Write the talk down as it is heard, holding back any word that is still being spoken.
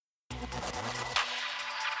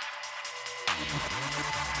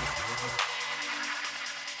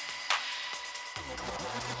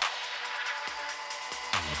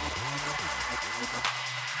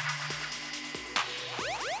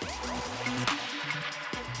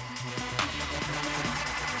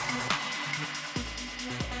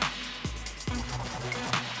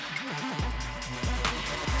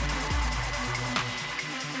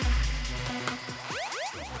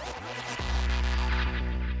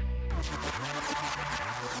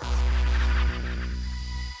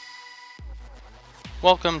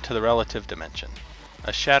Welcome to The Relative Dimension,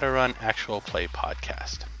 a Shadowrun actual play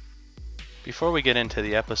podcast. Before we get into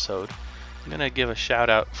the episode, I'm going to give a shout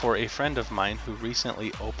out for a friend of mine who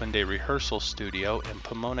recently opened a rehearsal studio in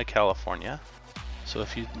Pomona, California. So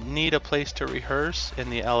if you need a place to rehearse in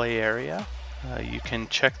the LA area, you can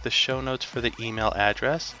check the show notes for the email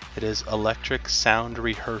address. It is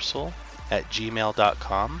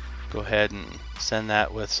electricsoundrehearsal@gmail.com. Go ahead and send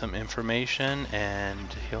that with some information and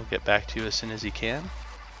he'll get back to you as soon as he can.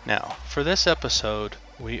 Now, for this episode,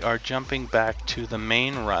 we are jumping back to the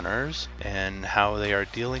main runners and how they are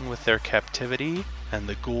dealing with their captivity and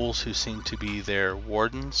the ghouls who seem to be their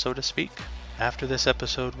wardens, so to speak. After this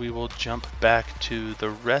episode, we will jump back to the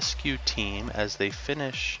rescue team as they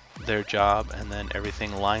finish their job, and then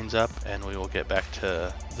everything lines up and we will get back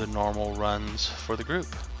to the normal runs for the group.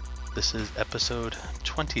 This is episode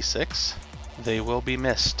 26, They Will Be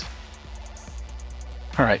Missed.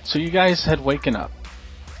 Alright, so you guys had waken up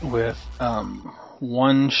with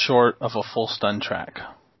one short of a full stun track.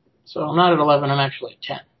 So I'm not at 11, I'm actually at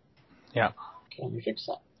 10. Yeah. Okay, let me fix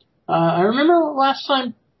that. I remember last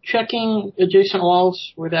time checking adjacent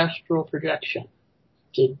walls with astral projection.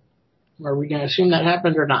 Are we going to assume that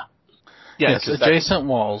happened or not? Yes, adjacent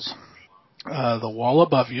walls. The wall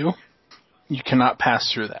above you, you cannot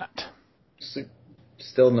pass through that.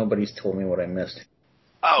 Still nobody's told me what I missed.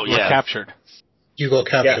 Oh, You were captured. You got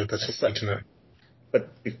captured, Yeah, that's what I need to know. But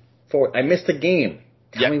before, I missed the game.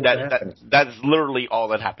 Tell me what happened. That's literally all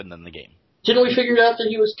that happened in the game. Didn't we figure out that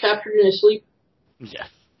he was captured in his sleep? Yes.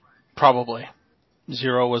 Probably.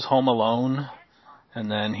 Zero was home alone, and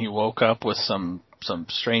then he woke up with some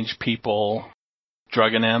strange people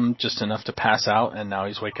drugging him just enough to pass out, and now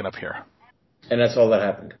he's waking up here. And that's all that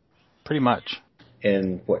happened. Pretty much.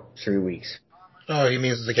 In, 3 weeks? Oh, he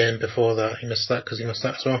means the game before that. He missed that because he missed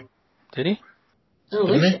that as well. Did he? Oh,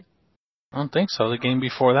 Didn't he? I don't think so. The game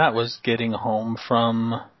before that was getting home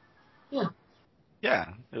from...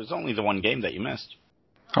 Yeah, it was only the one game that you missed.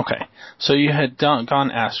 Okay, so you had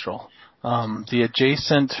gone astral. The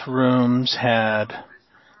adjacent rooms had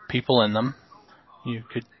people in them. You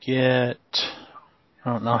could get...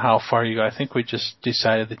 I don't know how far you go. I think we just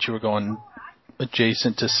decided that you were going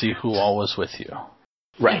adjacent to see who all was with you.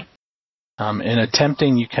 Right. In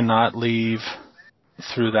attempting, you cannot leave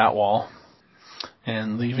through that wall.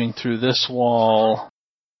 And leaving through this wall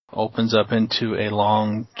opens up into a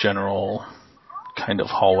long, general kind of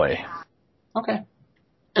hallway. Okay.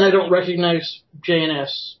 And I don't recognize J and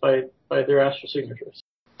S by their astral signatures.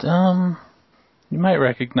 You might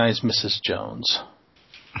recognize Mrs. Jones.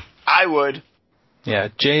 I would. Yeah,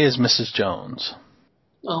 J is Mrs. Jones.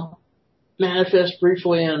 Well, manifest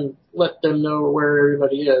briefly and let them know where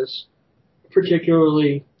everybody is,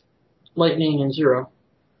 particularly Lightning and Zero.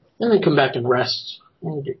 And then come back and rest.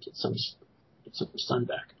 And get some sun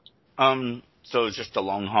back. So it's just a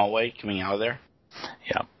long hallway coming out of there?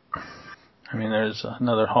 Yeah. I mean, there's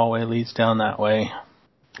another hallway leads down that way.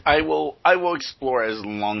 I will explore as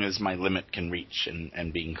long as my limit can reach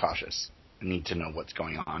and being cautious. I need to know what's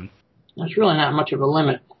going on. There's really not much of a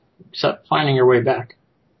limit, except finding your way back.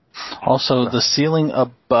 Also, the ceiling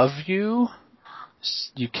above you,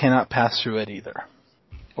 you cannot pass through it either.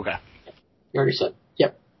 Okay. You already said.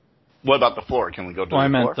 Yep. What about the floor? Can we go to the floor?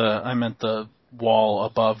 I meant the wall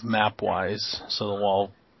above map-wise. So the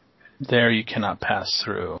wall there you cannot pass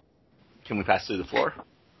through. Can we pass through the floor?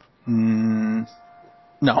 No.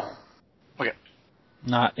 Okay.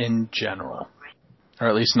 Not in general. Or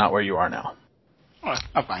at least not where you are now. All right,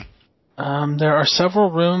 I'm fine. There are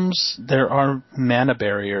several rooms. There are mana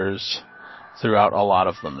barriers throughout a lot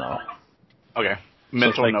of them, though. Okay. So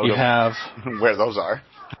Mental like note you of have, where those are.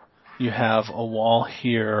 You have a wall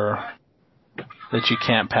here that you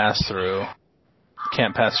can't pass through.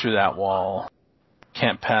 Can't pass through that wall.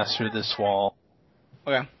 Can't pass through this wall.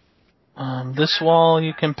 Okay. This wall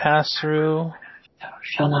you can pass through. Thou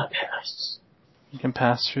shalt not pass. You can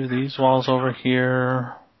pass through these walls over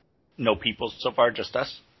here. No people so far, just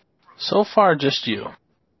us? So far, just you.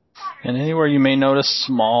 And anywhere you may notice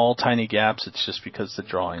small, tiny gaps, it's just because the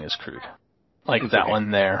drawing is crude. Like It's that okay. one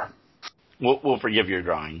there. We'll forgive your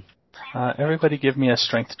drawing. Everybody give me a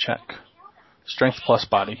strength check. Strength plus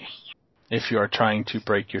body. If you are trying to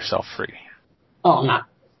break yourself free. Oh, I'm not.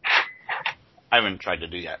 I haven't tried to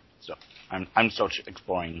do that, so I'm still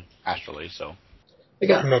exploring astrally, so. I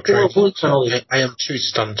got I'm not 4 trying wound penalties. I am too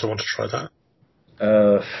stunned to want to try that.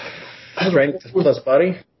 Strength plus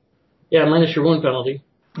body? Yeah, minus your wound penalty.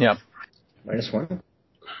 Yep. -1?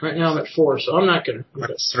 Right now I'm at 4, so I'm not gonna.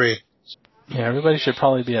 That's 3. Yeah, everybody should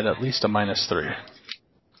probably be at least a -3.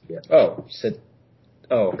 Oh, said.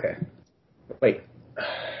 Oh, okay. Wait.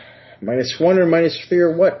 -1 or -3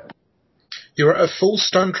 or what? You're at a full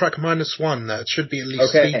stun track -1. That should be at least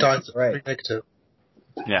Okay, 3 dice at right. 3 negative.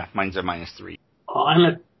 Yeah, mine's a -3. I'm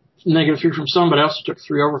at -3 from some, but I also took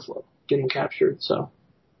 3 overflow getting captured, so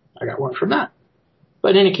I got 1 from that.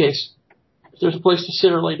 But in any case, if there's a place to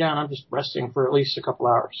sit or lay down, I'm just resting for at least a couple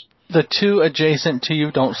hours. The 2 adjacent to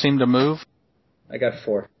you don't seem to move. I got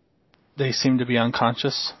 4. They seem to be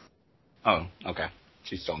unconscious. Oh, okay.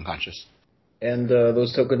 She's still unconscious. And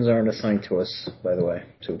those tokens aren't assigned to us, by the way,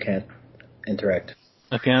 so we can't interact.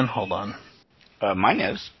 Again, hold on. Mine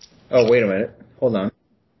is. Oh, wait a minute. Hold on.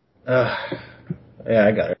 Yeah,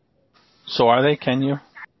 I got it. So are they? Can you?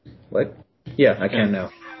 What? Yeah, I can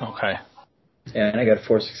now. Okay. Yeah, and I got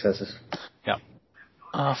 4 successes.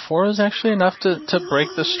 Yeah. 4 is actually enough to break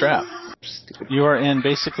the strap. Stupid. You are in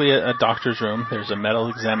basically a doctor's room. There's a metal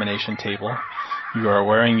examination table. You are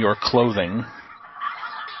wearing your clothing.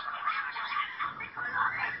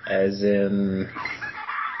 As in...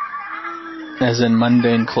 As in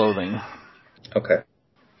mundane clothing. Okay.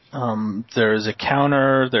 There's a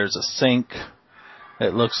counter. There's a sink.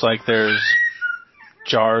 It looks like there's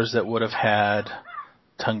jars that would have had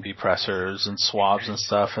tongue depressors and swabs and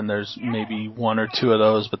stuff, and there's maybe 1 or 2 of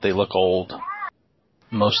those, but they look old.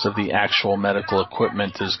 Most of the actual medical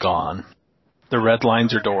equipment is gone. The red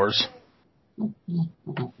lines are doors.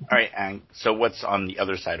 Alright, and so what's on the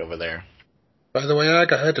other side over there? By the way, I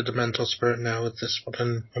got rid of the mental spirit now with this one,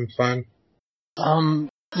 and I'm fine.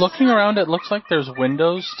 Looking around, it looks like there's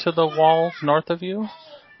windows to the walls north of you,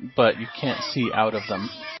 but you can't see out of them.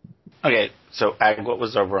 Okay, so Ag, what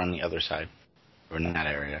was over on the other side? Or in that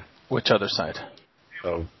area? Which other side?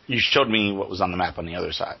 So you showed me what was on the map on the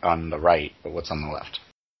other side, on the right, but what's on the left?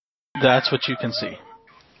 That's what you can see.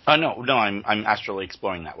 No, I'm astrally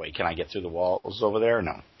exploring that way. Can I get through the walls over there or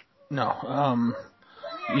no? No.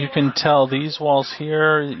 You can tell these walls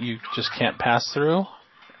here you just can't pass through,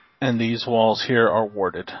 and these walls here are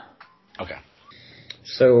warded. Okay.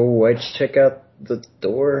 So I just check out the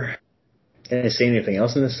door. Can I see anything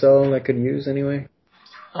else in the cell I could use anyway?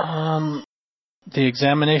 The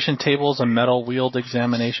examination table is a metal wheeled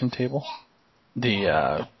examination table.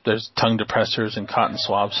 There's tongue depressors and cotton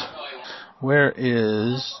swabs. Where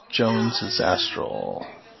is Jones's astral?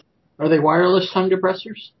 Are they wireless tongue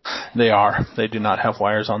depressors? They are. They do not have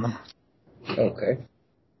wires on them. Okay.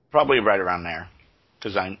 Probably right around there.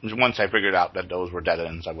 Because once I figured out that those were dead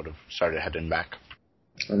ends, I would have started heading back.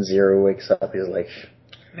 When Zero wakes up, he's like,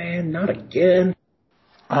 man, not again.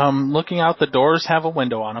 Looking out, the doors have a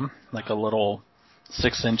window on them, like a little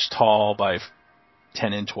 6-inch tall by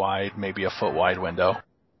 10-inch wide, maybe a foot wide window.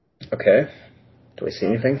 Okay. Do I see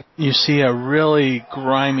anything? You see a really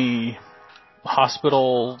grimy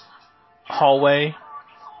hospital hallway.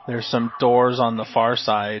 There's some doors on the far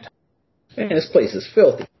side. Man, this place is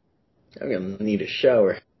filthy. I'm gonna need a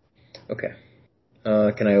shower. Okay.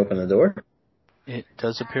 Can I open the door? It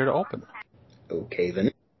does appear to open. Okay,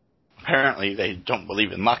 then. Apparently, they don't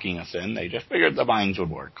believe in locking us in. They just figured the mines would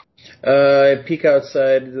work. I peek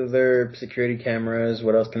outside. Are there security cameras?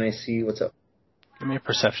 What else can I see? What's up? Give me a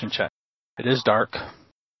perception check. It is dark,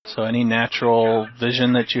 so any natural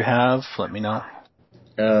vision that you have, let me know.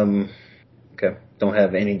 Okay. Don't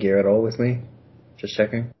have any gear at all with me? Just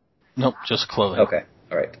checking? Nope, just clothing. Okay.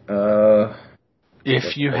 Alright.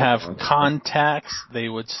 If you have contacts, they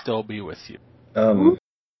would still be with you.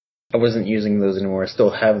 I wasn't using those anymore. I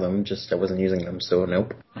still have them, just I wasn't using them, so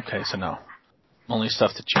nope. Okay, so no. Only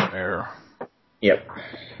stuff that you wear. Yep.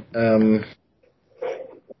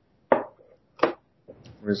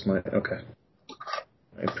 Where's my... Okay.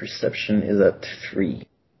 My perception is at 3.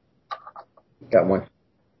 Got 1.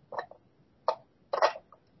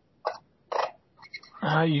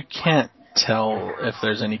 You can't tell if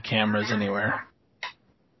there's any cameras anywhere.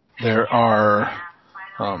 There are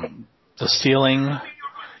the ceiling.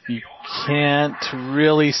 You can't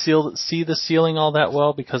really see the ceiling all that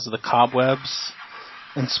well because of the cobwebs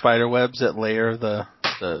and spider webs that layer the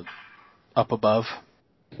up above.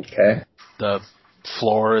 Okay. The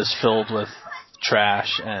floor is filled with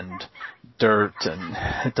trash and dirt, and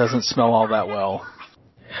it doesn't smell all that well.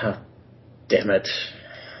 Oh, damn it.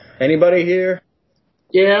 Anybody here?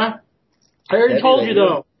 Yeah. I already Debbie, told you,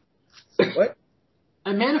 though. What?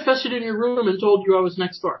 I manifested in your room and told you I was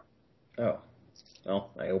next door. Oh.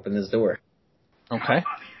 Well, I opened this door. Okay.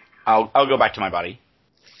 I'll go back to my body.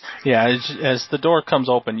 Yeah, as the door comes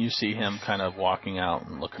open, you see him kind of walking out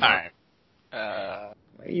and looking. All up. right.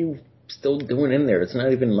 What are you still doing in there? It's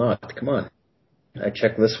not even locked. Come on. I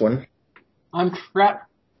check this one. I'm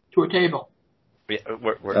trapped to a table.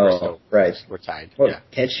 We're still right. We're tied. Well, Yeah.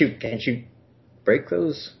 can't you break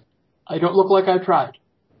those? I don't look like I tried.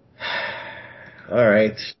 All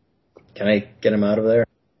right. Can I get him out of there?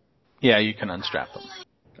 Yeah, you can unstrap them.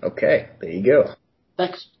 Okay, there you go.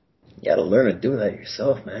 Thanks. You gotta learn to do that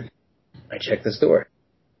yourself, man. I checked this door.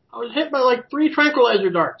 I was hit by like 3 tranquilizer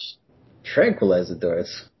darts. Tranquilizer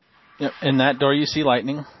doors. Yep. In that door, you see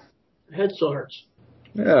lightning. My head still hurts.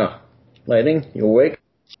 Oh, Lightning, you awake?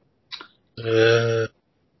 And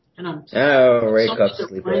I'm Raykop's something that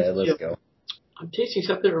sleeping. reminds Yeah, me let's of- go. I'm tasting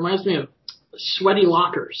something that reminds me of sweaty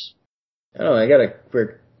lockers. I don't know, I got a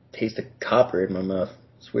weird taste of copper in my mouth.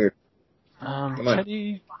 It's weird. Come on.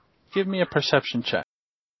 Teddy, give me a perception check.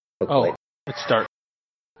 Poke Oh, light. it's dark.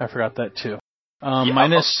 I forgot that too.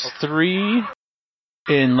 -3,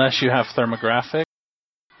 unless you have thermographic,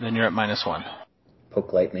 then you're at -1.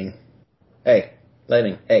 Poke lightning. Hey,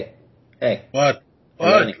 Lightning, hey. What?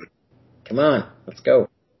 Lightning. Come on, let's go.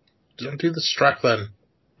 Don't do the strap then.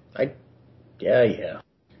 Yeah.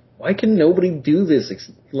 Why can nobody do this?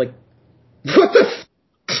 What the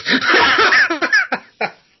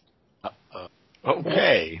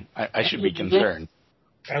Okay, I should be concerned.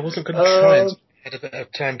 I wasn't going to try it. I had a bit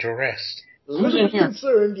of time to rest. Who's in here?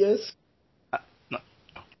 concerned, yes.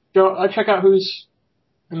 Joe, I'll check out who's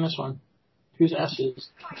in this one. Whose S is.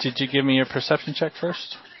 Did you give me your perception check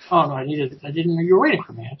first? Oh, no, I didn't know you were waiting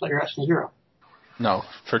for me. I thought you were asking 0. No,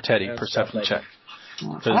 for Teddy, Yeah, perception stuff like check.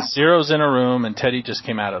 Because Zero's in a room and Teddy just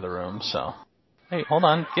came out of the room, so. Hey, hold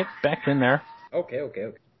on, get back in there. Okay.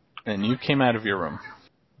 And you came out of your room.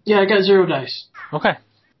 Yeah, I got 0 dice. Okay.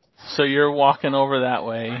 So you're walking over that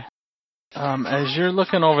way. As you're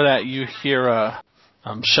looking over that, you hear a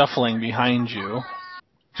shuffling behind you.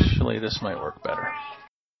 Actually, this might work better.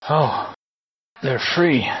 Oh, they're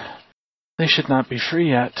free. They should not be free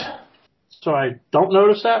yet. So I don't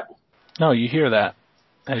notice that? No, you hear that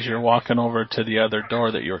as you're walking over to the other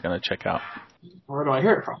door that you were going to check out. Where do I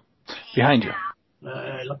hear it from? Behind you.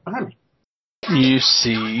 Look behind me. You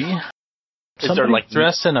see Is somebody there like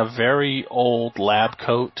dressed in a very old lab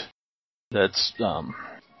coat that's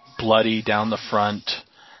bloody down the front.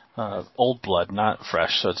 Old blood, not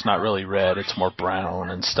fresh, so it's not really red. It's more brown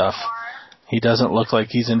and stuff. He doesn't look like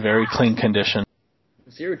he's in very clean condition.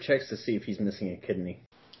 Zero checks to see if he's missing a kidney.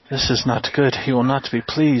 This is not good. He will not be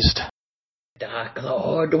pleased. Dark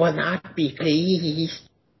Lord will not be pleased.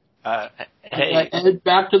 I Hey, head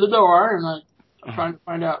back to the door and I'm trying to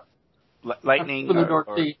find out. Lightning Open the door,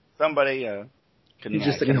 or please. somebody, can You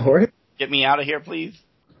just ignore it? get me out of here, please?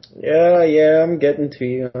 Yeah, I'm getting to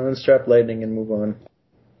you. Unstrap Lightning and move on.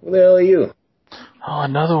 Who the hell are you? Oh,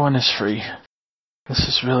 another one is free. This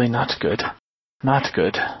is really not good. Not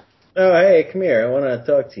good. Oh, hey, come here. I want to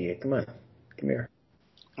talk to you. Come on. Come here.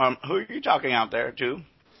 Who are you talking out there to?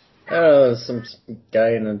 Oh, some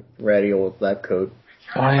guy in a ratty old lab coat.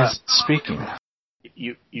 Why is it speaking?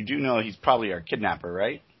 You do know he's probably our kidnapper,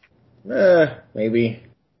 right? Maybe.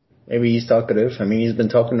 Maybe he's talkative. I mean, he's been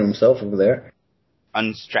talking to himself over there.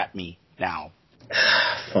 Unstrap me now.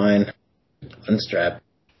 Fine. Unstrap.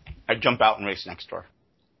 I jump out and race next door,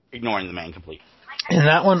 ignoring the man completely. And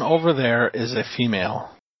that one over there is a female.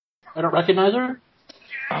 I don't recognize her?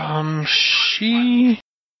 She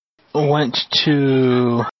went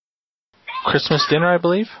to Christmas dinner, I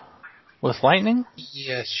believe, with Lightning.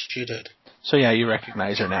 Yes, she did. So yeah, you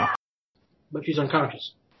recognize her now. But she's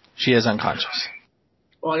unconscious. She is unconscious.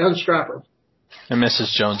 Well, I unstrap her. And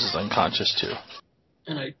Mrs. Jones is unconscious too.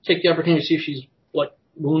 And I take the opportunity to see if she's, like,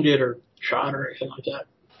 wounded or shot or anything like that.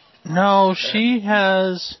 No, she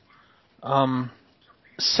has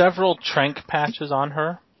several trank patches on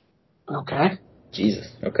her. Okay. Jesus.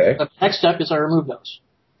 Okay. The next step is I remove those.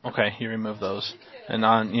 Okay, you remove those. And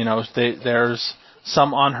on, there's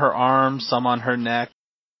some on her arms, some on her neck,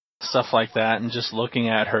 stuff like that. And just looking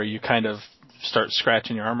at her, you kind of start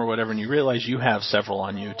scratching your arm or whatever, and you realize you have several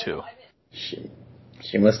on you too.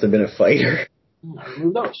 She must have been a fighter. I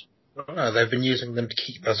remove those. Oh, they've been using them to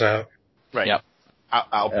keep us out. Right. Yep.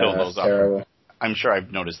 I'll peel those off. Terrible. I'm sure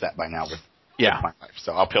I've noticed that by now with Yeah. my life,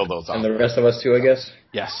 so I'll peel those off. And the rest of us too, I guess?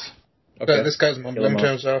 Yes. Okay. This guy's Kill him mumbling to off.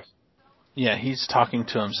 himself. Yeah, he's talking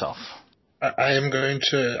to himself. I'm gonna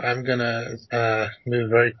move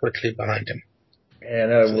very quickly behind him.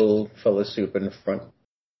 And I will follow soup in the front.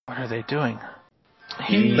 What are they doing?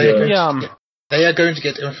 They are going to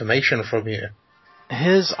get information from you.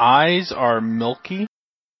 His eyes are milky,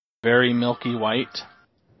 very milky white.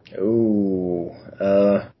 Ooh.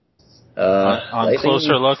 On Lightning?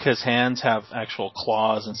 closer look, his hands have actual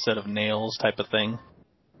claws instead of nails type of thing.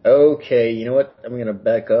 Okay, you know what? I'm gonna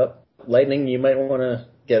back up. Lightning, you might want to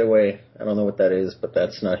get away. I don't know what that is, but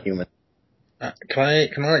that's not human. Can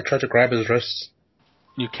I like try to grab his wrists?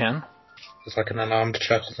 You can. It's like an unarmed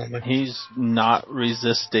check or something. He's not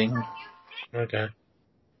resisting. Okay.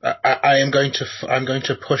 I'm going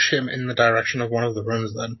to push him in the direction of one of the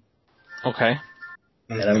rooms then. Okay.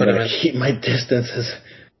 And I'm going to keep my distance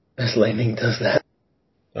as Lightning does that.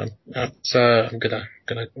 So I'm gonna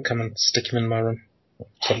come and stick him in my room.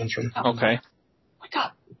 Someone's room. Okay. Wake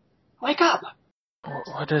up! Wake up!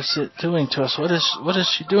 What is it doing to us? What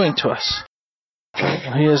is she doing to us?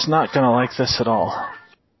 He is not going to like this at all.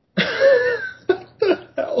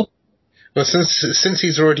 Well, since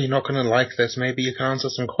he's already not going to like this, maybe you can answer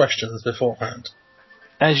some questions beforehand.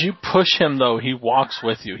 As you push him, though, he walks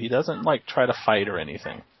with you. He doesn't, like, try to fight or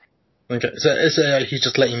anything. Okay, so he's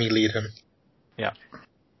just letting me lead him. Yeah.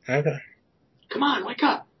 Okay. Come on, wake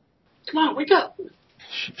up! Come on, wake up!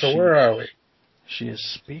 So where are we? She is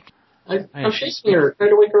speaking. I'm shaking her. Try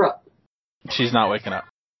to wake her up. She's not waking up.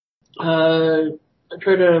 I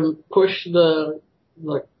try to push the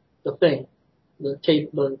thing, the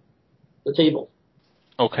table.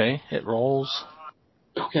 Okay, it rolls.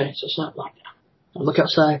 Okay, so it's not locked down. I look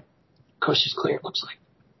outside. Coast is clear, it looks like.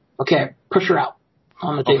 Okay, push her out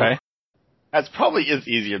on the table. Okay. That's probably is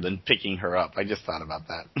easier than picking her up. I just thought about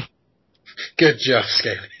that. Good job,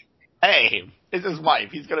 Scaly. Hey, it's his wife.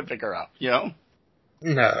 He's gonna pick her up, you know?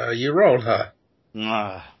 No, you rolled her.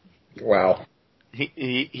 Wow. He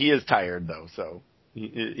is tired though, so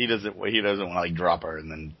he doesn't want to like drop her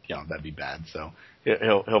and then that'd be bad. So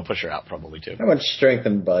he'll push her out probably too. How much strength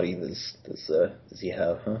and body does he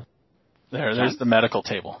have, huh? There's the medical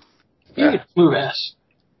table. You can move ass.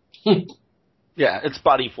 Yeah, it's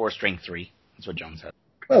body 4, strength 3. That's what John said.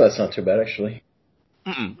 Well, that's not too bad actually.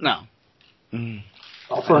 No. And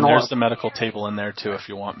there's the medical table in there too if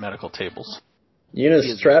you want medical tables. You gonna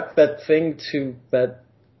strap that thing to that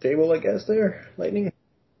table, I guess, there, Lightning?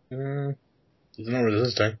 He's not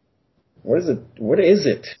resisting. What is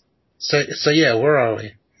it? So yeah, where are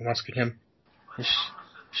we? I'm asking him.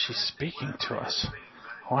 She's speaking to us.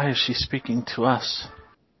 Why is she speaking to us?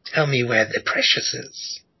 Tell me where the precious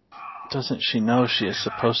is. Doesn't she know she is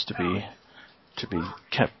supposed to be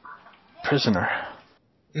kept prisoner?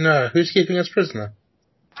 No, who's keeping us prisoner?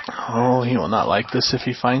 Oh, he will not like this if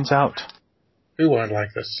he finds out. Who won't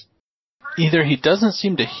like this? Either he doesn't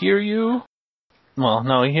seem to hear you. Well,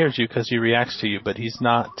 no, he hears you because he reacts to you, but he's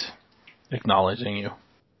not acknowledging you.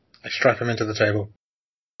 I strap him into the table.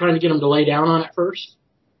 Trying to get him to lay down on it first.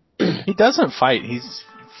 He doesn't fight. He's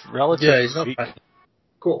relatively Yeah, he's not weak. fighting.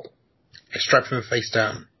 Cool. I strap him face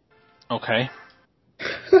down. Okay.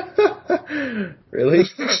 Really?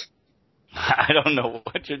 I don't know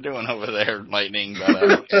what you're doing over there, Lightning,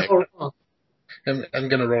 but I'm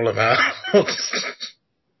gonna roll him out.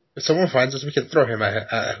 If someone finds us, we can throw him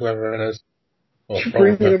at whoever it is. Well,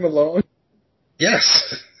 Bringing him along?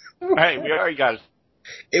 Yes. Alright, we already got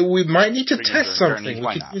We might need to Bring test his something. journeys, We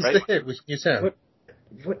why can not, use right? the hit. We can use him.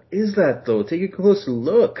 What is that, though? Take a closer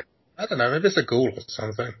look. I don't know. Maybe it's a ghoul or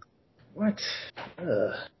something. What?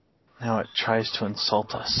 Now it tries to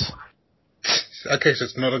insult us. Okay, so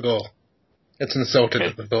it's not a ghoul. It's insulted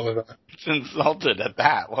at the thought of that. It's insulted at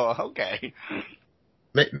that. Well, okay.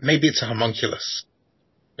 Maybe it's a homunculus.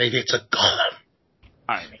 Maybe it's a golem.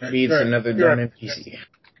 Alright. Maybe it's another dumb NPC.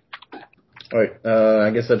 Alright,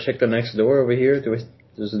 I guess I'll check the next door over here.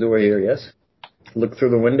 There's a door here, yes? Look through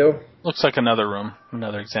the window. Looks like another room,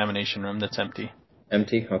 another examination room that's empty.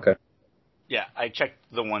 Empty? Okay. Yeah, I checked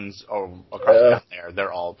the ones across down there.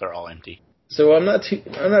 They're all empty. So I'm not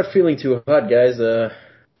feeling too hot, guys.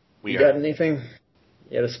 We You are. got anything?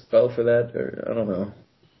 You had a spell for that? Or I don't know.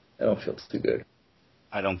 I don't feel too good.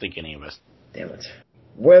 I don't think any of us. Damn it.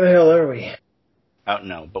 Where the hell are we? Out,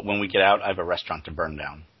 no. But when we get out, I have a restaurant to burn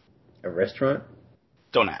down. A restaurant?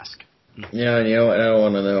 Don't ask. Yeah, you know what? I don't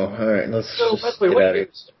want to know. Alright, let's So, just Wesley, get what out of year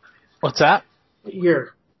here. is it? What's that? What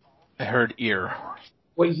year? I heard ear.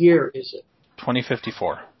 What year is it?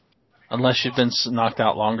 2054. Unless you've been knocked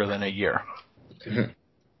out longer than a year.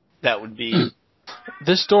 That would be...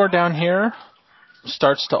 This door down here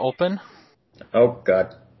starts to open, Oh,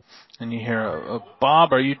 God. and you hear,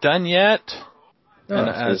 Bob, are you done yet? Oh, And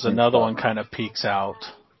it's as listening. another one kind of peeks out.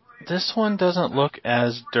 This one doesn't look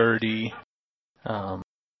as dirty, and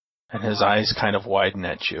his eyes kind of widen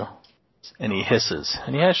at you. And he hisses.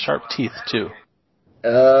 And he has sharp teeth, too.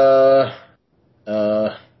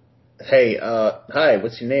 Hey, hi,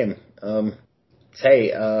 what's your name?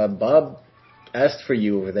 Hey, Bob asked for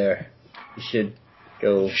you over there. You should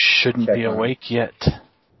go. Shouldn't check be on him. awake yet.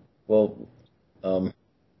 Well,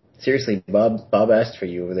 seriously, Bob asked for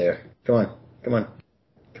you over there. Come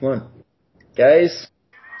on. Guys?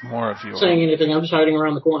 More of you. Not saying anything. I'm just hiding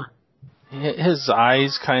around the corner. His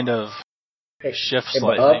eyes kind of shift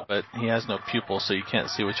slightly, but he has no pupils, so you can't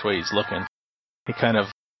see which way he's looking. He kind of,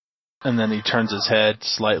 and then he turns his head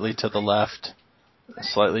slightly to the left,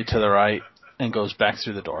 slightly to the right, and goes back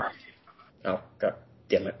through the door. Oh, God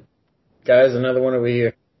damn it. Guys, another one over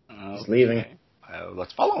here. He's leaving.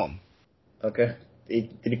 Let's follow him. Okay. Did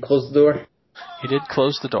he close the door? He did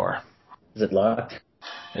close the door. Is it locked?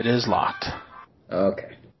 It is locked.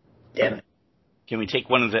 Okay. Damn it. Can we take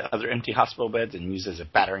one of the other empty hospital beds and use it as a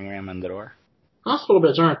battering ram on the door? Hospital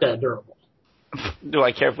beds aren't that durable. Do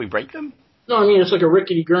I care if we break them? No, I mean, it's like a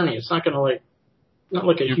rickety gurney. It's not going to, not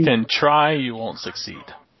like a You huge... can try, you won't succeed.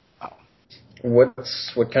 What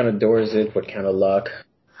kind of door is it? What kind of lock?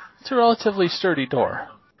 It's a relatively sturdy door.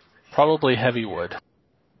 Probably heavy wood.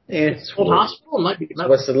 It's Old wood. hospital might be... So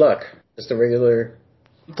what's the lock? Just a regular...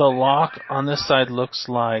 The lock on this side looks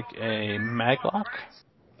like a maglock.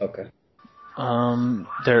 Okay.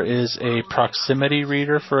 There is a proximity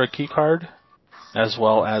reader for a key card, as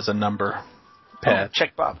well as a number pad.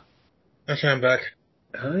 Check Bob. Okay, I'm back.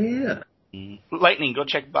 Oh, yeah. Lightning, go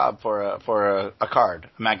check Bob for a card,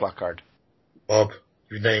 a maglock card. Bob,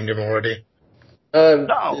 you named him already.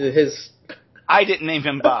 No. His... I didn't name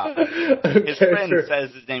him Bob. His friend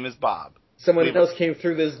says his name is Bob. Someone else came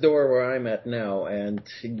through this door where I'm at now, and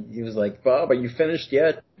he was like, Bob, are you finished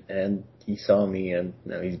yet? And he saw me, and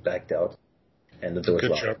now he's backed out. And the door's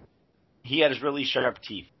locked. Good job. He had his really sharp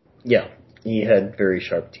teeth. Yeah, he had very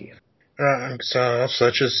sharp teeth. Alright, so I'll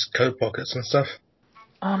search his coat pockets and stuff.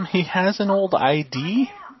 He has an old ID,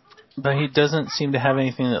 but he doesn't seem to have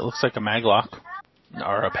anything that looks like a maglock,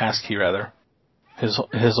 or a passkey rather.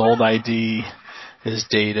 His old ID is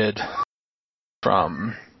dated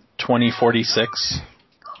from 2046.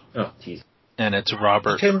 Oh, jeez. And it's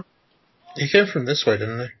Robert. He came from this way,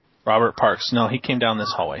 didn't he? Robert Parks. No, he came down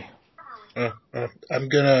this hallway. I'm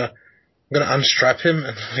gonna unstrap him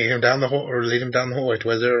and lead him down the hallway to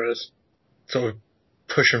where Zero is. Sort of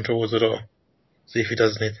push him towards the door. See if he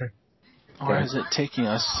does anything. Where is it taking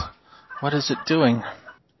us? What is it doing?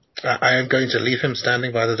 I am going to leave him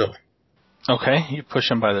standing by the door. Okay, you push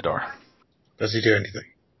him by the door. Does he do anything?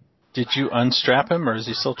 Did you unstrap him, or is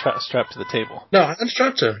he still strapped to the table? No, I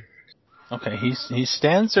unstrapped him. Okay, he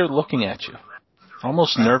stands there looking at you,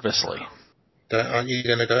 almost nervously. Aren't you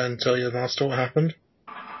going to go and tell your master what happened?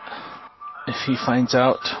 If he finds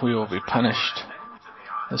out, we will be punished.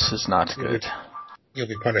 This is not good. You'll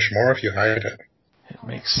be punished more if you hide it. It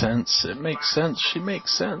makes sense. It makes sense. She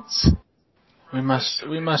makes sense. We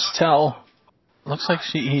must tell. Looks like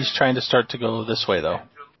he's trying to start to go this way, though.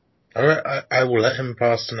 Alright, I will let him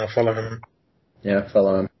pass and I'll follow him. Yeah,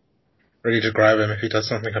 follow him. Ready to grab him if he does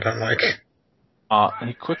something I don't like.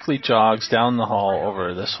 He quickly jogs down the hall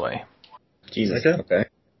over this way. Jesus, okay.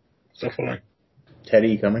 Still following. Teddy,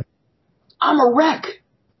 you coming? I'm a wreck! What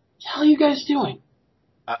the hell are you guys doing?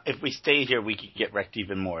 If we stay here, we could get wrecked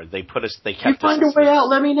even more. They kept us. If you find a way out,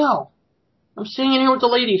 let me know. I'm staying in here with the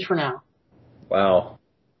ladies for now. Wow.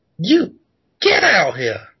 You! Get out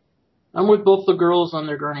here! I'm with both the girls on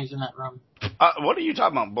their gurneys in that room. What are you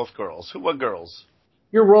talking about, both girls? What girls?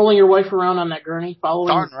 You're rolling your wife around on that gurney, following...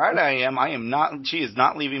 Darn right I am. I am not. She is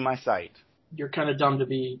not leaving my sight. You're kind of dumb to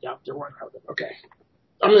be out there worrying about it. Okay.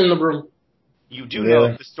 I'm in the room. You do know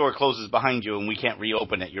if the store closes behind you and we can't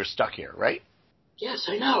reopen it, you're stuck here, right? Yes,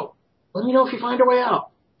 I know. Let me know if you find a way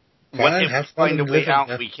out. What if we find a way out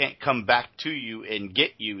and we can't come back to you and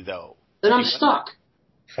get you, though? Then I'm stuck.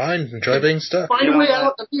 Fine, enjoy being stuck. Find a way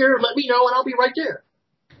out of here, let me know, and I'll be right there.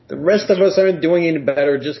 The rest of us aren't doing any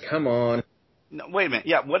better, just come on. No, wait a minute.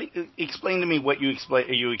 Yeah, explain to me what you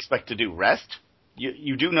expect to do. Rest?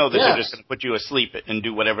 You do know that they're just going to put you asleep and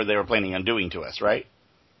do whatever they were planning on doing to us, right?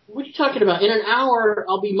 What are you talking about? In an hour,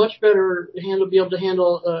 I'll be much better be able to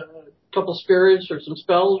handle a couple spirits or some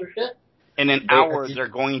spells or shit. In an hour, they're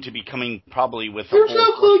going to be coming probably with a There's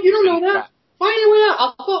no clue. You don't know that. Find a way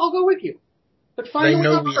out. I'll go with you. But find they a way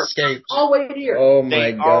know out we first. escaped. I'll wait here. Oh my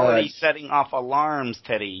They're God. already setting off alarms,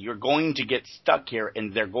 Teddy. You're going to get stuck here,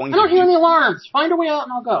 and they're going I don't hear any alarms. Find a way out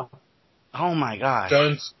and I'll go. Oh my gosh.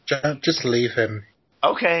 Don't just leave him.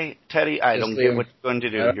 Okay, Teddy, I don't get what you're going to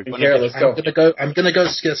do. You're going Let's go. I'm gonna go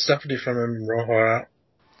get Stephanie from him and roll her out.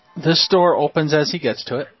 This door opens as he gets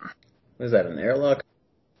to it. Is that an airlock?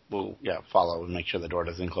 Well, yeah, follow and make sure the door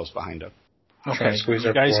doesn't close behind him. Okay, Squeeze you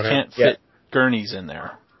her guys forward can't fit gurneys in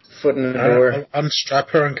there. Foot in the door. Unstrap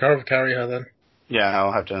her and carry her then. Yeah,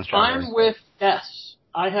 I'll have to instruct her. I'm with S.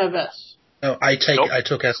 I have S. No, I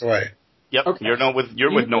took S away. Yep, Okay.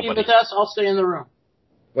 you're with nobody. With S, I'll stay in the room.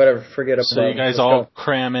 Whatever, forget about it. So you guys all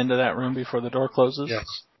cram into that room before the door closes? Yes.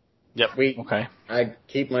 Yep. Okay. I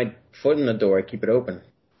keep my foot in the door. I keep it open.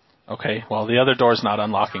 Okay, well, the other door's not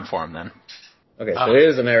unlocking for him then. Okay, so it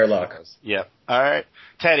is an airlock. Yep. All right.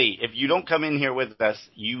 Teddy, if you don't come in here with us,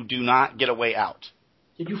 you do not get a way out.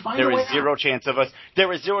 Did you find There a way is zero chance of us.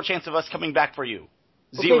 There is zero chance of us coming back for you.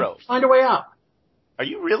 Okay, Zero. find a way out. Are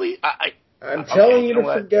you really? I'm telling you know to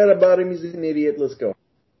what? forget about him. He's an idiot. Let's go.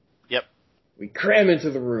 Yep. We cram into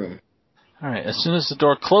the room. All right, as soon as the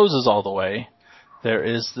door closes all the way, there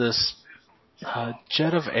is this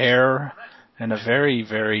jet of air and a very,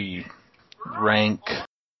 very rank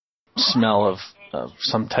smell of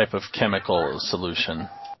some type of chemical solution.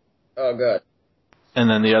 Oh, God. And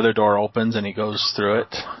then the other door opens and he goes through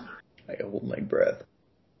it. I hold my breath.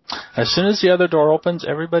 As soon as the other door opens,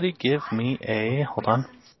 everybody give me a, hold on,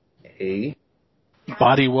 Hey.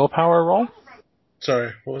 body willpower roll.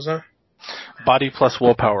 Sorry, what was that? Body plus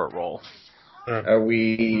willpower roll. Are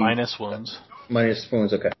we... Minus wounds. Minus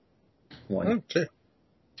wounds, okay. 1. Oh, two.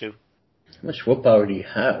 2. How much willpower do you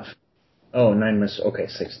have? Oh, 9 minus... Okay,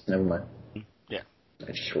 6. Never mind. Yeah.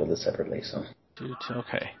 I just rolled it separately, so...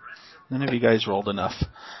 Okay. None of you guys rolled enough.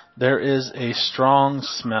 There is a strong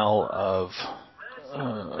smell of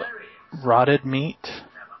rotting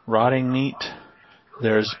meat.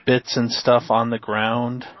 There's bits and stuff on the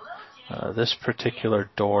ground. This particular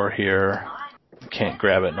door here, you can't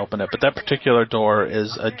grab it and open it, but that particular door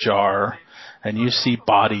is ajar, and you see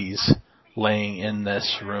bodies laying in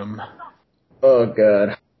this room. Oh, God.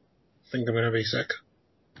 I think I'm gonna be sick.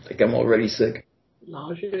 I think I'm already sick.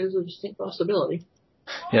 Nausea is a distinct possibility.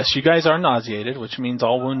 Yes, you guys are nauseated, which means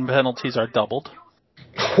all wound penalties are doubled.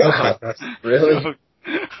 Wow. Really?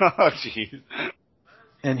 Oh, jeez.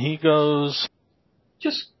 And he goes,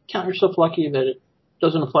 Just count yourself lucky that it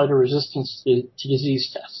doesn't apply to resistance to disease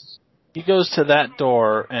tests. he goes to that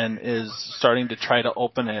door and is starting to try to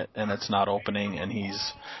open it, and it's not opening, and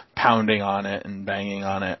he's pounding on it and banging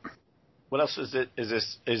on it. What else is it? Is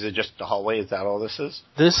it just the hallway? Is that all this is?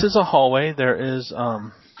 This is a hallway. There is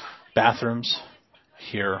bathrooms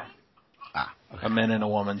here. Okay. A man and a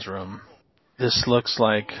woman's room. This looks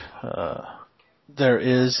like there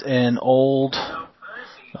is an old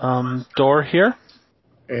door here.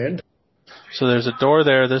 And? So there's a door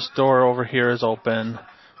there. This door over here is open.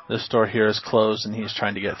 This door here is closed, and he's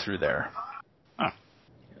trying to get through there.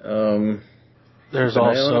 There's Can I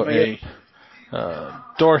also open it? a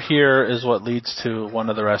door here is what leads to one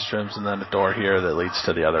of the restrooms, and then a door here that leads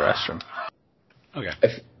to the other restroom. Okay.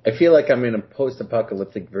 I feel like I'm in a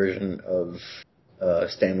post-apocalyptic version of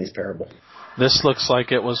Stanley's Parable. This looks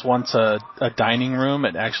like it was once a dining room.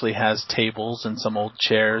 It actually has tables and some old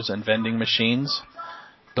chairs and vending machines,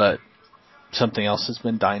 but something else has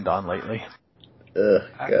been dined on lately. Ugh,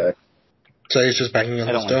 God. So he's just banging on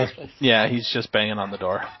I this don't door. like this place. Yeah, he's just banging on the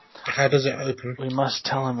door. How does it open? We must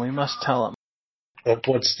tell him. We must tell him.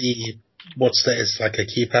 What's the? Is like a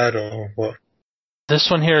keypad or what? This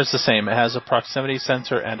one here is the same. It has a proximity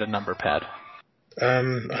sensor and a number pad.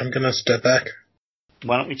 I'm gonna step back.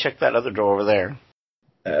 Why don't we check that other door over there?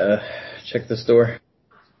 Check this door.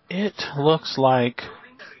 It looks like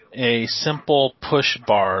a simple push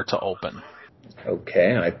bar to open.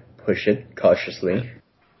 Okay, I push it cautiously.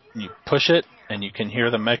 You push it, and you can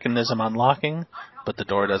hear the mechanism unlocking, but the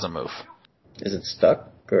door doesn't move. Is it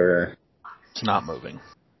stuck, or... It's not moving.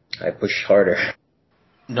 I push harder.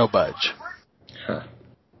 No budge. Huh.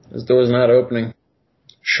 This door's not opening.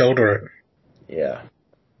 Shoulder it. Yeah,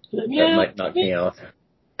 that Yeah, might knock me out.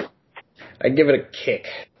 I give it a kick.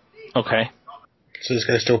 Okay. So this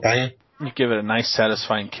guy's still banging. You give it a nice,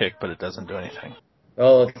 satisfying kick, but it doesn't do anything.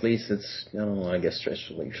 Well, at least it's, I guess stress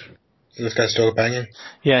relief. So this guy's still banging.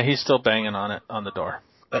 Yeah, he's still banging on it, on the door.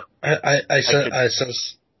 I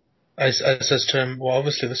says to him, well,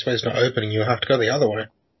 obviously this way's not opening. You have to go the other way.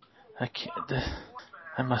 I can't.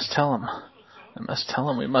 I must tell him. I must tell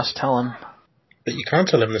him. We must tell him. But you can't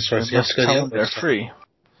tell him this way. We So you have must to go tell the him other they're way. free.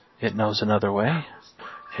 It knows another way.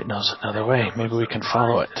 It knows another way. Maybe we can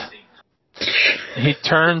follow it. He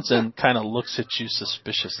turns and kind of looks at you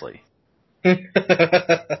suspiciously.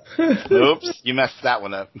 Oops, you messed that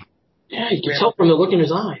one up. Yeah, you can tell from the look in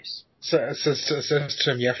his eyes. So says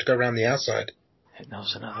to him, you have to go around the outside. It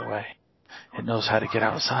knows another way. It knows how to get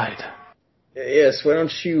outside. Yes, why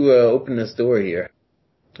don't you open this door here?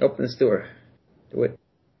 Open this door. Do it.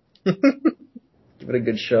 Give it a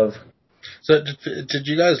good shove. So did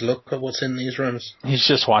you guys look at what's in these rooms? He's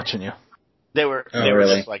just watching you. They were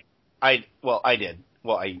really? just like I did.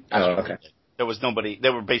 Well, I okay. did. There was nobody. They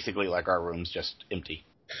were basically like our rooms, just empty.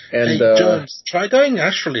 And Hey, Jones, try going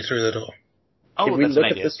astrally through the door. Oh, can we that's look an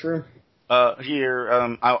at idea. this room? Here,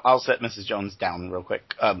 I'll set Mrs. Jones down real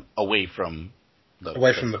quick, away from the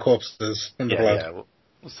Away from the corpses and the Yeah, blood. yeah.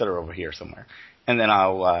 We'll set her over here somewhere. And then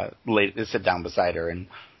I'll sit down beside her and,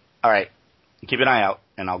 all right, keep an eye out,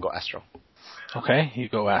 and I'll go astral. Okay, you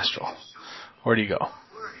go astral. Where do you go?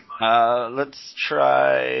 Let's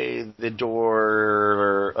try the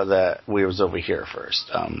door that was over here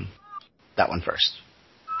first. That one first.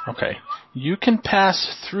 Okay. You can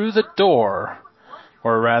pass through the door,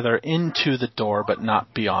 or rather into the door, but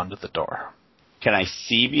not beyond the door. Can I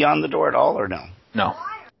see beyond the door at all, or no? No.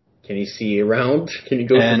 Can you see around? Can you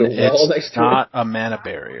go And through the wall it's next to it? not a mana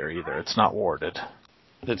barrier either. It's not warded.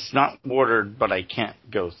 It's not watered, but I can't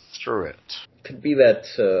go through it. Could be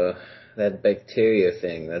that bacteria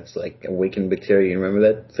thing. That's like awakened bacteria. You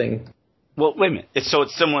remember that thing? Well, wait a minute. It's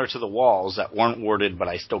similar to the walls that weren't warded, but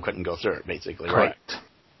I still couldn't go through it, basically, Correct. right?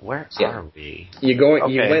 Where are we? You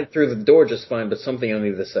Okay. went through the door just fine, but something on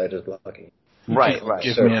the other side is blocking. Right.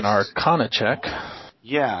 Give me an Arcana check.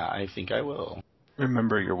 Yeah, I think I will.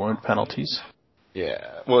 Remember your wound penalties.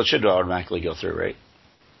 Yeah. Well, it should automatically go through, right?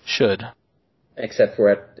 Should. Except for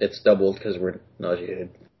it's doubled because we're nauseated.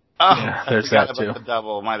 Oh, Yeah, I there's forgot that about too. the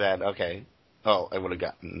double. My bad. Okay. Oh, I would have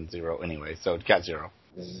gotten 0 anyway, so it got 0.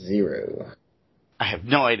 0. I have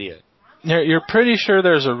no idea. You're pretty sure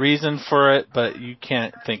there's a reason for it, but you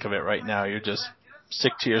can't think of it right now. You're just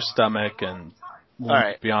sick to your stomach and All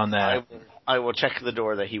right. beyond that. I will check the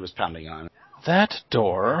door that he was pounding on. That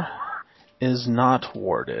door is not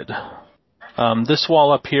warded. This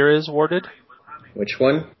wall up here is warded. Which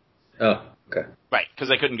one? Oh, okay. Right,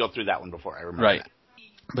 because I couldn't go through that one before. I remember. Right. That.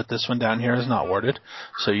 But this one down here is not warded,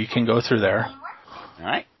 so you can go through there. All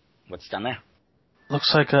right. What's down there?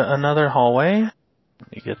 Looks like another hallway.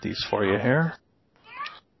 Let me get these for you here.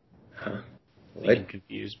 Huh. I'm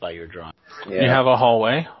confused by your drawing. Yeah. You have a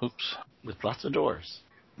hallway. Oops. With lots of doors.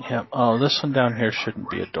 Yep. Oh, this one down here shouldn't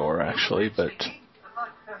be a door, actually, but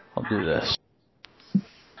I'll do this.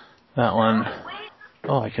 That one.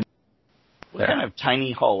 Oh, I can... What kind of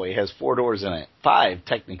tiny hallway has 4 doors in it? 5,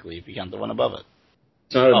 technically, if you count the one above it.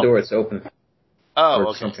 It's not a door, it's open. Oh, Or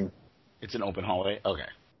okay. something. It's an open hallway? Okay.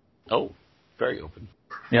 Oh, very open.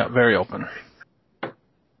 Yeah, very open. Oh,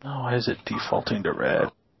 why is it defaulting to red?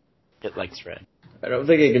 It likes red. I don't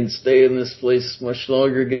think I can stay in this place much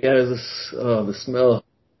longer, guys. The smell.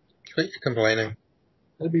 Quit your complaining.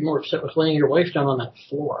 I'd be more upset with laying your wife down on that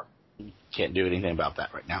floor. Can't do anything about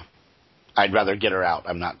that right now. I'd rather get her out.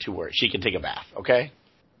 I'm not too worried. She can take a bath, okay?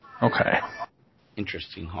 Okay.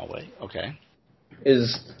 Interesting hallway. Okay.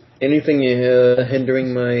 Is anything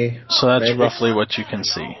hindering my... So that's magic? roughly what you can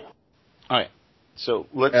see. All right. So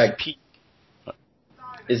let's peek.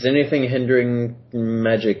 Is anything hindering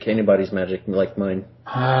magic, anybody's magic, like mine?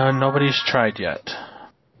 Nobody's tried yet.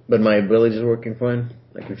 But my abilities are working fine?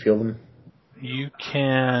 I can feel them? You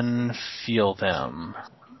can feel them.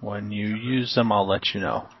 When you use them, I'll let you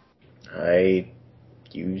know. I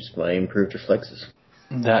use my improved reflexes.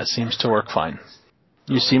 That seems to work fine.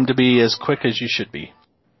 You seem to be as quick as you should be.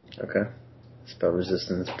 Okay. Spell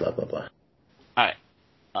resistance, blah, blah, blah. All right.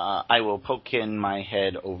 I will poke in my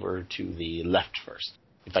head over to the left first,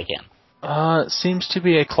 if I can. It seems to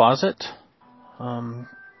be a closet.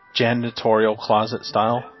 Janitorial closet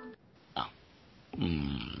style.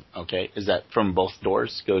 Okay. Is that from both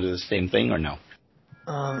doors? Go to the same thing or no?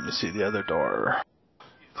 Let me see the other door.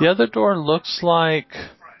 The other door looks like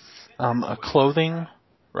a clothing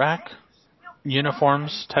rack.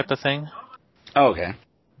 Uniforms type of thing. Oh, okay.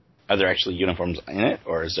 Are there actually uniforms in it,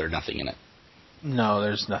 or is there nothing in it? No,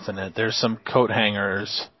 there's nothing in it. There's some coat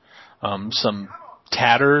hangers, some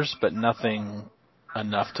tatters, but nothing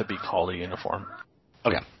enough to be called a uniform.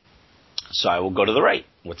 Okay. So I will go to the right.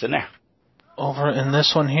 What's in there? Over in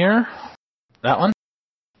this one here, that one?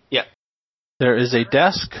 Yeah. There is a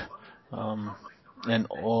desk, an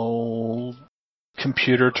old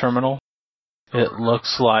computer terminal. It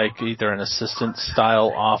looks like either an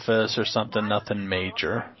assistant-style office or something, nothing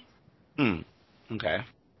major. Okay.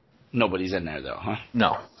 Nobody's in there, though, huh?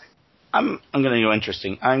 No. I'm going to go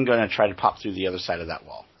interesting. I'm going to try to pop through the other side of that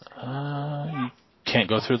wall. You can't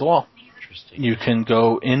go through the wall. Interesting. You can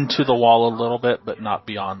go into the wall a little bit, but not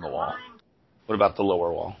beyond the wall. What about the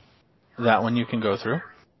lower wall? That one you can go through.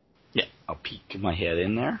 Yeah, I'll peek my head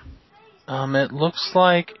in there. It looks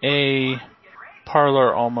like a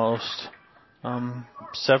parlor almost.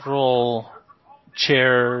 Several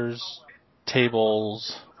chairs,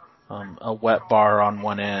 tables, a wet bar on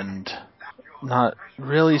one end. Not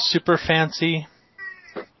really super fancy.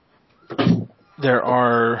 There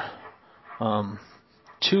are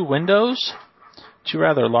 2 windows, 2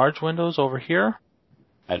 rather large windows over here.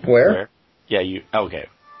 Where? Yeah, you... Okay.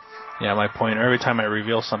 Yeah, my pointer. Every time I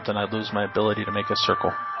reveal something, I lose my ability to make a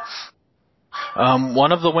circle.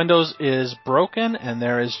 One of the windows is broken, and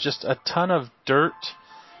there is just a ton of dirt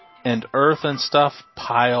and earth and stuff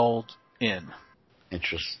piled in.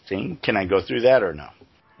 Interesting. Can I go through that or no?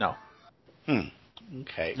 No.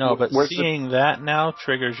 Okay. No, but Where's seeing that now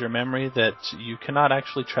triggers your memory that you cannot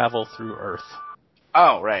actually travel through earth.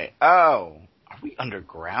 Oh, right. Oh. Are we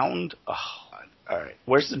underground? Oh, all right.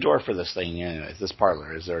 Where's the door for this thing anyways? This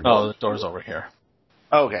parlor? Is there a door? Oh, the door's over here.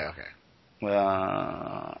 Okay. Bit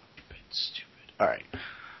stupid. All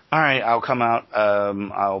right. I'll come out.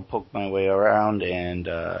 I'll poke my way around and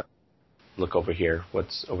look over here.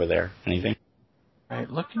 What's over there? Anything? All right,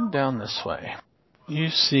 looking down this way, you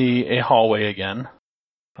see a hallway again.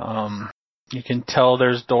 You can tell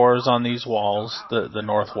there's doors on these walls, the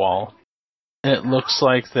north wall. It looks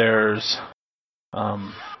like there's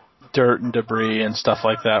dirt and debris and stuff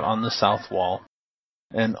like that on the south wall.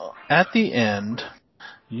 And at the end,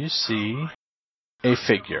 you see a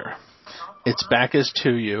figure. Its back is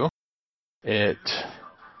to you.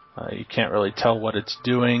 You can't really tell what it's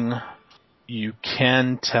doing. You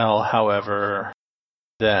can tell, however,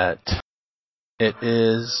 that it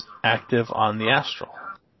is active on the astral.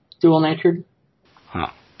 Dual-natured?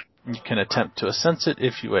 Huh. You can attempt to sense it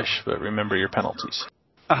if you wish, but remember your penalties.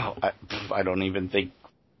 Oh, I don't think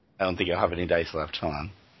I'll have any dice left. Hold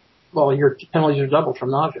on. Well, your penalties are doubled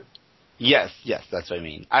from nausea. Yes, that's what I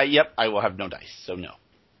mean. I will have no dice, so no.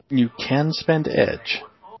 You can spend edge,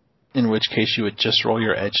 in which case you would just roll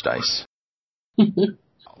your edge dice.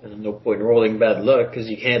 There's no point in rolling bad luck because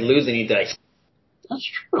you can't lose any dice. That's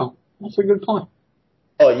true. That's a good point.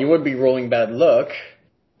 Oh, you would be rolling bad luck,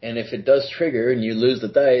 and if it does trigger and you lose the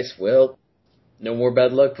dice, well, no more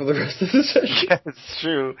bad luck for the rest of the session. That's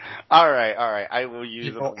true. All right. I will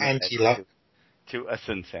use anti-luck. to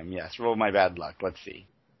sense him. Yes, roll my bad luck. Let's see.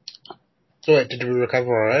 So wait, did we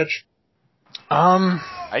recover our edge?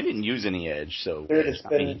 I didn't use any edge, so it's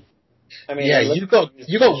not me. I mean, Yeah, you got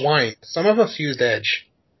wine. Some of us used edge.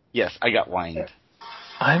 Yes, I got wined.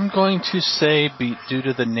 I'm going to say, due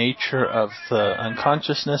to the nature of the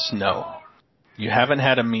unconsciousness, no. You haven't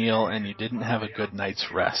had a meal and you didn't have a good night's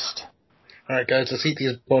rest. Alright guys, let's eat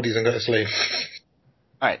these bodies and go to sleep.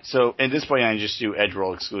 Alright, so at this point I just do edge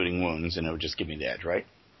roll excluding wounds and it would just give me the edge, right?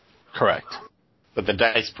 Correct. But the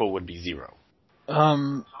dice pool would be 0.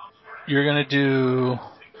 You're going to do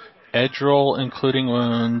edge roll including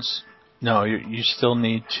wounds. No, you still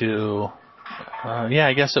need to...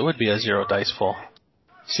 I guess it would be a 0 dice pool.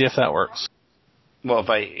 See if that works. Well, if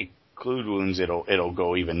I include wounds, it'll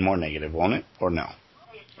go even more negative, won't it? Or no?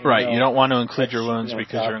 Right, you don't want to include your wounds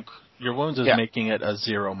because your wounds is making it a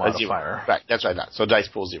 0 modifier. A 0. Right, that's what I thought. So dice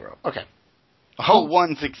pool 0. Okay. Oh,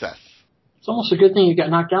 1 success. It's almost a good thing you got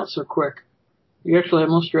knocked out so quick. You actually have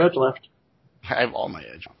most of your edge left. I have all my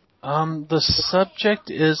edge. The subject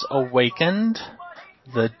is awakened.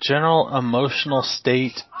 The general emotional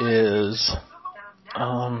state is...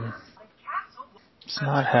 it's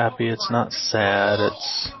not happy, it's not sad,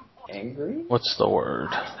 it's... Angry? What's the word?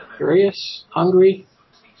 Curious? Hungry?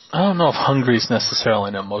 I don't know if hungry is necessarily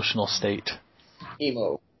an emotional state.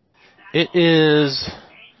 Emo. It is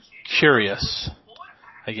curious,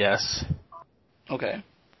 I guess. Okay.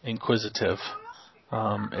 Inquisitive.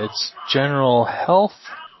 Its general health,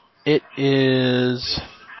 it is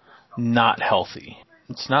not healthy.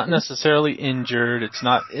 It's not necessarily injured, it's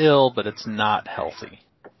not ill, but it's not healthy.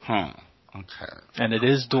 Okay. And it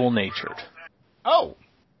is dual-natured. Oh,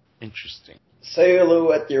 interesting. Say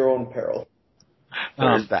hello at your own peril.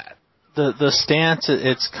 What is that? The stance,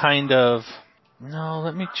 it's kind of... No,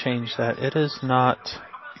 let me change that. It is not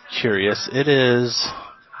curious. It is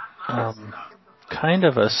kind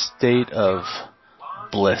of a state of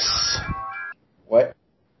bliss. What?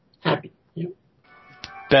 Happy. Yeah.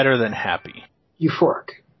 Better than happy. Euphoric.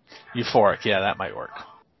 Euphoric, yeah, that might work.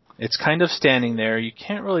 It's kind of standing there. You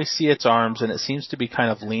can't really see its arms, and it seems to be kind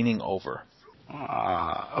of leaning over.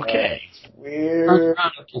 Okay. Weird. I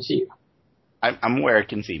can see you. I'm aware it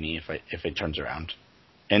can see me if it turns around.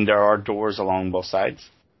 And there are doors along both sides?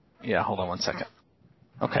 Yeah, hold on one second.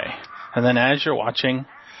 Okay. And then as you're watching,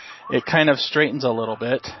 it kind of straightens a little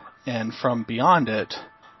bit, and from beyond it,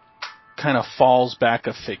 kind of falls back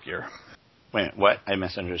a figure. Wait, what? I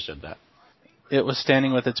misunderstood that. It was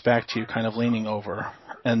standing with its back to you, kind of leaning over,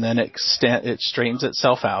 and then it straightens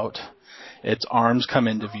itself out, its arms come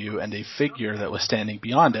into view, and a figure that was standing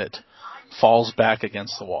beyond it falls back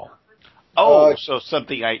against the wall. Oh, so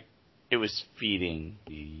something it was feeding.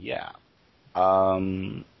 Yeah.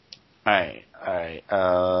 Alright. I'm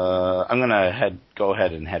gonna go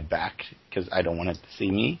ahead and head back, because I don't want it to see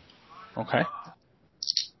me. Okay.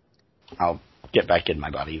 I'll get back in my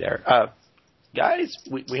body there. Guys,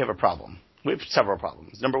 we have a problem. We have several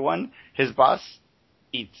problems. Number one, his boss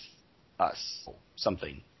eats us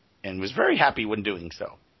something, and was very happy when doing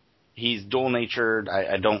so. He's dual-natured.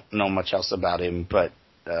 I don't know much else about him, but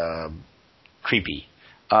creepy.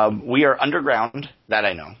 We are underground, that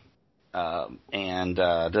I know.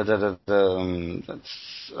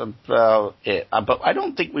 That's about it. But I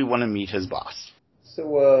don't think we want to meet his boss.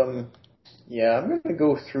 So, yeah, I'm gonna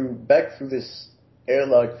go back through this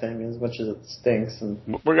airlock thing as much as it stinks, and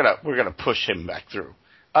We're gonna push him back through.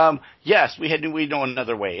 Yes, we know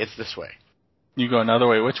another way. It's this way. You go another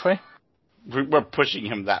way. Which way? We're pushing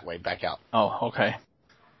him that way, back out. Oh, okay.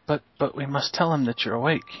 But we must tell him that you're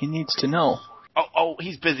awake. He needs to know. Oh,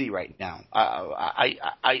 he's busy right now.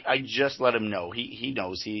 I just let him know. He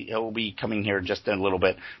knows he'll be coming here just in a little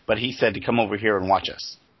bit, but he said to come over here and watch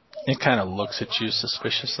us. It kind of looks at you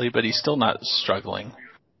suspiciously, but he's still not struggling.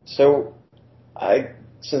 so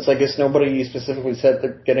since I guess nobody specifically said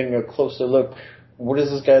they're getting a closer look, what does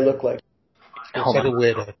this guy look like? Hold It's like a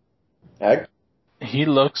on. weirdo. Ag? He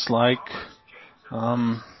looks like,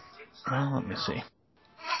 well, let me see.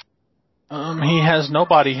 He has no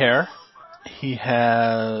body hair. He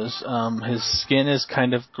has, his skin is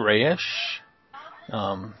kind of grayish.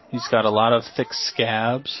 He's got a lot of thick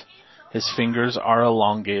scabs. His fingers are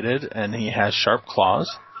elongated, and he has sharp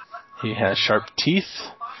claws. He has sharp teeth,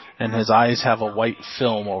 and his eyes have a white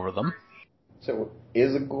film over them. So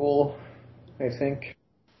is a ghoul, I think,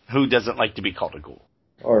 Who doesn't like to be called a ghoul?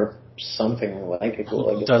 or something like a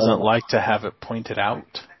ghoul. I guess. Doesn't like to have it pointed out.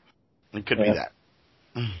 It could be Yeah.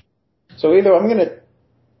 that. So either I'm gonna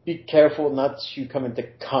be careful not to come into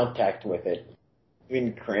contact with it.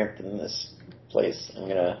 Being cramped in this place, I'm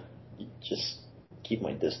gonna just keep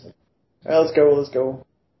my distance. Alright, let's go.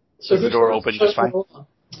 So Is the door open just fine?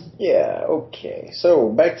 Yeah, okay. So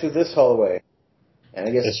back to this hallway. And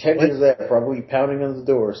I guess This Hedge way? is there, probably pounding on the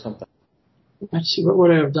door or something. Let's see, what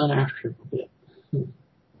would I have done after?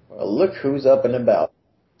 Well, look who's up and about.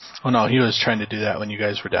 Oh no, he was trying to do that when you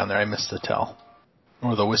guys were down there. I missed the tell.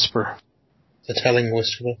 Or the whisper. The telling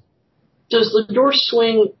whisper. Does the door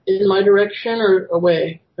swing in my direction or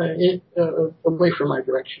away? Away from my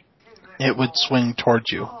direction. It would swing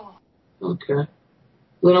towards you. Okay.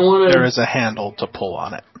 Then I want There to. is a handle to pull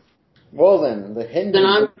on it. Well then, the hinge. Then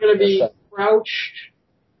I'm going to be crouched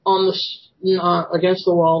on against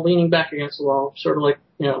the wall, leaning back against the wall, sort of like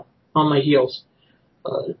on my heels,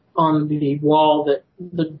 on the wall that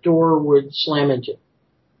the door would slam into.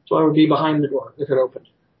 So I would be behind the door if it opened.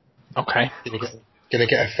 Okay. Gonna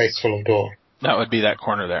get a face full of door. That would be that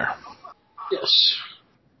corner there. Yes.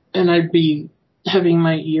 And I'd be having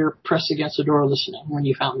my ear pressed against the door listening when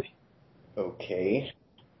you found me. Okay.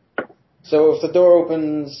 So if the door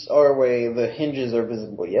opens our way, the hinges are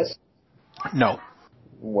visible, yes? No,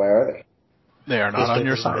 Where are they? they are not on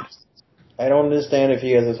your side. I don't understand if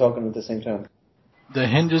you guys are talking at the same time. The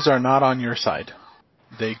hinges are not on your side.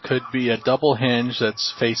 They could be a double hinge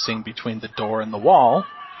that's facing between the door and the wall,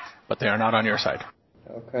 but they are not on your side.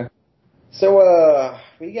 Okay. So,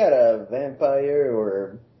 we got a vampire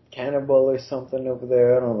or cannibal or something over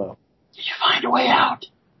there, I don't know. Did you find a way out?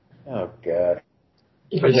 Oh god.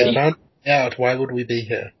 If I If we see, found out, why would we be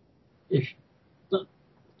here?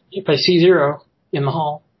 if I see Zero in the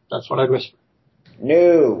hall, that's what I'd whisper.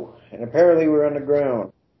 No! And apparently we're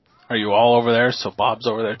underground. Are you all over there? So Bob's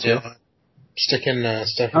over there too? Yeah. Sticking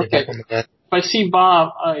Stephanie Okay. back on the bed. If I see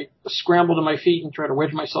Bob, I scramble to my feet and try to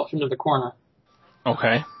wedge myself into the corner.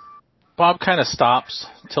 Okay. Bob kind of stops,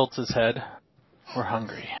 tilts his head. We're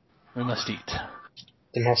hungry. We must eat.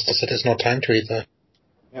 The master said it's not time to eat though.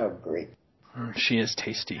 Oh great. She is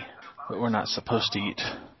tasty, but we're not supposed to eat.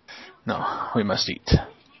 No, we must eat.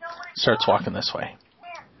 Starts walking this way.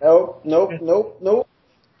 Nope.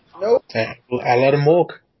 Yeah, I'll let him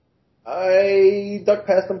walk. I duck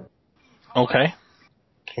past him. Okay.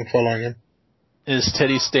 I'm following him. Is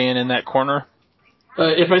Teddy staying in that corner?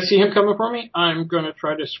 If I see him coming for me, I'm going to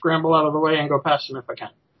try to scramble out of the way and go past him if I can.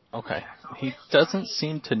 Okay. He doesn't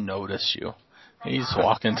seem to notice you. He's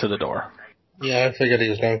walking to the door. Yeah, I figured he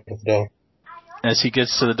was going for the door. As he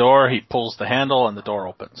gets to the door, he pulls the handle and the door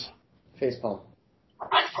opens. Facepalm.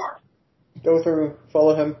 Run for it. Go through,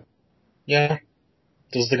 follow him. Yeah.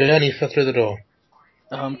 Does the guy need to through the door?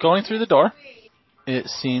 Going through the door, it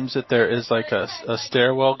seems that there is like a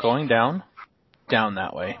stairwell going down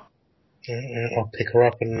that way. I'll pick her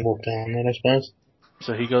up and walk down then, I suppose.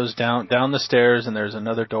 So he goes down the stairs, and there's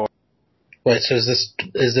another door. Wait, so is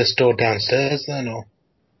this door downstairs then, or?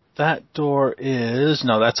 That door is...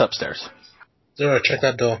 No, that's upstairs. Zero, check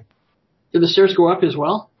that door. Do the stairs go up as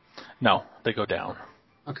well? No, they go down.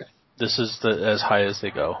 Okay. This is as high as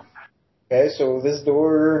they go. Okay, so this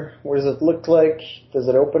door, what does it look like? Does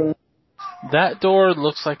it open? That door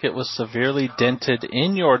looks like it was severely dented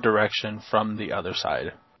in your direction from the other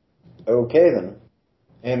side. Okay then.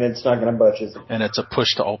 And it's not gonna budge, is it? And it's a push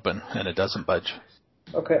to open, and it doesn't budge.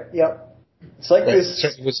 Okay, yep. It's like this So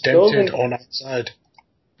it was dented building, on outside.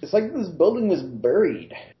 it's like this building was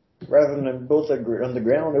buried. Rather than built on the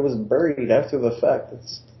ground, it was buried after the fact.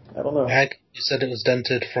 I don't know. Hag, you said it was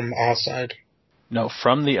dented from our side. No,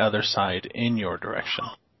 from the other side in your direction.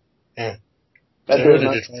 Oh. That So door's did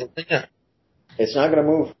not, you try opening it? it's not gonna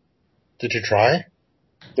move. Did you try?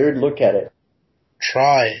 Third look at it.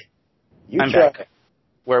 Try. You I'm try. back.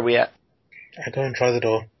 Where are we at? I go and try the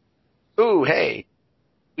door. Ooh, hey.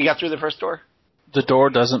 We got through the first door? The door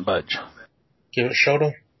doesn't budge. Give it a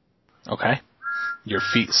shoulder. Okay? Your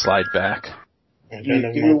feet slide back. Okay, You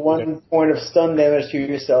never do mind. 1 point of stun damage to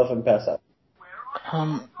yourself and pass out.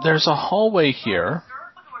 There's a hallway here.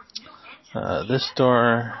 This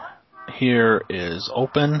door here is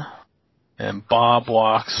open, and Bob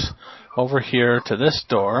walks over here to this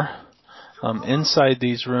door. Inside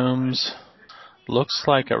these rooms looks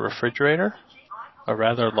like a refrigerator, a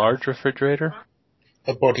rather large refrigerator.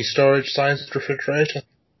 A body storage sized refrigerator.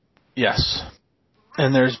 Yes.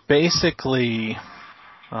 And there's basically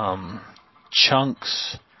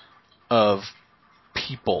chunks of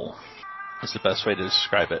people, is the best way to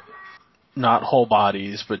describe it. Not whole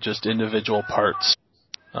bodies, but just individual parts.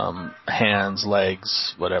 Hands,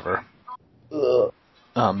 legs, whatever. Ugh.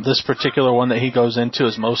 This particular one that he goes into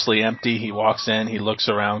is mostly empty. He walks in, he looks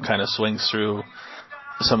around, kind of swings through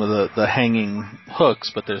some of the hanging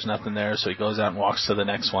hooks, but there's nothing there, so he goes out and walks to the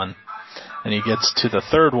next one. And he gets to the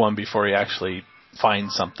third one before he actually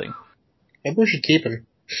finds something. Maybe we should keep him.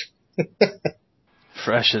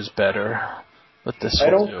 Fresh is better, but this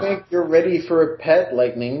I will don't do. think you're ready for a pet,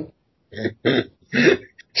 Lightning.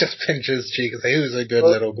 Just pinch his cheek and say, who's a good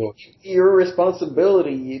Well, little boy? Your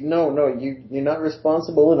responsibility. You're not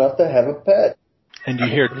responsible enough to have a pet. And you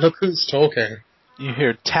hear Look who's talking.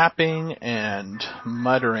 tapping and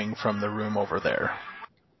muttering from the room over there.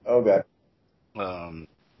 Oh god.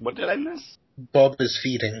 What did I miss? Bob is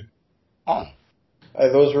feeding. Oh. Are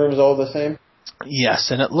those rooms all the same?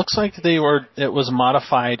 Yes, and it looks like it was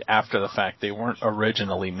modified after the fact. They weren't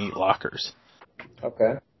originally meat lockers.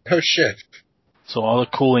 Okay. Oh shit. So all the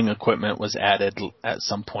cooling equipment was added at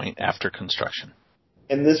some point after construction.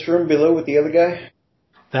 In this room below with the other guy?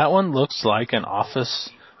 That one looks like an office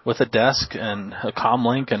with a desk and a comm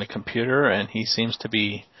link and a computer, and he seems to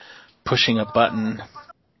be pushing a button.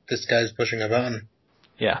 This guy's pushing a button.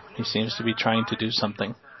 Yeah, he seems to be trying to do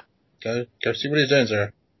something. Go see what he's doing,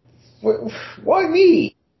 sir. Why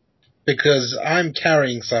me? Because I'm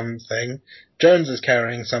carrying something, Jones is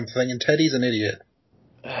carrying something, and Teddy's an idiot.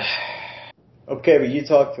 Okay, but you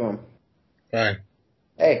talk to him. Fine.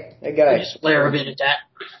 Hey I guy. just flare a bit at that.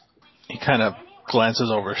 He kind of glances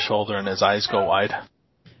over his shoulder and his eyes go wide.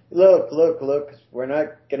 Look. We're not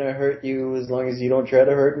gonna hurt you as long as you don't try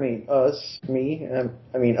to hurt me. Us.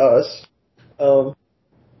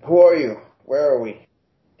 Who are you? Where are we?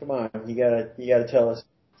 Come on, you gotta tell us.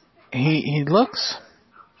 He looks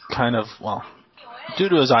kind of, well, due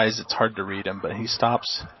to his eyes it's hard to read him, but he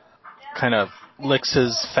stops, kind of licks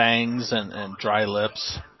his fangs and dry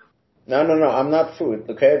lips. No, I'm not food,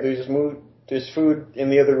 okay? There's food in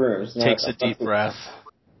the other rooms. Takes a deep breath.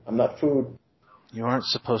 I'm not food. You aren't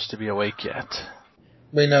supposed to be awake yet.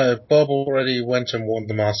 We know, Bob already went and warned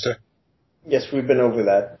the master. Yes, we've been over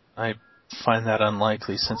that. I find that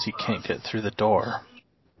unlikely since he can't get through the door.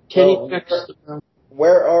 Kenny Well, checks the room.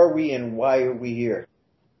 Where are we and why are we here?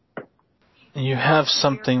 You have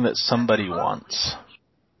something that somebody wants.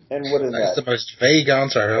 And what is That's that? the most vague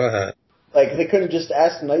answer I've ever heard. Like, they couldn't just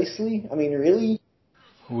ask nicely? I mean, really?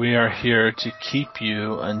 We are here to keep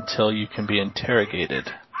you until you can be interrogated.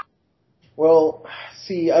 Well,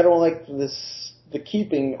 see, I don't like the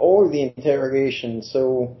keeping or the interrogation,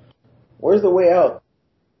 so where's the way out?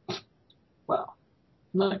 Well,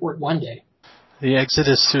 might work one day. The exit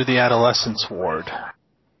is through the adolescence ward.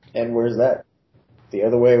 And where's that? The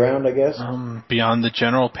other way around, I guess? Beyond the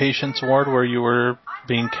general patients ward where you were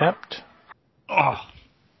being kept. Oh.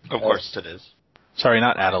 Of course it is. Sorry,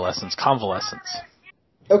 not adolescence, convalescence.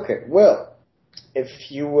 Okay, well, if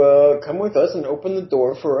you come with us and open the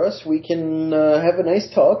door for us, we can have a nice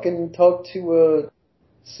talk and talk to,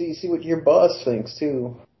 see what your boss thinks,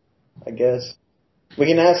 too, I guess. We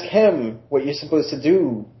can ask him what you're supposed to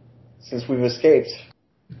do since we've escaped.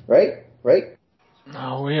 Right?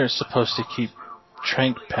 No, we are supposed to keep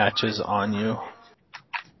trank patches on you.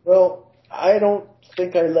 Well, I don't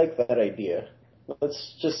think I like that idea.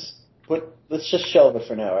 Let's just shelve it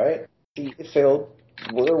for now, alright? It failed.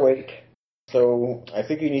 We're awake. So I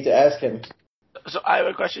think you need to ask him. So I have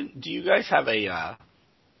a question. Do you guys have I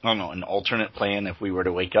don't know, an alternate plan if we were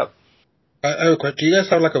to wake up? Do you guys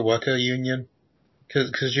have like a worker union?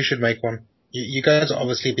 Because you should make one. You guys are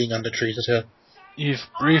obviously being undertreated here. You've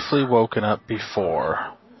briefly woken up before,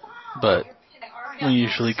 but we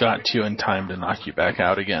usually got to you in time to knock you back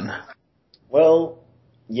out again. Well,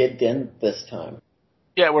 you didn't this time.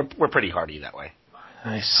 Yeah, we're pretty hardy that way.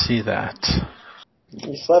 I see that.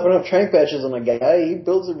 You slap enough trank patches on a guy, he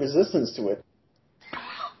builds a resistance to it.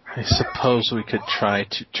 I suppose we could try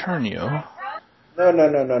to turn you. No.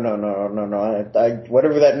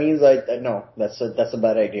 Whatever that means, no. That's a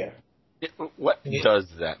bad idea. What does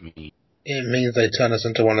that mean? It means they turn us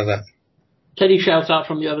into one of them. Teddy shouts out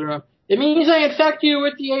from the other room. It means I infect you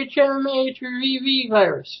with the HMHV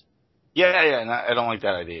virus. Yeah, no, I don't like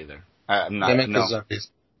that idea either. I'm not. They make No. us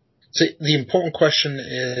zombies. So the important question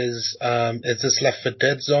is this Left 4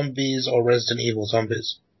 Dead zombies or Resident Evil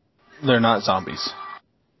zombies? They're not zombies.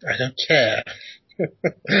 I don't care.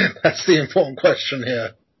 That's the important question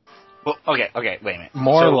here. Well, okay, wait a minute.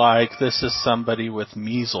 More like this is somebody with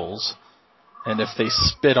measles, and if they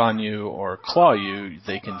spit on you or claw you,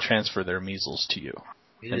 they can transfer their measles to you.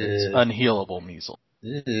 And it's unhealable measles.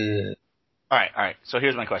 All right. So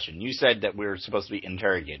here's my question. You said that we're supposed to be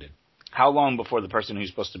interrogated. How long before the person who's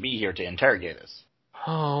supposed to be here to interrogate us?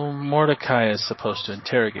 Oh, Mordecai is supposed to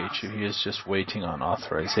interrogate you. He is just waiting on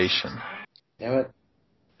authorization. Damn it.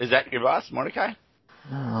 Is that your boss, Mordecai?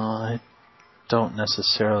 Oh, I don't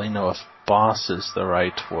necessarily know if boss is the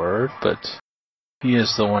right word, but he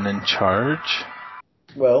is the one in charge.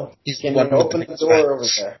 Well, can you open the door over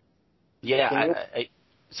there? Yeah,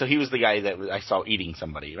 so he was the guy that I saw eating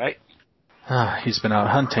somebody, right? He's been out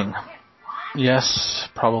hunting. Yes,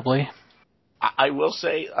 probably. I will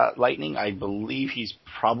say, Lightning, I believe he's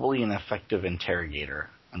probably an effective interrogator.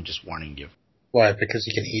 I'm just warning you. Why? Because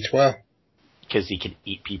he can eat well. Because he can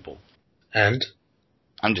eat people. And?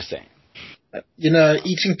 I'm just saying.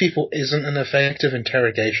 Eating people isn't an effective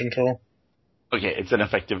interrogation tool. Okay, it's an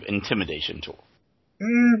effective intimidation tool.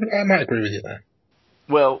 I might agree with you there.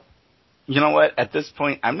 Well, you know what? At this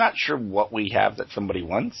point, I'm not sure what we have that somebody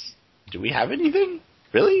wants. Do we have anything?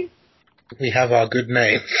 Really? We have our good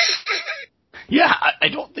name. Yeah, I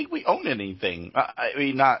don't think we own anything. I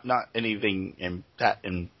mean, not anything that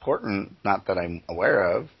important, not that I'm aware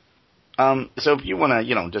of. So if you want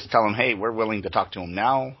to, just tell him, hey, we're willing to talk to him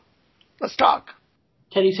now, let's talk.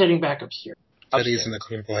 Teddy's heading back upstairs. Teddy isn't a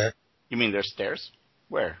team player. You mean there's stairs?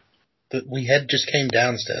 Where? We just came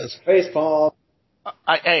downstairs. Facepalm.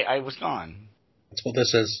 I was gone. That's what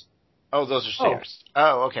this is. Oh, those are stairs.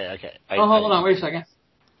 Oh, okay. Hold on, wait a second.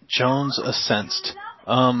 Jones assensed.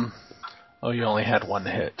 You only had one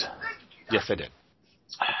hit. Yes, I did.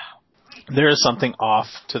 There is something off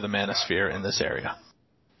to the manosphere in this area.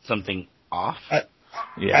 Something off?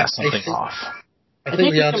 Something off. I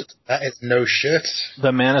think the answer to that is no shit.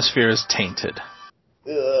 The manosphere is tainted.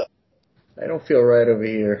 Ugh. I don't feel right over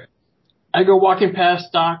here. I go walking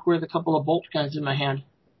past Doc with a couple of bolt guns in my hand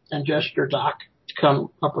and gesture Doc to come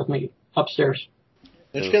up with me upstairs.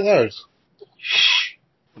 Where'd you get those? Shh.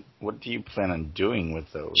 What do you plan on doing with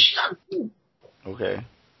those? Okay.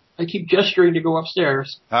 I keep gesturing to go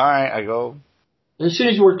upstairs. All right, I go. As soon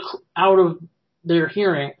as we're out of their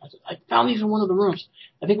hearing, I found these in one of the rooms.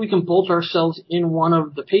 I think we can bolt ourselves in one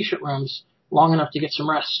of the patient rooms long enough to get some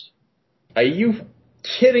rest. Are you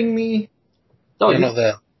kidding me? Oh, You're not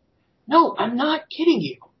there. No, I'm not kidding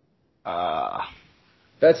you.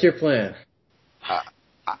 That's your plan.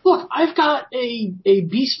 Look, I've got a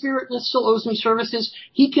beast spirit that still owes me services.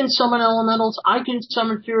 He can summon elementals. I can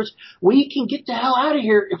summon spirits. We can get the hell out of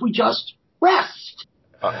here if we just rest.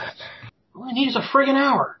 All I need is a friggin'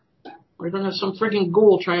 hour. We're going to have some friggin'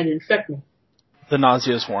 ghoul trying to infect me. The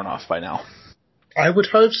nausea is worn off by now. I would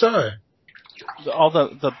hope so. All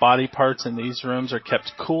the body parts in these rooms are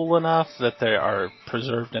kept cool enough that they are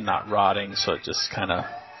preserved and not rotting, so it just kind of,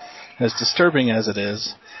 as disturbing as it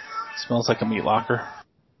is, smells like a meat locker.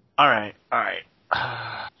 All right.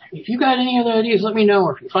 If you got any other ideas, let me know,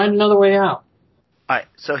 or if you find another way out. All right,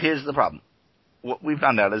 so here's the problem. What we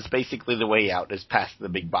found out is basically the way out is past the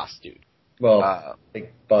big boss dude. Well,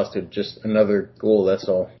 big boss dude, just another ghoul, that's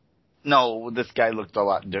all. No, this guy looked a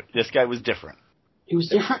lot this guy was different. It was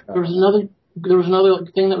different? There was another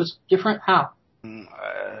thing that was different? How? Wait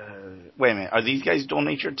a minute. Are these guys dual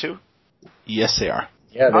natured too? Yes, they are.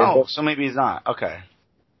 Yeah, so maybe he's not. Okay.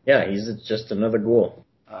 Yeah, he's just another ghoul.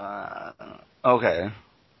 Okay.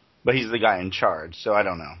 But he's the guy in charge, so I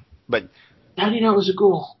don't know. But How do you know it was a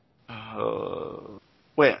ghoul?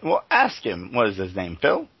 wait, well, ask him. What is his name?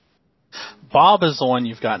 Phil? Bob is the one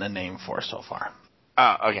you've gotten a name for so far.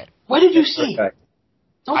 Okay. What did you see? Okay.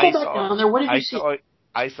 Don't go back down there. What did you see?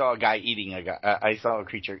 I saw a guy eating a guy. I saw a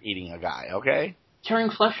creature eating a guy. Okay. Tearing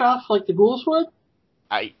flesh off like the ghouls would?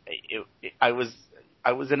 I was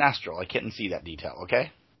an astral. I couldn't see that detail.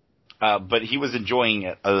 Okay. But he was enjoying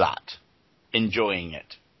it a lot. Enjoying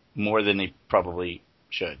it more than he probably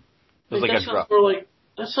should. It was like a drug.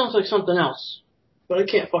 That sounds like something else. But I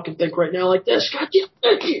can't fucking think right now like this. Goddamn,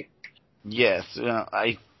 thank you. Yes.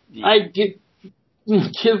 I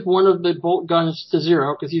give one of the bolt guns to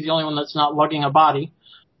Zero because he's the only one that's not lugging a body.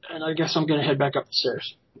 And I guess I'm going to head back up the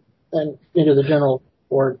stairs and into the general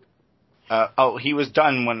ward. He was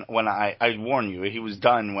done when I warn you, he was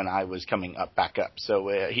done when I was coming back up. So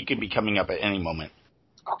he could be coming up at any moment.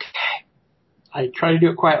 Okay. I try to do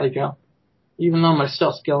it quietly, Joe. Even though my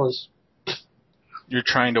stealth skill is... You're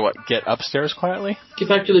trying to, get upstairs quietly? Get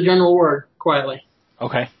back to the general ward quietly.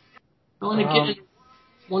 Okay. I want to get in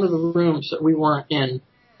one of the rooms that we weren't in.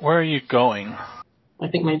 Where are you going? I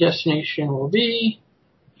think my destination will be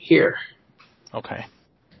here. Okay.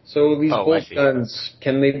 So these bolt guns,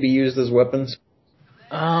 can they be used as weapons?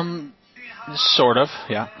 Sort of,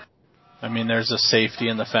 yeah. I mean, there's a safety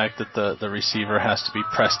in the fact that the receiver has to be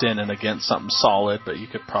pressed in and against something solid, but you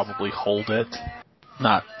could probably hold it.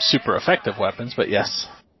 Not super effective weapons, but yes.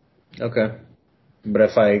 Okay. But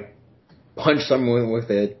if I punch someone with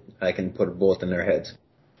it, I can put a bullet in their heads?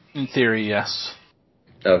 In theory, yes.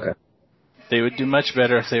 Okay. They would do much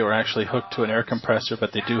better if they were actually hooked to an air compressor,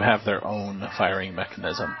 but they do have their own firing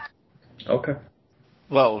mechanism. Okay.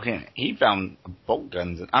 Well, he found bolt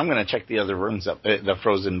guns. I'm going to check the other rooms up, the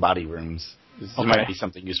frozen body rooms. There might be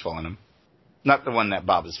something useful in them. Not the one that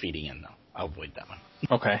Bob is feeding in, though. I'll avoid that one.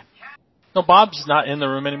 Okay. No, Bob's not in the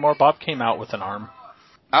room anymore. Bob came out with an arm.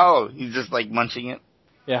 Oh, he's just like munching it?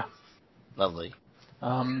 Yeah. Lovely.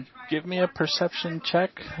 Give me a perception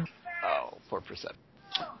check. Oh, poor perception.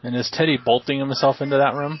 And is Teddy bolting himself into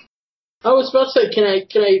that room? I was about to say,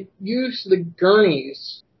 can I use the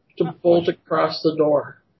gurneys to bolt across the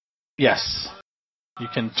door? Yes. You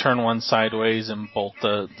can turn one sideways and bolt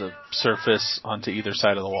the surface onto either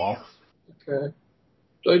side of the wall. Okay.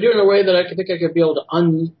 So I do it in a way that I think I could be able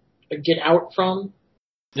to get out from?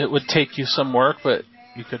 It would take you some work, but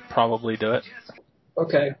you could probably do it.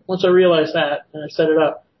 Okay. Once I realize that and I set it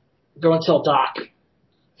up, go and tell Doc.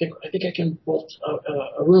 I think I can bolt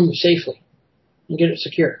a room safely and get it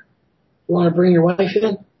secure. You want to bring your wife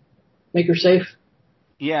in? Make her safe?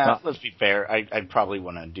 Yeah, let's be fair. I'd probably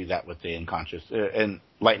want to do that with the unconscious. And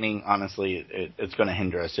lightning, honestly, it's going to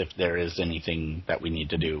hinder us if there is anything that we need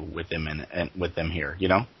to do with them and with them here, you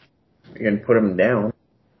know? You can put them down.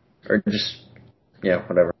 Or just,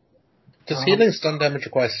 whatever. Does healing stun damage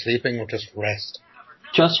require sleeping or just rest?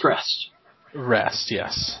 Just rest. Rest,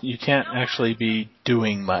 yes. You can't actually be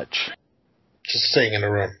doing much. Just sitting in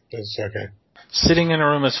a room is okay. Sitting in a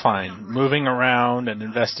room is fine. Moving around and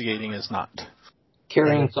investigating is not.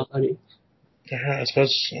 Carrying somebody. Yeah, I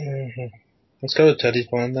suppose. Let's go with Teddy's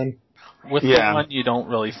plan then. With the one, you don't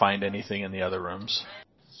really find anything in the other rooms.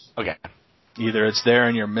 Okay. Either it's there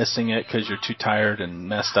and you're missing it because you're too tired and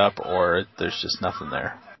messed up, or there's just nothing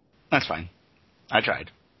there. That's fine. I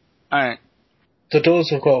tried. Alright. The doors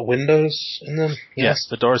have got windows in them? Yeah. Yes,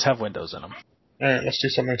 the doors have windows in them. Alright, let's do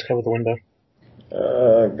something to cover the window.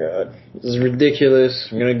 Oh, God. This is ridiculous.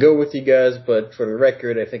 I'm gonna go with you guys, but for the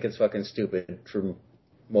record, I think it's fucking stupid for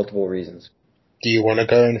multiple reasons. Do you want to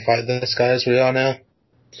go and fight this guy as we are now?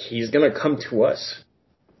 He's gonna come to us.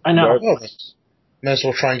 I know. Well, may as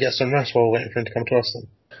well try and get some rest while we're waiting for him to come to us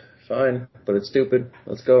then. Fine, but it's stupid.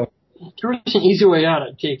 Let's go. If there was an easy way out,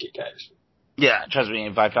 I'd take it, guys. Yeah, trust me,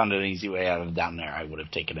 if I found an easy way out of down there, I would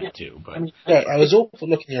have taken it too. But I was all for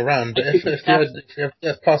looking around, but if you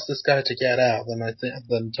have past this guy to get out,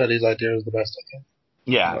 then Teddy's idea is the best, I think.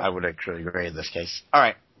 Yeah, I would actually agree in this case.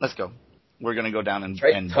 Alright, let's go. We're gonna go down and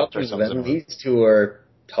talk to them. These two are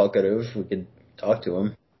talkative. We could talk to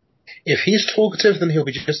him. If he's talkative, then he'll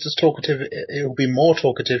be just as talkative. He'll be more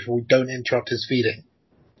talkative if we don't interrupt his feeding.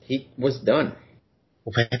 He was done.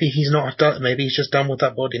 Well, maybe he's not done. Maybe he's just done with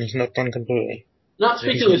that body and he's not done completely. Not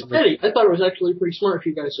speaking as Teddy, I thought it was actually pretty smart for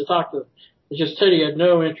you guys to talk to him. It's just Teddy had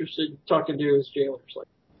no interest in talking to his jailers.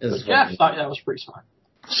 But Jeff thought that was pretty smart.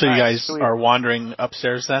 So you guys are wandering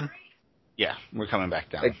upstairs then? Yeah, we're coming back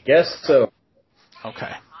down. I guess so.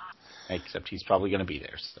 Okay. Except he's probably going to be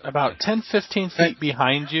there. So. About 10-15 feet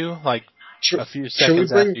behind you, like a few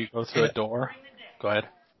seconds after you go through a door. Go ahead.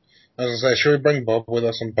 I was going to say, should we bring Bob with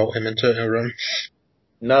us and bolt him into a room?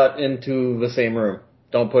 Not into the same room.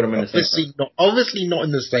 Don't put him in the same room. Obviously not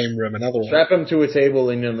in the same room, another one. Strap him to a table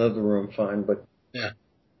in another room, fine, but... Yeah.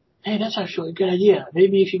 Hey, that's actually a good idea.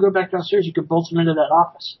 Maybe if you go back downstairs, you could bolt them into that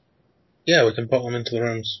office. Yeah, we can put them into the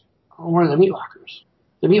rooms. Or one of the meat lockers.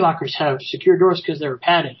 The meat lockers have secure doors because they were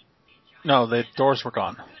padded. No, the doors were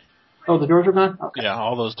gone. Oh, the doors were gone? Okay. Yeah,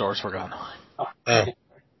 all those doors were gone. Oh. Oh.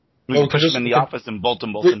 We Well, can push just- them in the office and bolt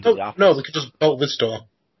them both into the office. No, we could just bolt this door.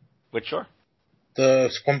 Which door?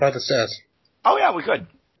 The one by the stairs. Oh, yeah, we could.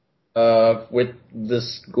 With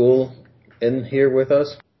this ghoul in here with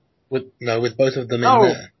us? With both of them No.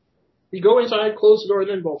 in there. You go inside, close the door,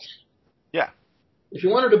 then bolt. Yeah. If you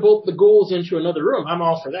wanted to bolt the ghouls into another room, I'm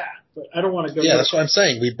all for that. But I don't want to go. Yeah, that's what I'm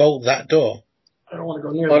saying. We bolt that door. I don't want to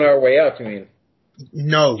go near. On our way out, you mean?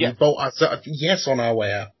 No, Yeah. we bolt yes on our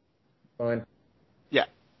way out. Fine. Yeah.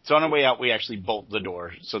 So on our way out, we actually bolt the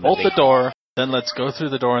door. So that Bolt they- the door, then let's go through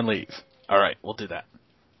the door and leave. All right, we'll do that.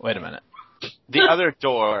 Wait a minute. The other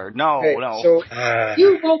door. No, Okay, no. so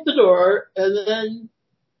You bolt the door and then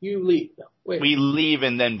you leave. No, wait. We leave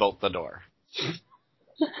and then bolt the door.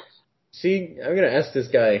 see, I'm gonna ask this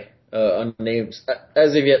guy, unnamed,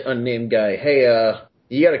 as of yet unnamed guy. Hey,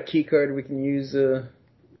 you got a key card we can use to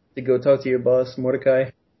go talk to your boss, Mordecai?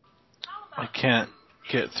 I can't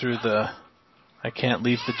get through I can't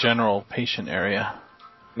leave the general patient area.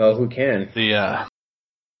 Well, who can? The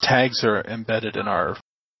tags are embedded in our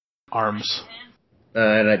arms.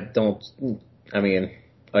 And I don't. I mean,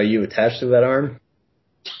 are you attached to that arm?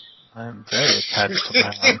 I'm very attached to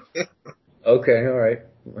my arm. Okay, all right.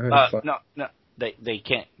 Fine. No. They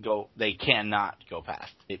can't go. They cannot go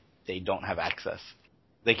past. They don't have access.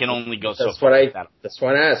 They can only go so That's far. what with that. That's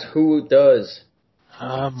why I asked. Who does?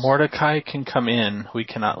 Mordecai can come in. We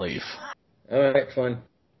cannot leave. All right, fine.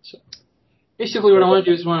 Basically, what I want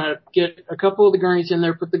to do is want to get a couple of the gurneys in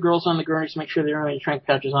there, put the girls on the gurneys, make sure they don't have any trank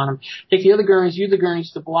patches on them. Take the other gurneys, use the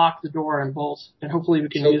gurneys to block the door and bolts, and hopefully we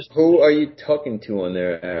can So use. who are you talking to on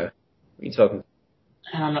there? Who are you talking?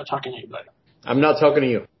 And I'm not talking to anybody. I'm not talking to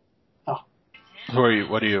you. Who are you?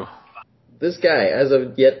 What are you? This guy, as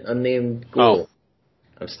of yet unnamed ghoul.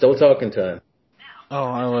 I'm still talking to him. Oh,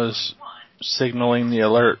 I was signaling the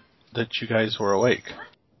alert that you guys were awake.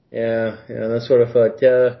 Yeah, that's what I thought.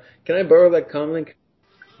 Can I borrow that comlink?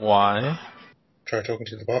 Why? Try talking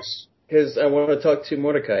to the boss. Because I want to talk to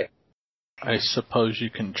Mordecai. I suppose you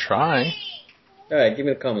can try. All right, give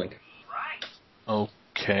me the comlink.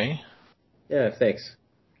 Okay. Yeah, thanks.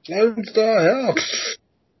 Lone Star, help!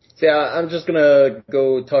 See, I'm just gonna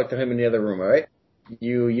go talk to him in the other room. All right?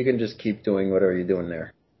 You can just keep doing whatever you're doing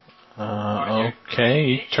there. Okay.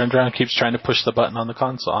 He turns around and keeps trying to push the button on the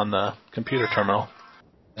console, on the computer terminal.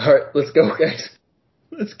 All right, let's go, guys.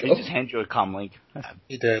 Let's They go. just hand you a comm link.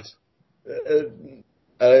 He did.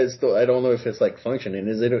 Still, I don't know if it's like functioning.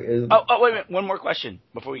 Is it? Oh, wait a minute. One more question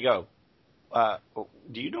before we go.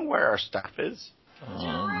 Do you know where our stuff is?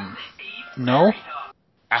 No?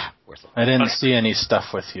 Worthless. I didn't see any stuff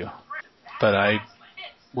with you. But I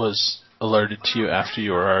was alerted to you after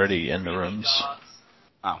you were already in the rooms.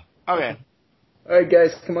 Oh, okay. All right,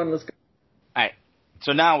 guys, come on, let's go. Alright.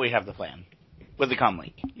 So now we have the plan. With the comm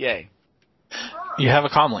link. Yay. You have a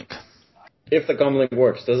comlink. If the comlink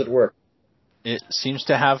works, does it work? It seems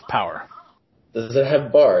to have power. Does it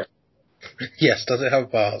have bars? Yes, does it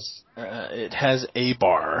have bars? It has a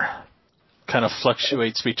bar. Kind of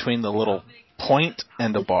fluctuates between the little point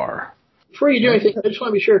and a bar. Before you do anything, I just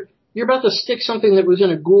want to be sure. You're about to stick something that was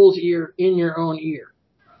in a ghoul's ear in your own ear.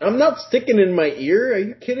 I'm not sticking in my ear. Are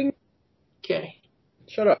you kidding? Okay.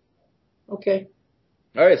 Shut up. Okay.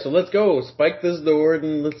 All right, so let's go. Spike this door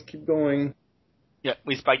and let's keep going. Yeah,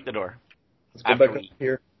 we spiked the door. Let's go After back up we-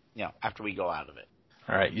 here. Yeah, after we go out of it.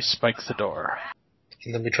 Alright, you spike the door.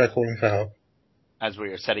 And then we try calling for help. As we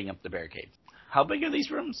are setting up the barricades. How big are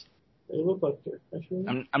these rooms? They look like they're actually.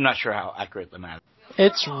 I'm not sure how accurate the math.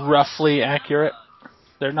 It's roughly accurate.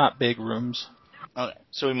 They're not big rooms. Okay,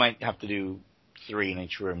 so we might have to do 3 in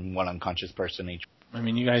each room, 1 unconscious person each. I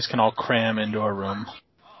mean, you guys can all cram into a room.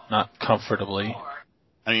 Not comfortably.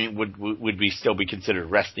 I mean, would we still be considered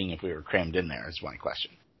resting if we were crammed in there? Is my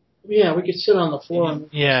question. Yeah, we could sit on the floor. And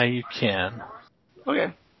Yeah, you can.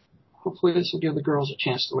 Okay. hopefully, this will give the girls a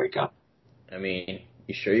chance to wake up. I mean,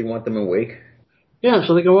 you sure you want them awake? Yeah,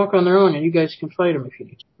 so they can walk on their own, and you guys can fight them if you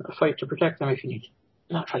need to. Fight to protect them if you need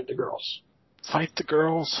to. Not fight the girls. Fight the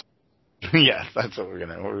girls. Yes, that's what we're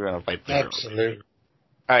gonna fight the girls. Absolutely.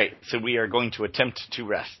 All right, so we are going to attempt to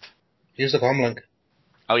rest. Use the comlink.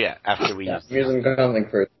 Oh yeah, after we use. I'm using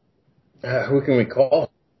comlink first. Who can we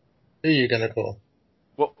call? Who are you going to call?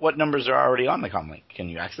 What numbers are already on the comlink? Can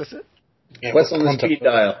you access it? Yeah, What's on the speed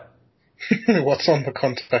dial? What's on the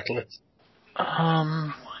contact list?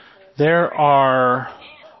 There are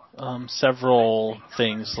several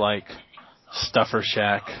things like Stuffer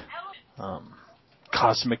Shack,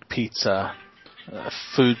 Cosmic Pizza,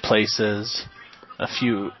 food places, a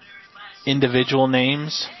few individual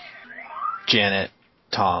names, Janet,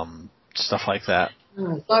 Tom, stuff like that.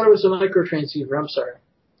 I thought it was a microtransceiver. I'm sorry.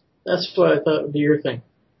 That's what I thought would be your thing.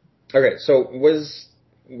 Okay, so was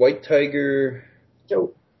White Tiger...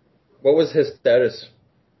 So, What was his status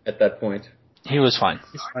at that point? He was fine.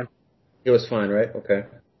 He's fine. He was fine, right? Okay.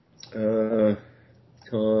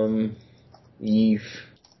 Tom, Eve.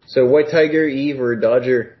 So White Tiger, Eve, or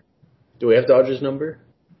Dodger? Do we have Dodger's number?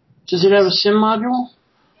 does it have a SIM module?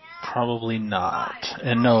 Probably not.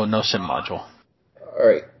 And no SIM module.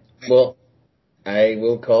 Alright. Well, I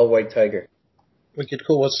will call White Tiger. We could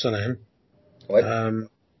call what's her name? What?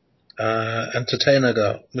 Entertainer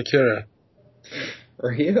girl, Makura.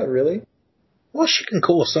 Rhea, really? Well, she can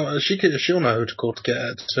call someone. She'll know who to call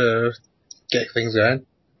to get things going.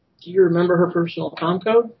 Do you remember her personal comm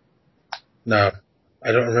code? No,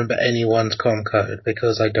 I don't remember anyone's comm code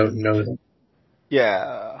because I don't know them.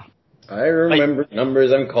 Yeah. I remember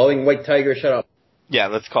numbers. I'm calling White Tiger. Shut up. Yeah,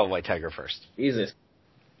 let's call White Tiger first. Jesus.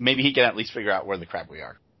 Maybe he can at least figure out where the crap we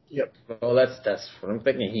are. Yep. Well, that's what I'm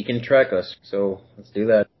thinking. He can track us. So let's do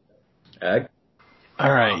that. Ag?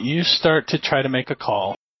 Alright, you start to try to make a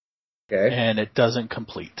call, Okay. and it doesn't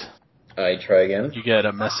complete. I try again. You get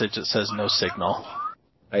a message that says no signal.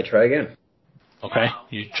 I try again. Okay,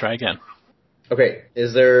 you try again. Okay.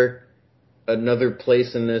 Is there another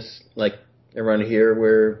place in this, like, around here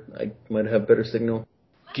where I might have better signal?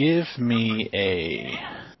 Give me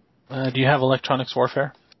a... do you have electronics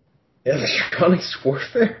warfare? Electronics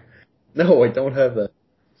warfare? No, I don't have that.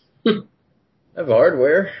 I have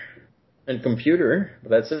hardware and computer, but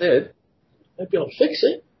that's it. Might be able to fix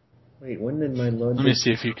it. Wait, when did my logic... Let me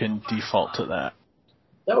see if you can default to that.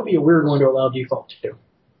 That would be a weird one to allow default to.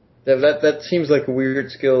 That seems like a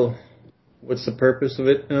weird skill. What's the purpose of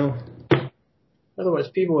it now? Otherwise,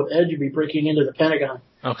 people with Edge would be breaking into the Pentagon.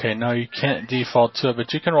 Okay, no, you can't default to it,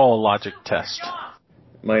 but you can roll a logic test.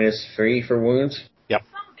 -3 for wounds? Yep.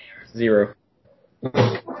 0.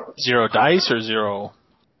 0 dice or 0?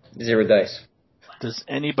 0 dice. Does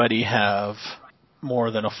anybody have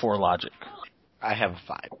more than a 4 logic? I have a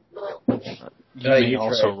 5. You may you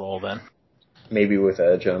also try. roll then. Maybe with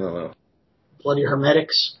Edge, I don't know. Bloody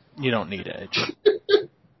Hermetics. You don't need edge.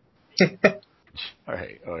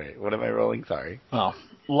 Alright. What am I rolling? Sorry. Well,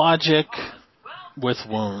 logic with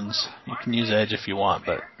wounds. You can use edge if you want,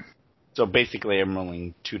 but... So basically I'm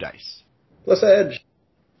rolling 2 dice. Plus Edge.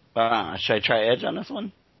 Should I try Edge on this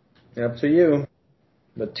one? Up to you.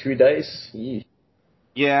 But 2 dice? Yee.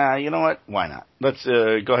 Yeah, you know what? Why not? Let's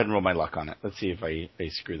go ahead and roll my luck on it. Let's see if I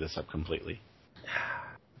screw this up completely.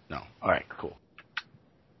 No. Alright, cool.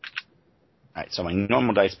 Alright, so my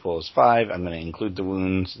normal dice pool is 5. I'm going to include the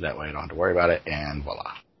wounds. That way I don't have to worry about it. And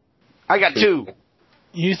voila. I got 2!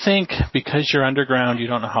 You think because you're underground, you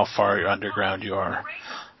don't know how far you're underground you are.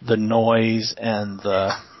 The noise and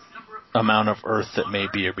the amount of earth that may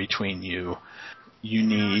be between you, you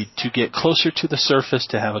need to get closer to the surface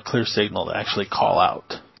to have a clear signal to actually call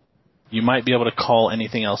out. You might be able to call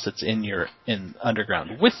anything else that's in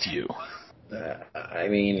underground with you. I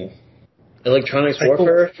mean, electronics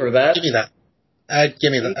warfare for that? Give me that.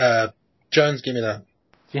 Give me that. Jones, give me that.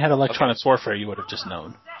 If you had electronics warfare, you would have just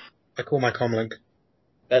known. I call my comlink.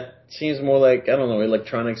 That seems more like, I don't know,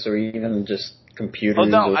 electronics or even just computers. Oh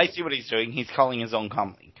no, I see what he's doing. He's calling his own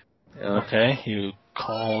comlink. Yeah. Okay, you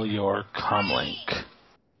call your comlink.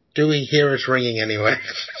 Do we hear us ringing anyway?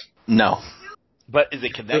 No. But is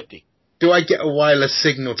it connecting? Do I get a wireless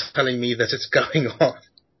signal telling me that it's going on?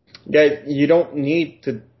 Guys, you don't need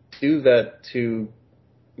to do that to...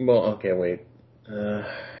 Well, okay, wait.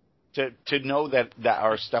 To know that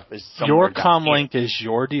our stuff is somewhere Your down here. comlink is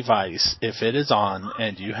your device. If it is on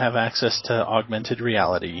and you have access to augmented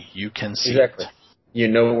reality, you can see Exactly. it. You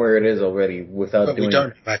know where it is already without But doing... we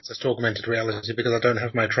don't have access to augmented reality because I don't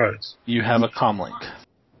have my trodes. You have a comlink.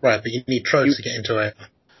 Right, but you need trodes to get into it.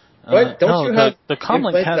 What? Don't no, you have the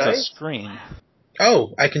comlink implant has a dice? screen.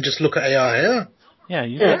 Oh, I can just look at AR here? Yeah,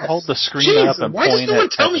 you Yes. can hold the screen up Jeez, and why does point no one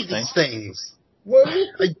at tell me everything. these things? What?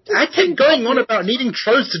 I keep going on about needing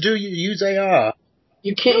trodes to use AR.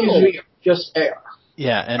 You can't No. use just AR.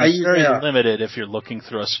 Yeah, and I it's use very AR. limited if you're looking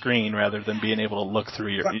through a screen rather than being able to look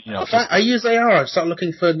through your, I use AR. I start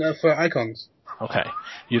looking for icons. Okay.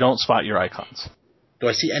 You don't spot your icons. Do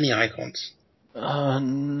I see any icons?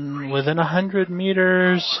 Within 100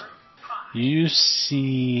 meters, you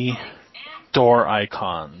see door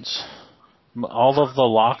icons. All of the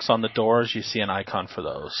locks on the doors, you see an icon for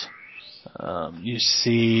those. You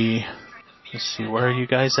see... Let's see, where are you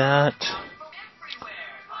guys at?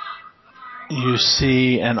 You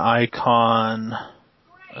see an icon.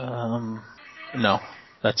 No,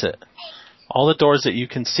 that's it. All the doors that you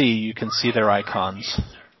can see their icons.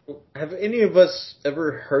 Have any of us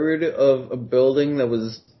ever heard of a building that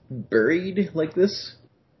was buried like this?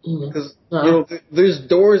 Because there's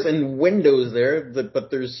doors and windows there,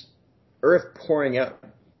 but there's earth pouring out.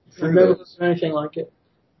 I've never seen anything like it.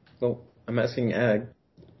 Well, I'm asking Ag.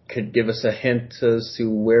 Could give us a hint as to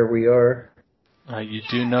where we are. You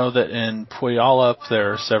do know that in Puyallup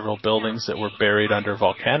there are several buildings that were buried under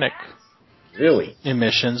volcanic Really?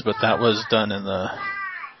 emissions, but that was done in the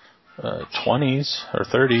 20s or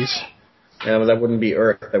 30s. Yeah, but that wouldn't be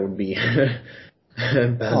Earth. That would be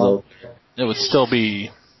basalt. It would still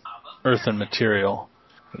be earth and material.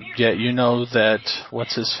 Yet you know that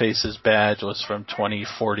What's-His-Face's badge was from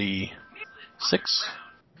 2046.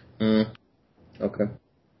 Okay.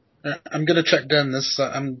 I'm going to check down this.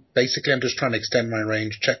 I'm just trying to extend my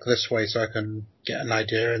range. Check this way so I can get an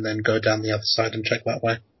idea, and then go down the other side and check that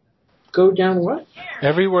way. Go down what?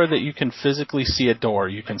 Everywhere that you can physically see a door,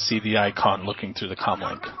 you can see the icon looking through the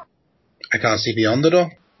comlink. I can't see beyond the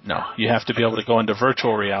door? No, you have to be able to go into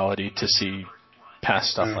virtual reality to see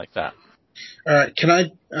past stuff like that. Alright,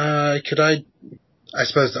 I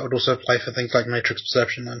suppose that would also apply for things like matrix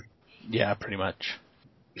perception then. Yeah, pretty much.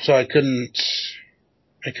 So I couldn't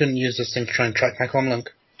use this thing to try and track my comlink.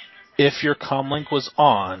 If your comlink was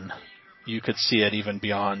on, you could see it even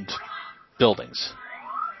beyond buildings.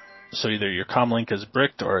 So either your comlink is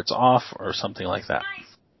bricked, or it's off, or something like that.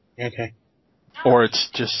 Okay. Or it's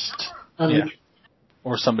just,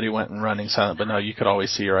 or somebody went and running silent, but no, you could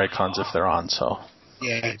always see your icons if they're on, so.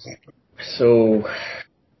 Yeah, exactly. So,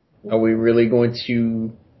 are we really going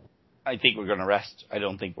to... I think we're going to rest. I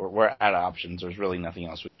don't think we're out of options. There's really nothing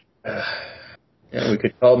else. Yeah, we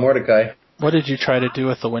could call Mordecai. What did you try to do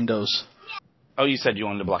with the windows? Oh, you said you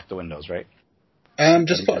wanted to block the windows, right?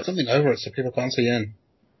 Just put something over it so people can't see in.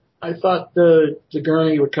 I thought the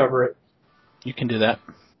gurney would cover it. You can do that.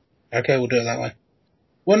 Okay, we'll do it that way.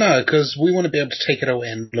 Well, no, because we want to be able to take it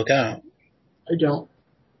away and look out. I don't,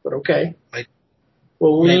 but okay.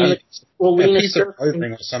 We'll lean a piece of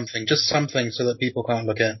clothing or something, just something so that people can't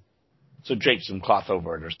look in. So drape some cloth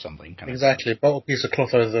over it or something. Exactly, bolt a piece of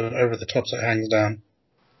cloth over the top so it hangs down.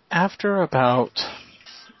 After about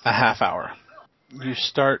a half hour, you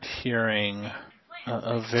start hearing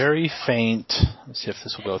a very faint... Let's see if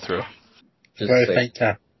this will go through. Very faint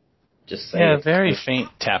tap. Just say Yeah, it. very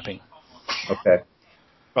faint tapping. Okay.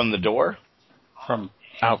 From the door? From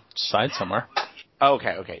outside somewhere.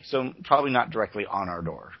 Okay. So probably not directly on our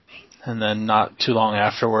door. And then not too long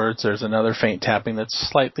afterwards, there's another faint tapping that's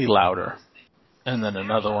slightly louder. And then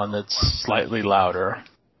another one that's slightly louder.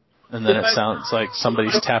 And then it sounds like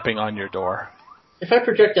somebody's tapping on your door. If I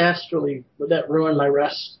project astrally, would that ruin my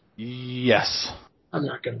rest? Yes. I'm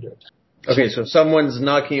not going to do it. Okay, so someone's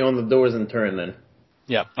knocking on the doors in turn then.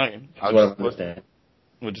 Yep. Okay. That's what I understand.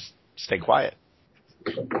 We'll just stay quiet.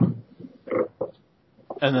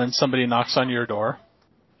 And then somebody knocks on your door.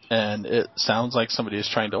 And it sounds like somebody is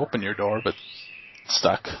trying to open your door, but it's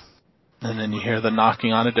stuck. And then you hear the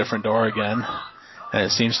knocking on a different door again. And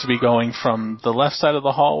it seems to be going from the left side of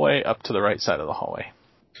the hallway up to the right side of the hallway.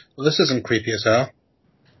 Well, this isn't creepy as hell.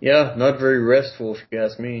 Yeah, not very restful if you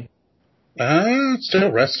ask me.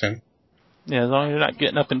 Still resting. Yeah, as long as you're not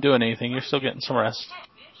getting up and doing anything, you're still getting some rest.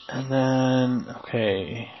 And then,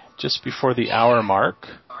 okay, just before the hour mark,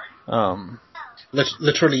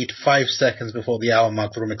 Literally 5 seconds before the hour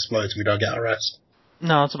mark, the room explodes and we don't get our rest.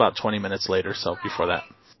 no, it's about 20 minutes later, so before that.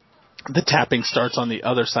 The tapping starts on the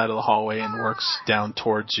other side of the hallway and works down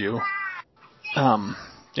towards you.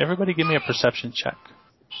 Everybody give me a perception check.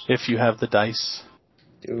 If you have the dice.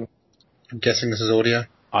 Dude. I'm guessing this is audio.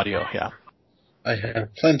 Audio, yeah. I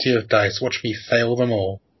have plenty of dice. Watch me fail them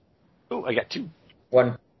all. Oh, I got 2.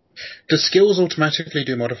 1. Do skills automatically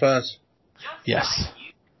do modifiers? Yes.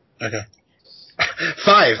 Okay.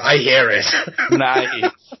 5, I hear it.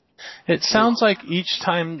 Nice. It sounds like each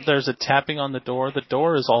time there's a tapping on the door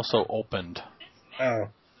is also opened. Oh.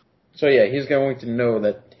 So yeah, he's going to know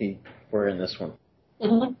that we're in this one.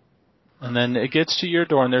 Mm-hmm. And then it gets to your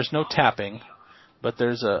door and there's no tapping, but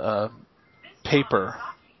there's a paper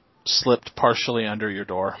slipped partially under your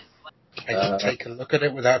door. I can take a look at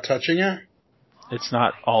it without touching it? It's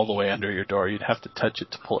not all the way under your door. You'd have to touch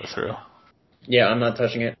it to pull it through. Yeah, I'm not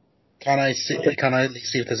touching it. Can I at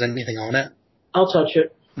least see if there's anything on it? I'll touch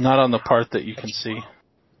it. Not on the part that you can see.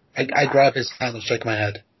 I grab his hand and shake my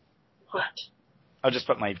head. What? I'll just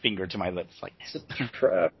put my finger to my lips like... It's a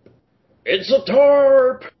trap. It's a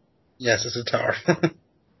tarp! Yes, it's a tarp.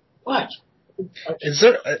 What?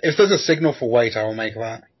 If there's a signal for wait, I will make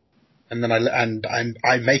that. and then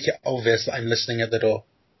I make it obvious that I'm listening at the door.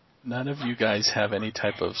 None of you guys have any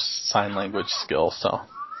type of sign language skill, so I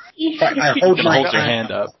you hold can my hold your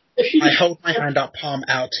hand up. I hold my hand up, palm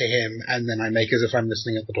out to him, and then I make as if I'm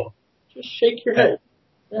listening at the door. Just shake your head.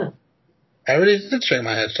 Yeah, I already did shake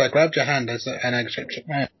my head, so I grabbed your hand and I shook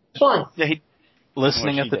my head. it's fine. Yeah,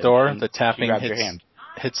 Listening Well, at she the did, door, and the she tapping grabbed your hand.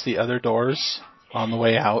 hits the other doors on the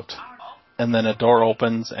way out, and then a door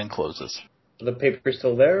opens and closes. The paper's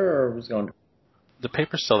still there, or was it gone? The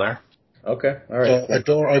paper's still there. Okay, alright. So a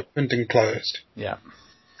door opened and closed. Yeah.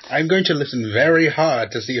 I'm going to listen very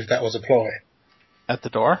hard to see if that was a ploy. At the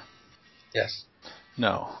door? Yes.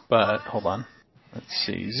 No, but hold on. Let's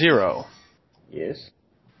see. 0. Yes.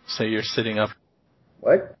 So you're sitting up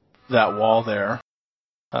What? that wall there.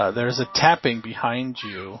 There's a tapping behind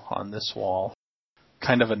you on this wall.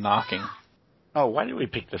 Kind of a knocking. Oh, why did we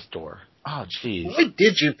pick this door? Oh, jeez. Why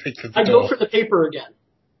did you pick the I door? go for the paper again.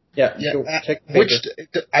 Yeah, Yeah, go check the which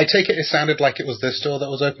paper. I take it sounded like it was this door that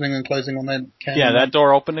was opening and closing on that can. Yeah, that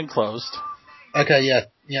door opened and closed. Okay,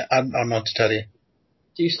 yeah. I'm not to tell you.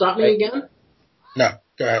 Do you stop me again? No,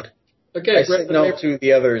 go ahead. Okay, I grab the signal paper. to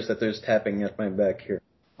the others that there's tapping at my back here.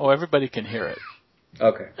 Oh, everybody can hear it.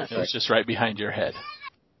 Okay. It was just right behind your head.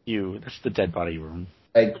 That's the dead body room.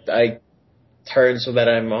 I turn so that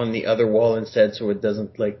I'm on the other wall instead, so it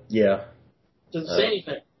doesn't Doesn't say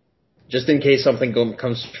anything. just in case something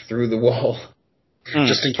comes through the wall.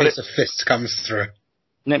 Just in case a fist comes through.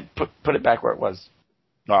 Then put it back where it was.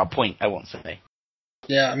 No, I'll point. I won't say.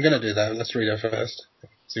 Yeah, I'm gonna do that. Let's read it first.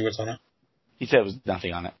 See what's on it. He said there was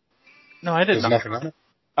nothing on it. No, I There's didn't. nothing on it.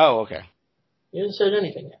 Oh, okay. You didn't say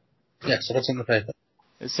anything yet. Yeah, so what's on the paper?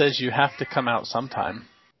 It says you have to come out sometime.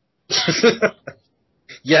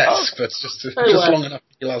 Yes, but just Very well. long enough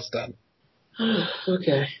to be last done.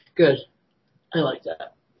 Okay, good. I like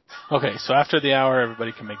that. Okay, so after the hour,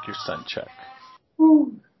 everybody can make your stun check.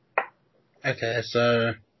 Woo. Okay,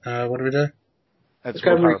 so what do we do? That's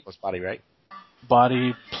Recovery. willpower plus body, right?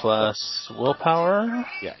 Body plus willpower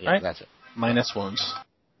Yeah, Right. that's it. minus wounds.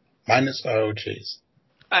 Minus. Oh, jeez.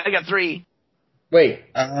 I got 3.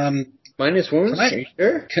 Wait, Can minus wounds? Can I- Are you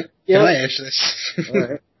sure? Yeah. I edge this?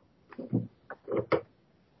 Alright.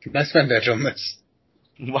 Can I spend edge on this?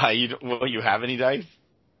 Why? Will you have any dice?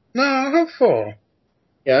 No, I have 4.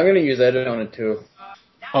 Yeah, I'm gonna use edit on it too.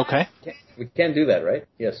 Okay. We can't do that, right?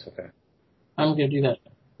 Yes, okay. I'm gonna do that.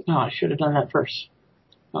 No, I should have done that first.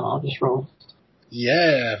 No, I'll just roll.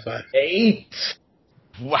 Yeah, 5. 8!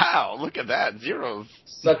 Wow, look at that. Zeros.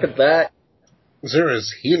 Suck at that.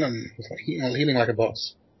 Zero's healing like a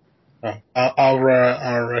boss. Oh,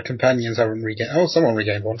 our companions haven't regained. Oh, someone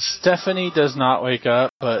regained 1. Stephanie does not wake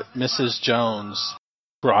up, but Mrs. Jones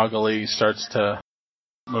groggily starts to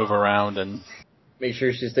move around and Make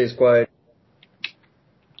sure she stays quiet.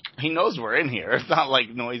 He knows we're in here. It's not like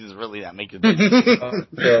noises really that make a difference.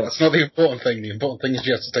 That's not the important thing. The important thing is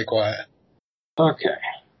you have to stay quiet. Okay.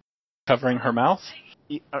 covering her mouth.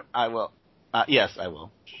 I will. Yes, I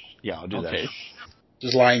will. Yeah, I'll do Okay. that.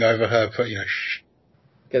 Just lying over her, shh.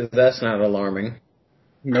 Because that's not alarming.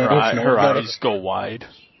 No, Her no. eyes go wide.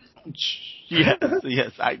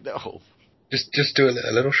 Yes, I know. Just do a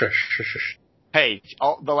little shush, shush, shush. Hey,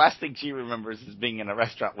 the last thing she remembers is being in a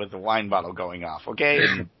restaurant with a wine bottle going off. Okay,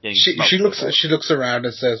 and getting She smoked. looks around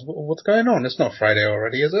and says, "What's going on? It's not Friday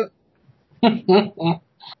already, is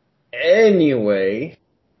it?" Anyway.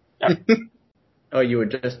 Oh, you were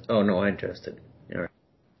just... Oh, no, I adjusted. All right.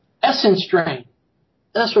 Essence drain.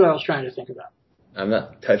 That's what I was trying to think about. I'm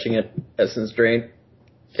not touching it. Essence drain.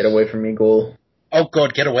 Get away from me, ghoul. Oh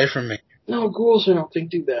God, get away from me! No, ghouls I don't think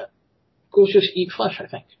do that. Ghouls just eat flesh, I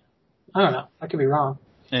think. I don't know. I could be wrong.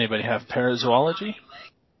 Anybody have parazoology?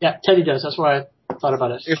 Yeah, Teddy does. That's why I thought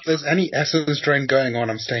about it. If there's any essence drain going on,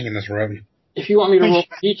 I'm staying in this room. If you want me to roll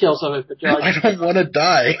the details of it, but I don't want to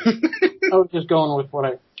die. I was just going with what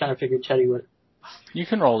I kind of figured Teddy would. You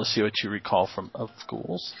can roll to see what you recall of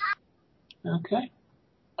ghouls. Okay.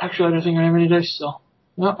 Actually, I don't think I have any dice still.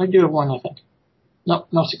 No, I do have one, I think. No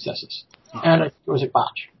successes. And it was a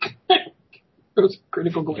botch. It was a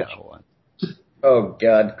critical glitch. Got one. Oh,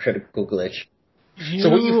 God, critical glitch. You So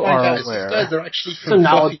what you find are out is these aware. guys are actually So from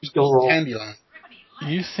now Fluffy it's still roll. Candyland.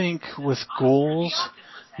 You think with ghouls,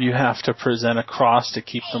 you have to present a cross to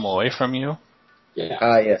keep them away from you. Yeah.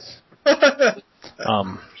 Ah, yes.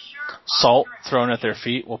 Salt thrown at their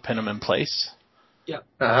feet will pin them in place.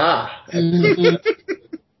 Ah. Mhm.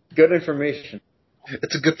 Good information.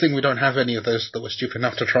 It's a good thing we don't have any of those that were stupid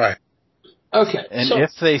enough to try. Okay. And so,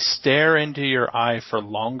 if they stare into your eye for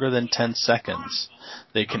longer than 10 seconds,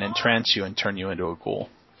 they can entrance you and turn you into a ghoul.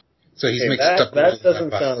 So he's Okay, mixed up. that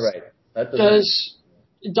doesn't sound right. That doesn't...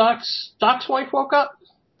 Doc's wife woke up?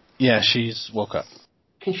 Yeah, she's woke up.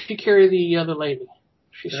 Can she carry the other lady?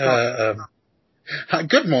 She's strong.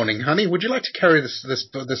 Good morning, honey. Would you like to carry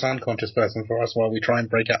this unconscious person for us while we try and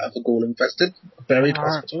break out of the ghoul-infested buried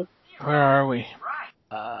hospital? Where are we?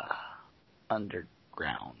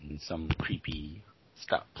 Underground in some creepy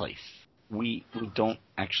stuff place. We don't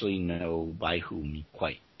actually know by whom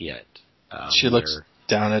quite yet. She looks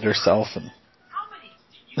down at herself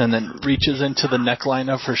and then reaches into the neckline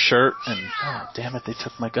of her shirt and, oh, damn it, they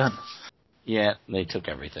took my gun. Yeah, they took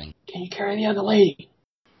everything. Can you carry the other lady?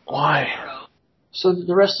 Why? So that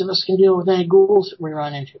the rest of us can deal with any ghouls that we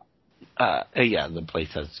run into. Yeah, the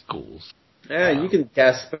place has ghouls. Yeah, you can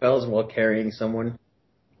cast spells while carrying someone.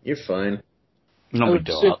 You're fine. No, we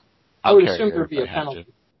don't. I would carry assume her there'd be if a I have penalty.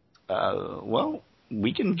 to. Well,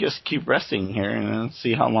 we can just keep resting here and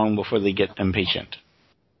see how long before they get impatient.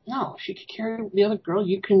 No, she could carry the other girl.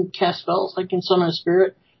 You can cast spells like in Summon a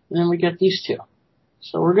Spirit, and then we got these two.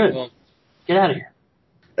 So we're good. Well, Get out of here.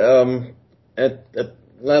 At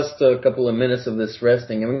last couple of minutes of this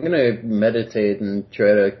resting, I'm gonna meditate and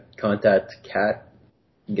try to contact Kat.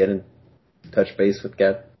 Get in touch base with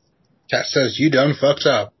Kat. Kat says you done fucked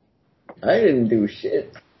up. I didn't do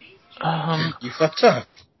shit. You fucked up.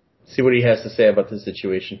 See what he has to say about the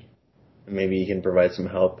situation. Maybe he can provide some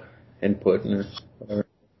help, input, or whatever.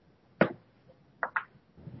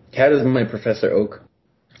 Kat is my Professor Oak.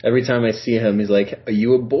 Every time I see him, he's like, "Are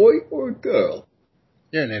you a boy or a girl?"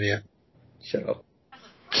 You're an idiot. Shut up.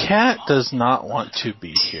 Kat does not want to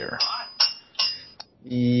be here.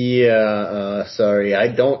 Yeah, sorry, I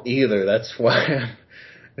don't either. That's why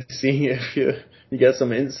I'm seeing if you got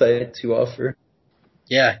some insight to offer.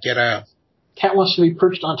 Yeah, get out. Cat wants to be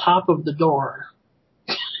perched on top of the door.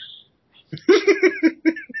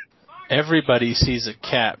 Everybody sees a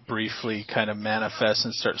cat briefly kind of manifest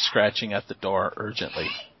and start scratching at the door urgently.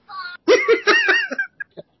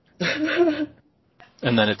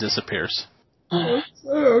 And then it disappears. Oh,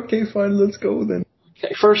 okay, fine, let's go then.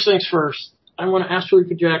 Okay, first things first. I want to astrally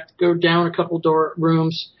project, go down a couple door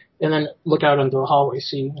rooms, and then look out into the hallway,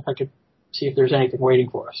 see if there's anything waiting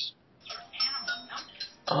for us.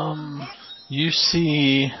 You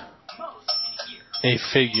see a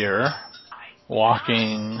figure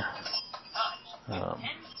walking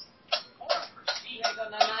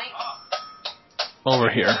over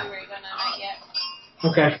here.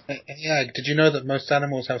 Okay. Yeah, did you know that most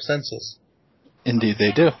animals have senses? Indeed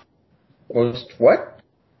they do. What?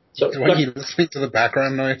 So When you listen to the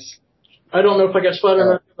background noise. I don't know if I got spotted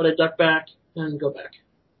or not, but I duck back and go back.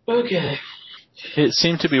 Okay. It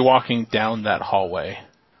seemed to be walking down that hallway.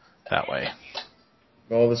 That way.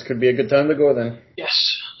 Well, this could be a good time to go then.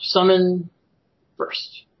 Yes. Summon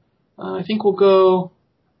first. I think we'll go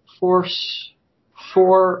Force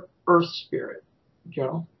 4 Earth Spirit.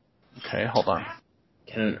 Joe? Okay, hold on.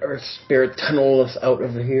 Can an Earth Spirit tunnel us out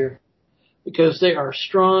of here? Because they are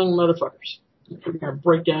strong motherfuckers. If we're going to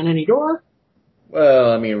break down any door,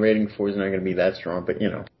 Well, I mean, rating 4 is not going to be that strong, but you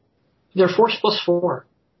know. they're Force plus 4.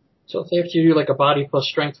 So if they have to do like a body plus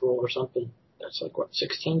strength roll or something, that's like,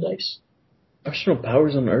 16 dice? Optional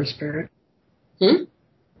powers on Earth Spirit? Hmm?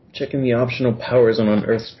 Checking the optional powers on an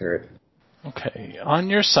Earth Spirit. Okay, on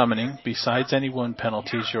your summoning, besides any wound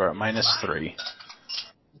penalties, you are at -3.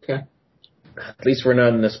 Okay. At least we're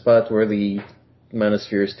not in a spot where the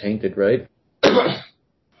manosphere is tainted, right?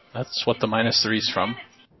 That's what the -3 is from.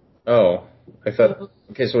 Oh, I thought...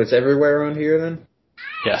 Okay, so it's everywhere around here then?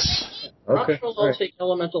 Yes. Okay. Optional, all I'll right. take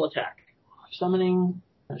elemental attack. Summoning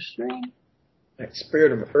 -3. Right,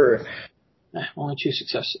 Spirit of Earth. Only 2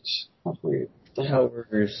 successes. Hopefully, the hell.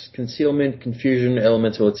 Powers, concealment, confusion,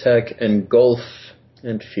 elemental attack, engulf,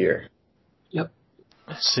 and fear. Yep.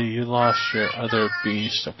 Let's see, you lost your other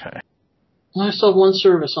beast. Okay. I still have 1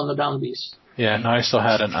 service on the bound beast. Yeah, now I still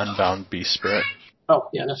had an unbound beast spirit. Oh,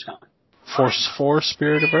 yeah, that's fine. Force 4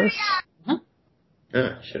 Spirit of Earth?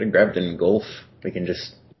 Should have grabbed an engulf. We can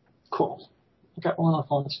just... Cool. I got 1 off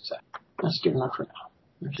 1 success. That's good enough for now.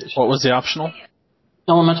 There's What was the optional?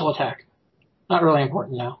 elemental attack. Not really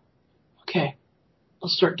important now. Okay.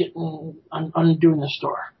 Let's start undoing this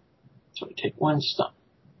door. So we take 1 stun.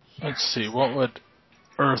 Let's see, what would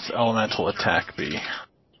Earth Elemental Attack be?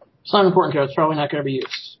 It's not important, Joe. It's probably not going to be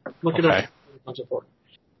used. Look it Okay. up. It's important.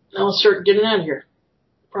 Now let's start getting out of here.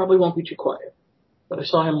 Probably won't be too quiet. But I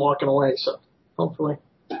saw him walking away, so hopefully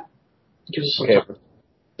it gives us some Okay, time.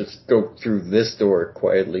 let's go through this door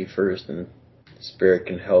quietly first, and Spirit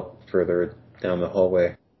can help further down the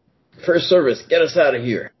hallway. First service, get us out of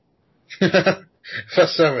here.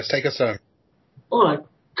 First service, take us home. Well, I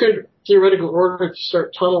could theoretically order to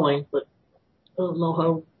start tunneling, but I don't know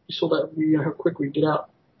how quick we get out.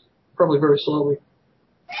 Probably very slowly.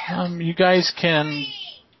 You guys can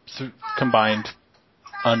combined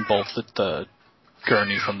unbolt the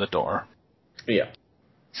gurney from the door. Yeah.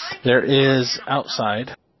 There is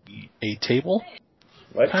outside a table,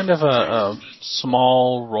 What? kind of a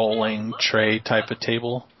small rolling tray type of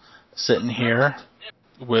table, sitting here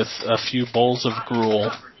with a few bowls of gruel.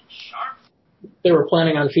 They were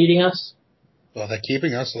planning on feeding us. Well, they're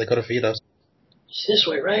keeping us, so they gotta feed us. It's this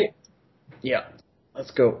way, right? Yeah. Let's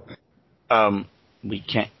go. We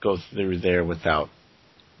can't go through there without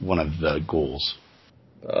one of the ghouls.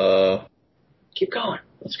 Keep going.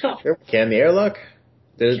 Let's go. Sure. Can the airlock?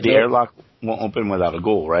 There's The airlock won't open without a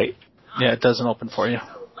ghoul, right? Yeah, it doesn't open for you.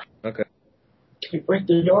 Okay. Can we break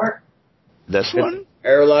the door? This one?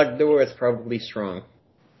 Airlock door is probably strong.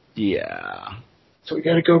 Yeah. So we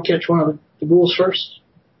gotta go catch one of the ghouls first?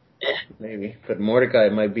 Maybe. But Mordecai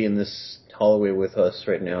might be in this hallway with us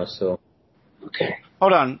right now, so... Okay.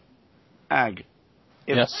 Hold on. Ag.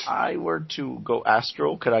 If Yes. I were to go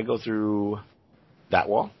astral, could I go through that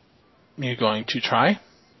wall? You going to try?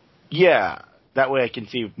 Yeah. That way I can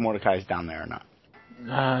see if Mordecai's down there or not.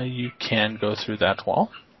 You can go through that wall.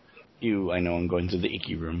 I know I'm going to the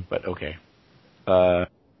icky room, but okay.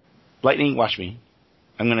 Lightning, watch me.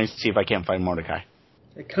 I'm going to see if I can't find Mordecai.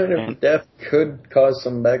 That kind of death could cause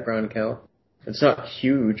some background count. It's not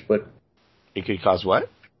huge, but It could cause what?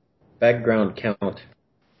 background count.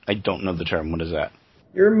 I don't know the term. What is that?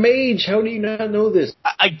 You're a mage. How do you not know this?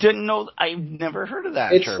 I didn't know. I've never heard of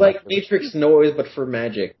that It's term. like Matrix noise, but for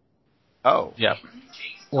magic. Oh. Yep.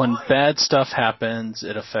 When bad stuff happens,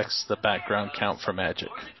 it affects the background count for magic.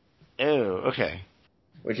 Oh, okay.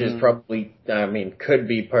 Which is probably, could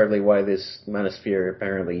be partly why this manosphere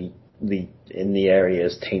apparently in the area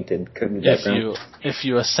is tainted. Could be background. If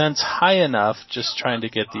you ascend high enough, just trying to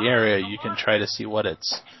get the area, you can try to see what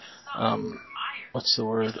it's, what's the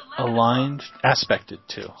word? Aspected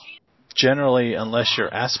to. Generally, unless you're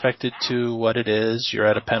aspected to what it is, you're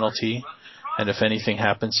at a penalty. And if anything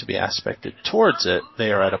happens to be aspected towards it,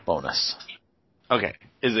 they are at a bonus. Okay.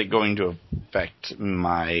 Is it going to affect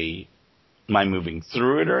my moving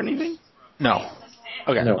through it or anything? No.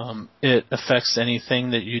 Okay. No. It affects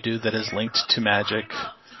anything that you do that is linked to magic.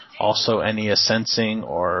 Also any ascensing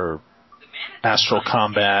or astral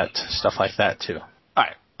combat, stuff like that too.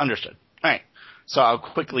 Alright, understood. Alright. So I'll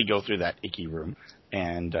quickly go through that icky room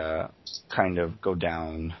and kind of go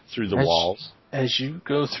down through the walls. As you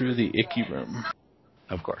go through the icky room,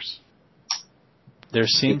 Of course. there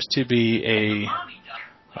seems to be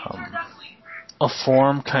a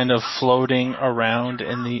form kind of floating around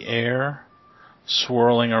in the air,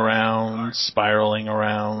 swirling around, spiraling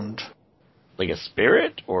around. Like a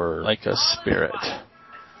spirit or Like a spirit.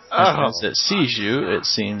 Oh. As it sees you, it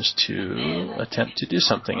seems to attempt to do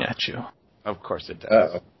something at you. Of course it does.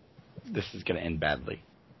 Uh-oh. This is going to end badly.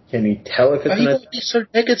 Can you tell if Why it's are you an gonna be so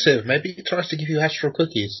negative? Maybe he tries to give you astral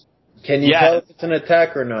cookies. Can you Yeah. tell if it's an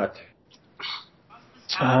attack or not?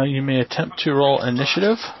 You may attempt to roll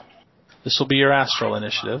initiative. This will be your astral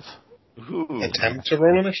initiative. Ooh. Attempt to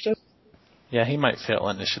roll initiative? Yeah, he might fail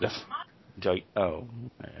initiative. Oh.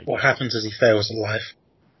 What happens is he fails at life.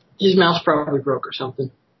 His mouse probably broke or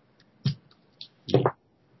something.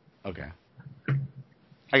 Okay.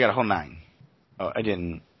 I got a whole 9. Oh, I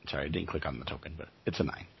didn't click on the token, but it's a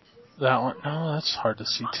 9. That one, no, that's hard to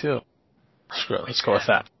see too. Screw it, let's go with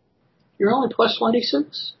that. You're only plus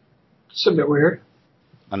 1d6? It's a bit weird.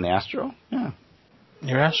 On the Astro? Yeah.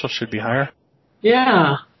 Your astral should be higher.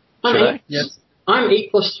 Yeah. Should I? Yes. I'm 8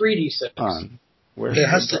 plus 3d6. Where's It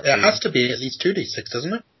has to be at least 2d6,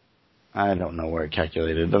 doesn't it? I don't know where it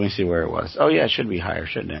calculated. Let me see where it was. Oh, yeah, it should be higher,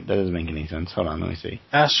 shouldn't it? That doesn't make any sense. Hold on, let me see.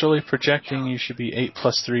 Astrally projecting, you should be 8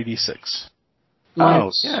 plus 3d6.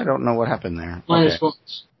 Minus, Oh, yeah, I don't know what happened there. minus Okay.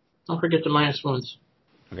 ones. Don't forget the minus ones.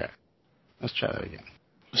 Okay. Let's try that again.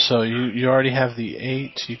 So you already have the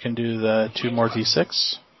 8, you can do the 2 more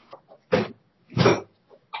d6.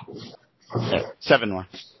 There, 7 more.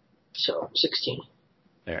 So, 16.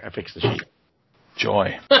 There, I fixed the sheet.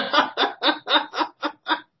 Joy.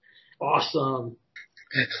 Awesome.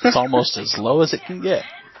 It's almost as low as it can get.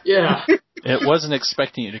 Yeah. It wasn't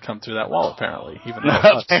expecting you to come through that wall, apparently, even though it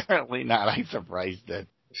was. Apparently not. I'm surprised that.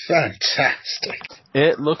 Fantastic.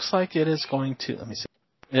 It looks like it is going to, let me see.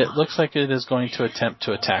 It looks like it is going to attempt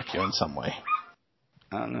to attack you in some way.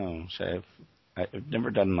 I don't know. I've never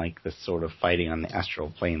done like this sort of fighting on the astral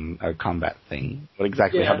plane or combat thing. What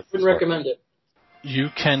exactly? Yeah, How I does this wouldn't work? recommend it. You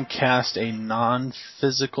can cast a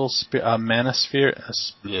non-physical mana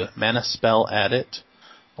spell at it,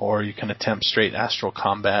 or you can attempt straight astral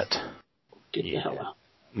combat. Get the hell out.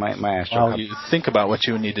 My astral. While you think about what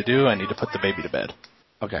you would need to do, I need to put the baby to bed.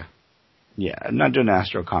 Okay. Yeah, I'm not doing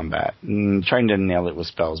astral combat. Trying to nail it with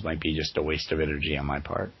spells might be just a waste of energy on my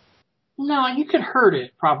part. No, you could hurt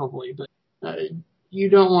it probably, but you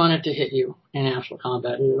don't want it to hit you in astral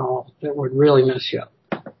combat at all. It would really mess you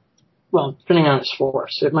up. Well, depending on its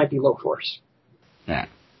force, it might be low force. Yeah.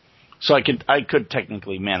 So I could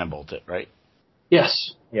technically mana bolt it, right?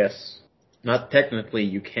 Yes. Yes. Not technically,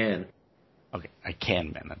 you can. Okay, I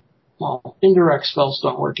can mana. Well, indirect spells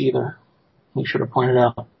don't work either. You should have pointed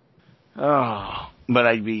out. Oh, but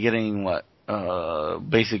I'd be getting what?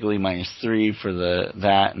 Basically -3 for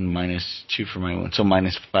that and -2 for my one, so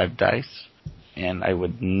 -5 dice. And I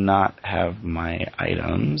would not have my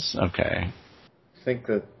items. Okay. I think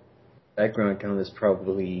the background count is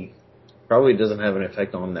probably doesn't have an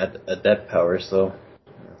effect on that power, so.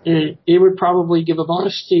 It would probably give a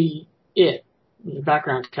bonus to it, the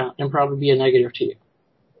background count, and probably be a negative to you.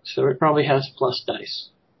 So it probably has plus dice.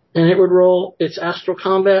 And it would roll its astral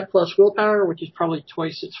combat plus willpower, which is probably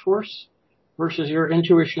twice its force, versus your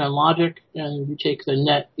intuition and logic, and you take the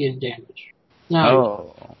net in damage.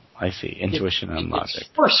 Now, I see. Intuition and logic. It's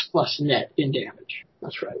force plus net in damage.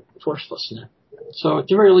 That's right. Force plus net. So at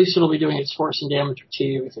the very least, it'll be doing its force and damage to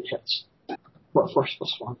you if it hits. Or force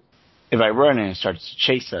plus 1. If I run and it starts to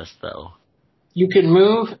chase us, though. You can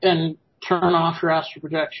move and turn off your astral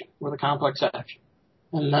projection with a complex action.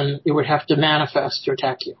 And then it would have to manifest to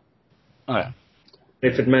attack you. Okay.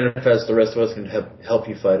 If it manifests, the rest of us can help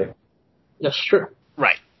you fight it. That's true.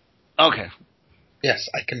 Right. Okay. Yes,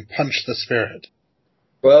 I can punch the spirit.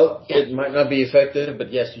 Well, it might not be effective,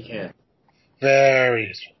 but yes, you can. Very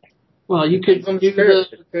useful. Well, you could Some do spirit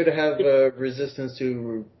could have resistance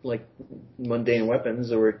to like mundane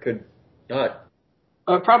weapons, or it could not.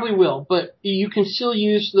 probably will, but you can still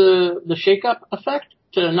use the shake-up effect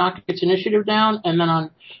to knock its initiative down, and then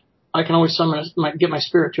I can always get my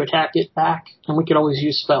spirit to attack it back, and we could always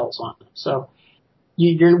use spells on it. So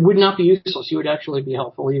you would not be useless. You would actually be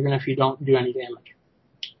helpful, even if you don't do any damage.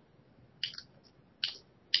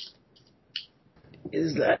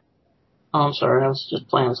 Is that? Oh, I'm sorry, I was just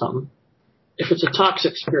playing something. If it's a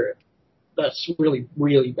toxic spirit, that's really,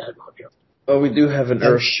 really bad mojo. Oh, we do have an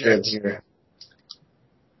Oh, earth shit. shield here.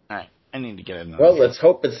 Alright. I need to get another. Well, let's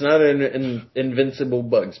hope it's not an invincible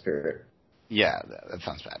bug spirit. Yeah, that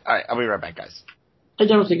sounds bad. Alright, I'll be right back, guys. I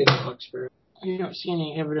don't think it's a bug spirit. I don't see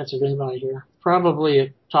any evidence of invite here. Probably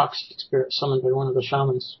a toxic spirit summoned by one of the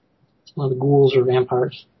shamans. One of the ghouls or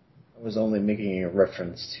vampires. I was only making a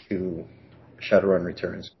reference to Shadowrun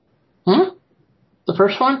Returns. The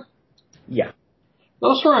first one? Yeah.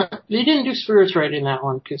 They didn't do spirits right in that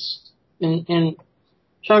one, because in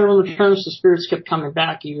Shadowrun Returns, the spirits kept coming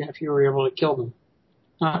back even if you were able to kill them.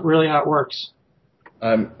 Not really how it works.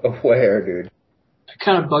 I'm aware, dude. It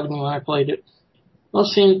kind of bugged me when I played it.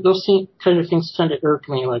 Those kind of things tend to irk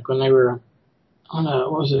me, like when they were on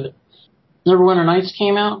what was it? Neverwinter Nights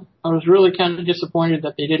came out. I was really kind of disappointed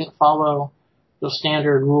that they didn't follow the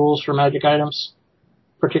standard rules for magic items,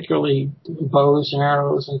 particularly bows and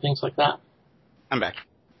arrows and things like that. I'm back.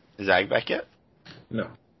 Is Zag back yet? No.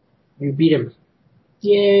 You beat him.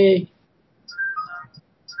 Yay.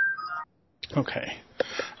 Okay.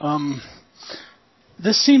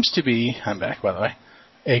 This seems to be, I'm back by the way,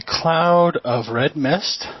 a cloud of red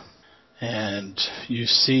mist, and you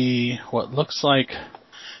see what looks like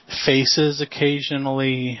faces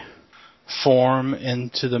occasionally form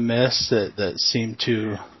into the mist that seem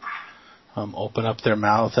to open up their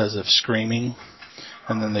mouth as if screaming,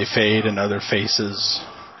 and then they fade and other faces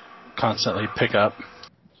constantly pick up.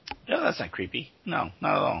 No, that's not creepy. No,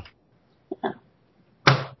 not at all.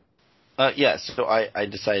 So I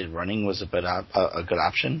decided running was a good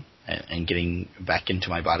option and getting back into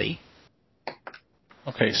my body.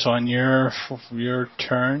 Okay, so on your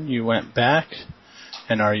turn, you went back,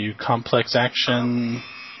 and are you complex action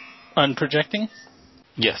unprojecting?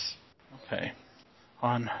 Yes. Okay.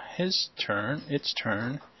 On its turn,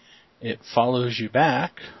 it follows you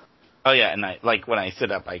back. Oh yeah, and when I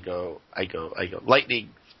sit up, I go,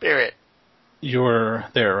 lightning, spirit. You're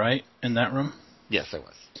there, right? In that room? Yes, I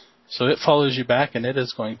was. So it follows you back, and it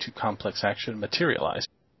is going to complex action materialize.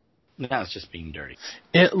 Now it's just being dirty.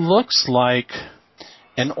 It looks like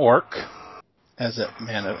an orc as it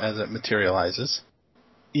materializes.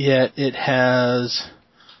 Yet it has,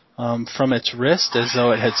 from its wrist, as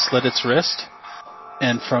though it had slit its wrist,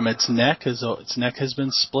 and from its neck, as though its neck has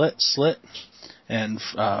been slit, and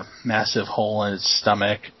massive hole in its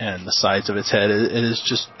stomach, and the sides of its head. It is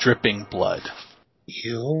just dripping blood.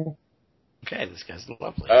 You? Okay, this guy's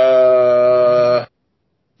lovely.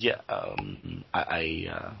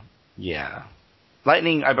 Yeah.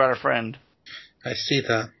 Lightning, I brought a friend. I see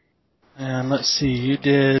that. And let's see, you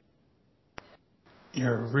did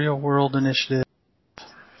Your real world initiative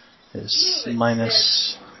is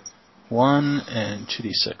 -1 and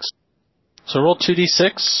 2d6. So roll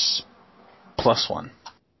 2d6 plus 1.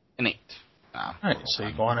 An 8. Ah. Alright, so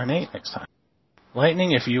you go on an 8 next time.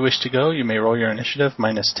 Lightning, if you wish to go, you may roll your initiative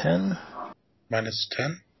 -10.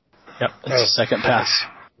 -10? Yep, it's a second pass.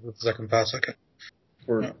 The second pass, okay.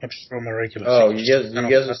 We're, No, I just roll my regular. oh, thing. you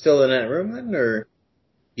guys are still in that room then, or?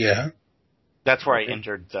 Yeah. That's where I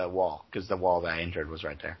entered the wall, because the wall that I entered was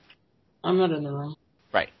right there. I'm not in the room.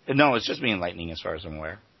 Right. No, it's just me and Lightning as far as I'm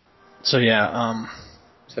aware. So yeah,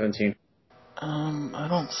 17. I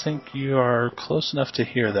don't think you are close enough to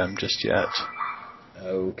hear them just yet.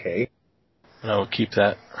 Okay. But I will keep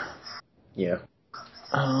that. Yeah.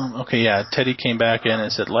 Okay, yeah, Teddy came back in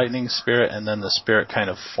and said lightning spirit, and then the spirit kind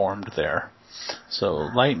of formed there. So,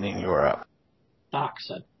 lightning, you are up. Doc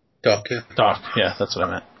said. Doc, yeah. Doc, yeah, that's what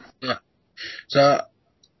I meant. Yeah. So,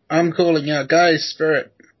 I'm calling out Guy's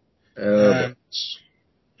spirit.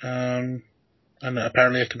 And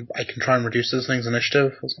apparently I can try and reduce this thing's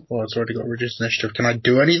initiative. Well, it's already got reduced initiative. Can I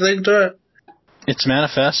do anything to it? It's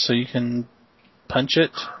manifest, so you can punch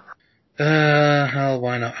it. Hell,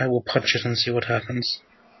 why not? I will punch it and see what happens.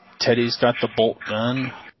 Teddy's got the bolt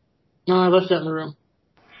gun. No, I left that in the room.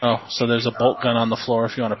 Oh, so there's a bolt gun on the floor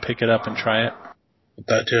if you want to pick it up and try it. Would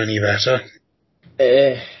that do any better?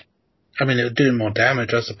 I mean, it would do more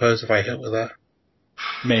damage, I suppose, if I hit with that.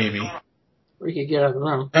 Maybe. Or you could get out of the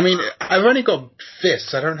room. I mean, I've only got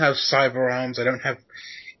fists. I don't have cyber arms. I don't have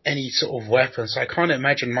any sort of weapons. So I can't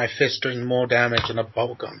imagine my fist doing more damage than a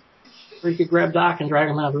bolt gun. Or you could grab Doc and drag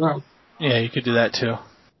him out of the room. Yeah, you could do that too.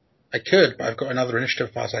 I could, but I've got another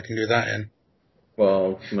initiative pass I can do that in.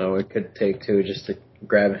 Well, no, it could take two just to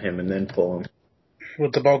grab him and then pull him.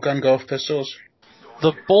 Would the bolt gun go off pistols?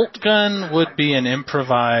 The bolt gun would be an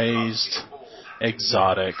improvised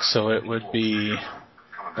exotic, so it would be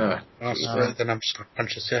Then I'm just going to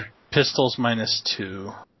punch this, yeah. pistols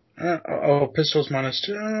 -2. Pistols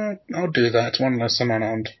 -2. I'll do that. It's one less than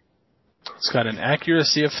unarmed. It's got an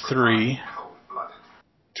accuracy of 3.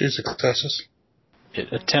 2 successes.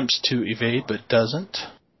 It attempts to evade, but doesn't.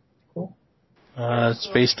 Cool. Its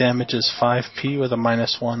base damage is 5p with a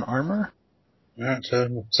 -1 armor. Alright,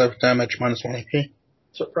 so 7 damage, -1 AP.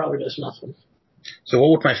 So it probably does nothing. So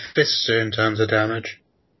what would my fists do in terms of damage?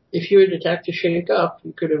 If you had attacked to shake up,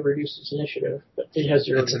 you could have reduced its initiative. But it has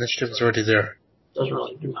 0. Its initiative is already 0. Doesn't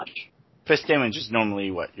really do much. Fist damage is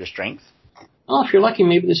normally what? Your strength? Well, if you're lucky,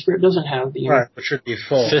 maybe the spirit doesn't have the... Right, which should be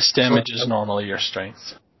 4. Fist damage is normally your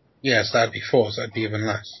strength. Yes, that'd be 4, so that'd be even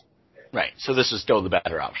less. Right. So this is still the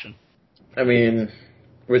better option. I mean,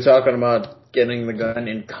 we're talking about getting the gun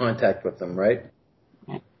in contact with them, right?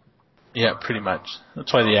 Yeah, pretty much.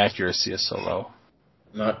 That's why the accuracy is so low.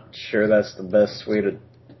 Not sure that's the best way to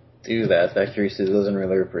do that. Accuracy doesn't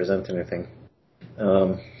really represent anything.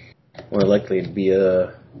 More likely it'd be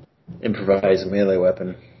a improvised melee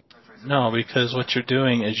weapon. No, because what you're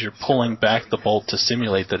doing is you're pulling back the bolt to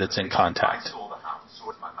simulate that it's in contact.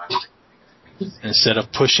 Instead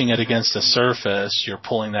of pushing it against the surface, you're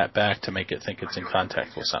pulling that back to make it think it's in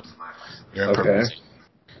contact with something. You're improvising.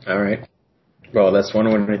 Alright. Well, that's one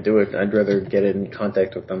way to do it. I'd rather get it in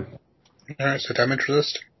contact with them. Alright, so damage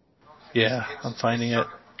resist? Yeah, I'm finding it.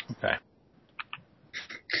 Okay.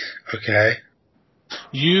 Okay.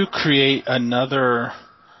 You create another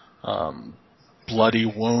bloody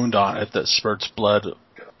wound on it that spurts blood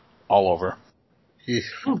all over. Yeah.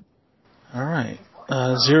 Alright.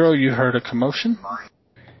 Zero, you heard a commotion?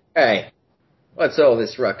 Hey, what's all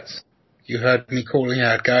this ruckus? You heard me calling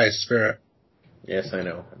out Guy's spirit. Yes, I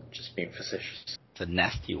know. I'm just being facetious. It's a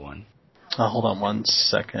nasty one. Hold on 1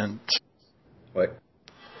 second. What?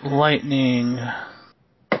 Lightning.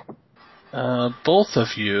 Both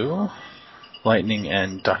of you, Lightning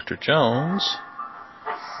and Dr. Jones,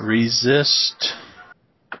 resist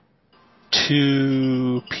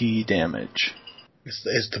 2p damage.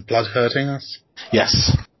 Is the blood hurting us?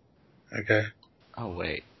 Yes. Okay. Oh,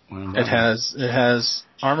 wait. It has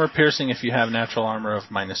armor piercing if you have natural armor of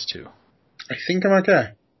 -2. I think I'm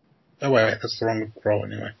okay. Oh wait, that's the wrong roll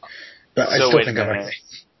anyway. But I So still wait think a I'm minute.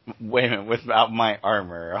 okay. Wait a minute. Without my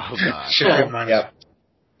armor. Oh, God. Should have minus. Yep.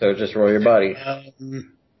 So just roll your body.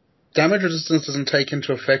 Damage resistance doesn't take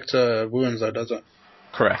into effect wounds though, does it?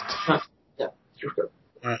 Correct. Yeah, you're good.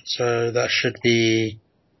 Right, so that should be...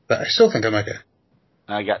 But I still think I'm okay.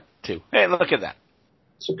 I got 2. Hey, look at that.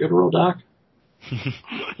 It's a good roll, Doc.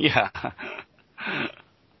 Yeah.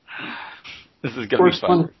 This is Of going to be course,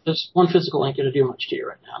 fun. one physical ain't going to do much to you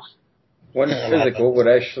right now. One Yeah, physical would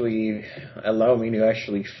actually allow me to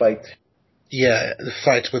actually fight. Yeah, the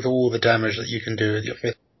fight with all the damage that you can do with your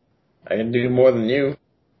fist. I can do more than you.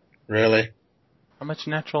 Really? How much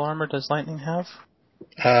natural armor does lightning have?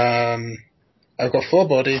 I've got 4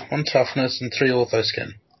 body, 1 toughness, and 3 ortho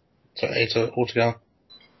skin. So 8 altogether.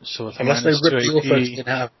 So with a Unless they minus rip 2 the ortho AP, skin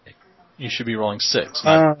out. you should be rolling 6.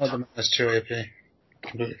 Oh, the minus 2 AP.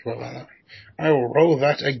 Completely forgot about that. I will roll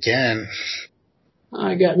that again.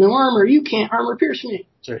 I got no armor. You can't armor pierce me.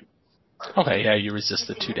 Okay, yeah, you resist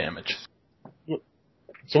the 2 damage.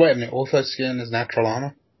 So wait a minute, ortho skin is natural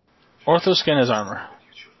armor? Ortho skin is armor.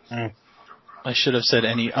 Oh. I should have said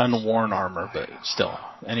any unworn armor, but still,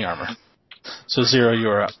 any armor. So 0, you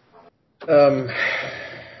are up.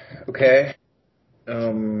 Okay.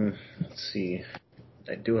 Let's see.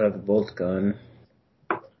 I do have the bolt gun.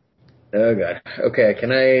 Oh god. Okay,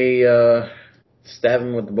 can I stab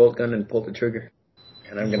him with the bolt gun and pull the trigger?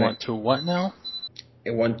 And I'm You gonna want to what now?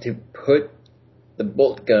 I want to put the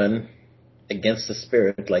bolt gun against the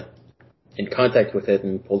spirit, like in contact with it,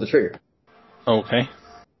 and pull the trigger. Okay.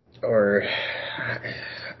 Or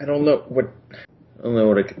I don't know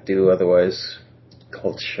what I could do otherwise.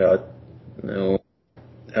 Cult shot. No.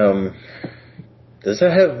 Does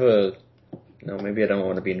it have a? No, maybe I don't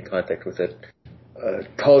want to be in contact with it.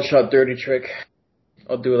 Cult shot, dirty trick.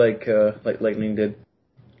 I'll do like lightning did.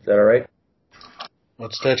 Is that all right?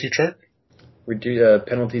 What's dirty trick? Reduce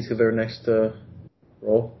penalty to their next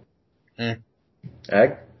roll.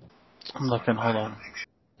 Ag? I'm looking, hold on.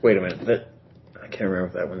 Wait a minute. I can't remember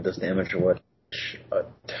if that one does damage or what.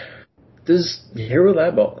 Does Hero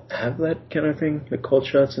Lab have that kind of thing? The cold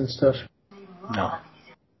shots and stuff? No.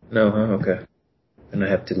 No, huh? Okay. And I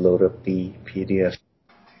have to load up the PDF.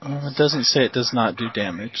 It doesn't say it does not do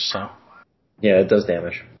damage, so. Yeah, it does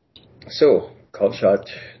damage. So, cold shot,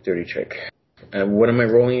 dirty trick. What am I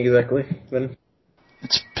rolling exactly then?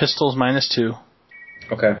 It's pistols minus 2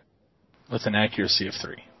 Okay. with an accuracy of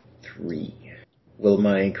 3. 3. Will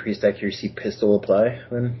my increased accuracy pistol apply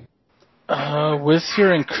then? With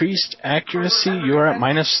your increased accuracy, you are at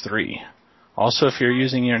minus 3. Also, if you're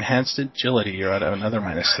using your enhanced agility, you're at another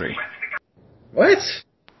minus 3. What?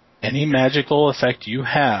 Any magical effect you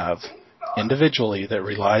have individually that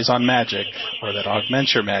relies on magic or that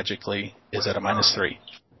augments your magically is at a minus 3.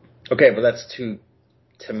 Okay, but that's to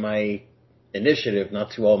my initiative,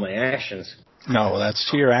 not to all my actions. No, that's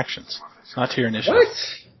to your actions, not to your initiative. What?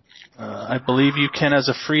 I believe you can, as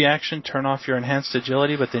a free action, turn off your enhanced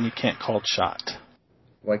agility, but then you can't called shot.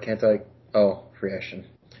 Why can't I? Oh, free action.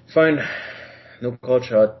 Fine. No call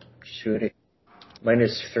shot. Shoot it.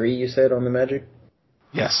 Minus 3, you said, on the magic?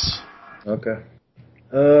 Yes. Okay.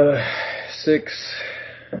 6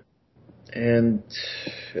 and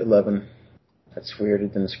 11. That's weird.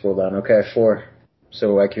 It didn't scroll down. Okay, 4.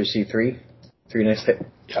 So accuracy 3. 3 next hit.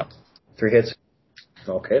 Yep. 3 hits.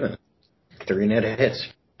 Okay then. 3 net hits.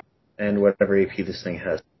 And whatever AP this thing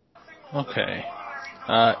has. Okay.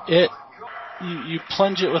 You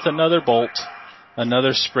plunge it with another bolt,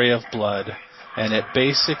 another spray of blood, and it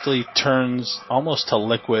basically turns almost to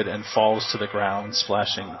liquid and falls to the ground,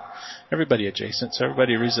 splashing everybody adjacent. So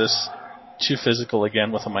everybody resists 2 physical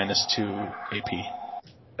again with a minus 2 AP.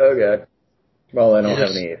 Oh god. Well, I don't have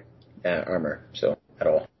any armor, so at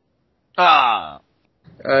all. Ah!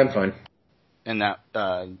 I'm fine. And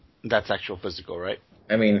that's actual physical, right?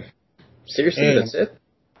 I mean, seriously, that's it?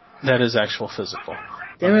 That is actual physical.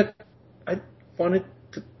 Damn it. I wanted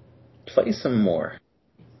to play some more.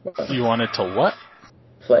 What? You wanted to what?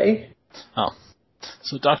 Play? Oh.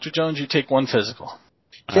 So, Dr. Jones, you take 1 physical.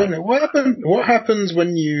 Jeremy, what happens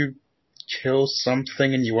when you kill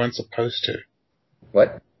something and you weren't supposed to?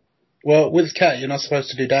 What? Well, with Cat, you're not supposed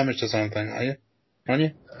to do damage to something, are you? Aren't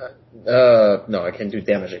you? No, I can't do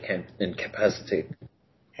damage. I can't incapacitate.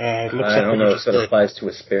 It looks I don't know if it that applies to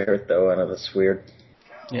a spirit, though. I know that's weird.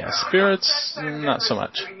 Yeah, spirits, not so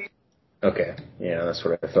much. Okay, yeah, that's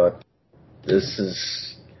what I thought. This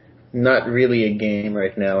is not really a game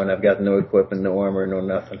right now, and I've got no equipment, no armor, no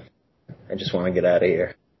nothing. I just want to get out of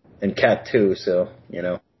here. And Cat too, so, you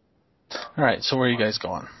know. Alright, so where are you guys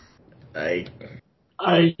going?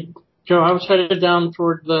 Joe, I was headed down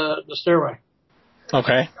toward the stairway.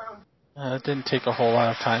 Okay. It didn't take a whole lot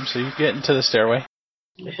of time, so you get into the stairway.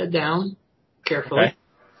 I head down carefully. Okay.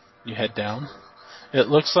 You head down. It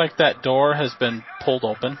looks like that door has been pulled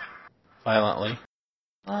open violently.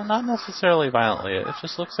 Not necessarily violently. It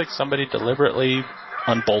just looks like somebody deliberately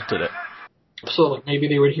unbolted it. So like maybe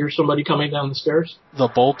they would hear somebody coming down the stairs? The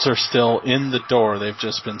bolts are still in the door. They've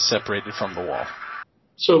just been separated from the wall.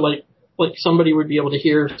 So like somebody would be able to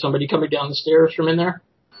hear somebody coming down the stairs from in there?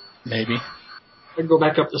 Maybe. I'd go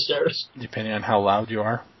back up the stairs. Depending on how loud you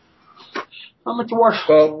are. I'm a dwarf.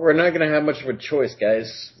 Well, we're not going to have much of a choice,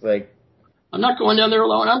 guys. Like, I'm not going down there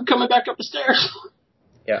alone. I'm coming back up the stairs.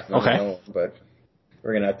 Yeah, no, Okay. no, but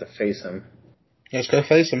we're gonna have to face him. Let's go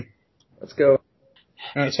face him. Let's go.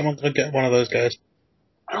 Alright, someone go get one of those guys.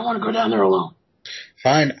 I don't want to go down there alone.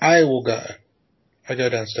 Fine, I will go. I go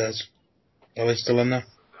downstairs. Are they still in there?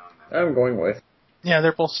 I'm going with. Yeah,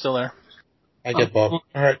 they're both still there. I get Bob.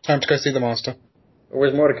 Alright, time to go see the master.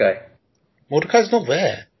 Where's Mordecai? Mordecai's not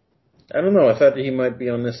there. I don't know. I thought he might be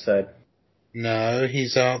on this side. No,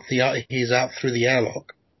 he's out through the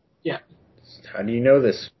airlock. Yeah. How do you know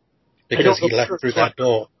this? Because he left through that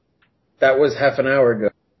door. That was half an hour ago.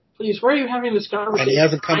 Please, where are you having this conversation? And he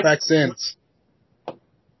hasn't come back since.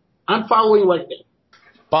 I'm following Lightning.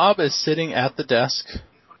 Bob is sitting at the desk,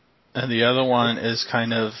 and the other one is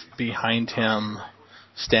kind of behind him,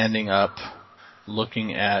 standing up,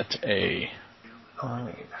 looking at a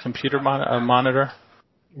computer monitor.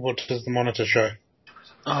 What does the monitor show?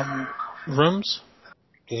 Rooms?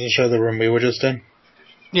 Does it show the room we were just in?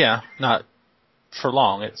 Yeah, not for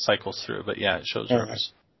long. It cycles through, but yeah, it shows Alright.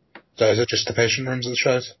 rooms. So is it just the patient rooms that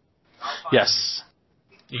shows? Yes.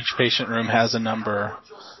 Each patient room has a number,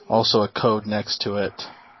 also a code next to it.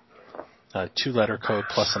 A 2-letter code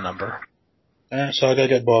plus a number. So I go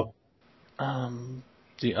get Bob.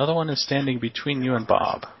 The other one is standing between you and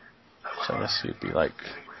Bob. So I guess you'd be like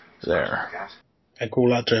there. I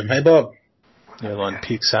call out to him, hey Bob. The other one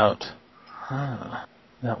peeks out.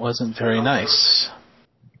 That wasn't very nice.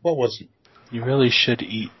 What was it? You really should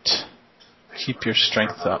eat. Keep your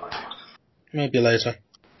strength up. Maybe later.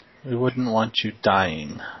 We wouldn't want you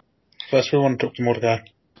dying. First we want to talk to Mordecai.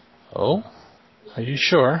 Oh? Are you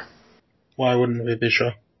sure? Why wouldn't we be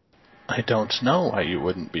sure? I don't know why you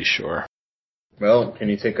wouldn't be sure. Well, can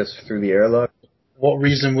you take us through the airlock? What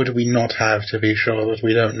reason would we not have to be sure that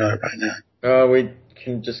we don't know right now? We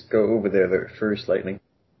can just go over there first, Lightning.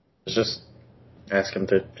 Let's just ask him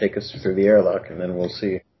to take us through the airlock, and then we'll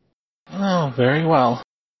see. Oh, very well.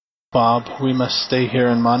 Bob, we must stay here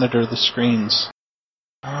and monitor the screens.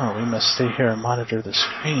 Oh, we must stay here and monitor the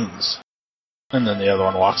screens. And then the other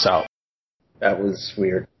one walks out. That was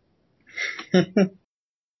weird.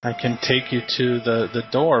 I can take you to the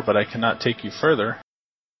door, but I cannot take you further.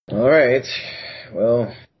 Alright.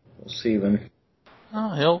 Well, we'll see then.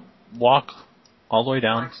 Oh, he'll walk all the way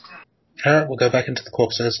down. Alright, we'll go back into the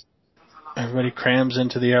corpses. Everybody crams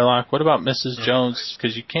into the airlock. What about Mrs. Jones?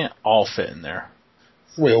 Because you can't all fit in there.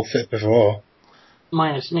 We all fit before.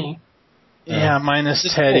 Minus me. Yeah, minus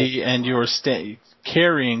Teddy, and you were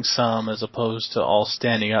carrying some as opposed to all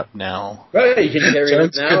standing up now. Right, you can carry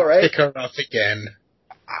Jones them now, can right? pick her up again.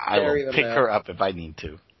 I Carry will them pick out. her up if I need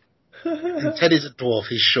to. And Teddy's a dwarf,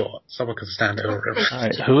 he's short. Someone can stand over him.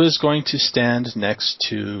 Alright, who is going to stand next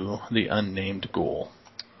to the unnamed ghoul?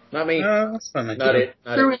 Not me. No, that's not Not it.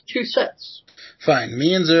 Not Through it. in 2 sets. Fine,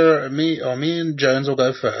 me and Jones will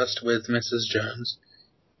go first with Mrs. Jones.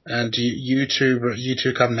 And you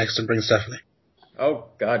two come next and bring Stephanie. Oh,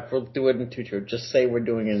 God, we'll do it in 2 trips. Just say we're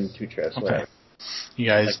doing it in 2 trips. Okay. Whatever. You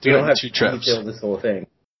guys Like, we do don't it in have 2 to trips. detail this whole thing.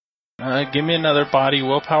 Give me another body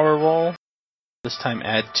willpower roll. This time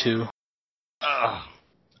add 2. Ugh.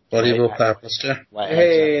 Body Right. willpower plus 2. Why,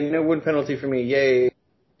 Hey, no win penalty for me. Yay.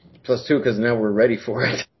 +2, because now we're ready for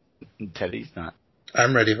it. Teddy's not.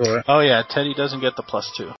 I'm ready for it. Oh yeah, Teddy doesn't get the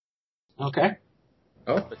 +2. Okay.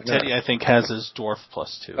 Oh, But Teddy, I think, has his dwarf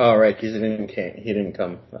 +2. Oh, right, he didn't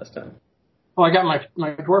come last time. Oh, I got my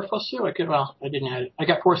dwarf +2. I didn't add it. I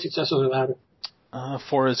got 4 successes without it.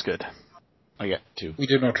 4 is good. I got 2. We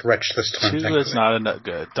did not retch this time, 2 thankfully. is not enough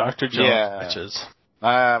good. Dr. Jones Yeah. retches.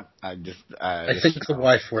 I think the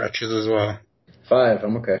wife retches as well. 5,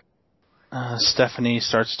 I'm okay. Stephanie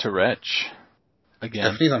starts to retch again.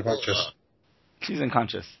 Stephanie's unconscious. she's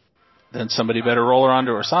unconscious. Then somebody better roll her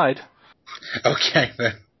onto her side. Okay,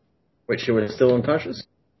 then. Wait, she was still unconscious?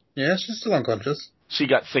 Yeah, she's still unconscious. She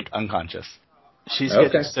got sick unconscious. She's Okay.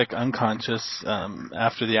 getting sick unconscious.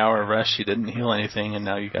 After the hour of rest, she didn't heal anything, and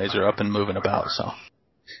now you guys are up and moving about, so.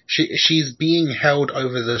 She's being held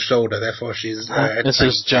over the shoulder, therefore she's...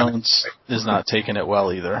 Mrs. Jones is not taking it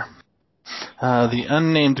well either. The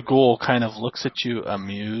unnamed ghoul kind of looks at you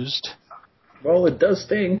amused. Well, it does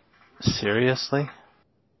sting. Seriously?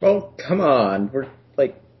 Well, come on. We're,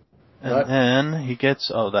 like... And What? then he gets...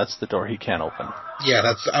 Oh, that's the door he can't open.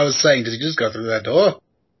 Yeah, I was saying, did he just go through that door?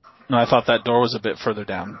 No, I thought that door was a bit further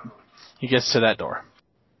down. He gets to that door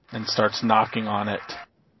and starts knocking on it.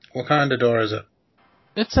 What kind of door is it?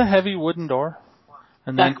 It's a heavy wooden door.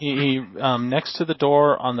 And then he next to the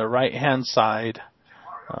door on the right-hand side,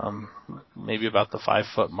 maybe about the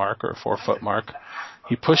 5-foot mark or 4-foot mark,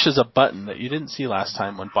 he pushes a button that you didn't see last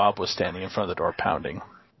time when Bob was standing in front of the door pounding.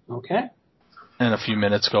 Okay. And a few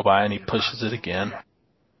minutes go by and he pushes it again.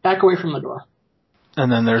 Back away from the door.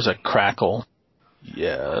 And then there's a crackle.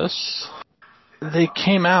 Yes. They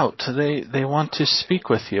came out. They want to speak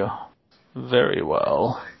with you. Very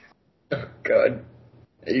well. Oh, God.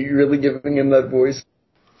 Are you really giving him that voice?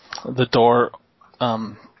 The door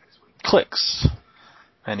clicks,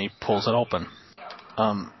 and he pulls it open.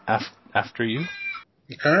 After you?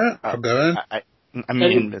 I'll go in.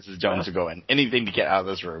 Me and Mrs. Jones are going. Anything to get out of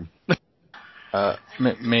this room.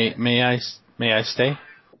 May I stay?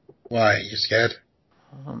 Why, you scared?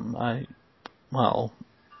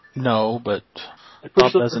 No, but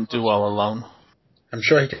Bob doesn't do well alone. I'm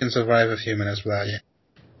sure he can survive a few minutes without you.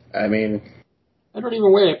 I mean, I don't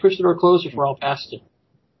even wait. I push the door closed before I'll past it.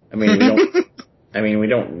 we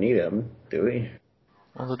don't need him, do we?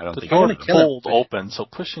 Well, I don't the think door so. pulled open, so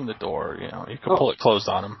pushing the door, you can pull it closed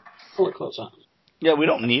on him. Pull it closed on. Yeah, we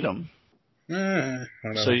don't need him.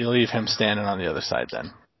 So you leave him standing on the other side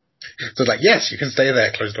then. So it's like, yes, you can stay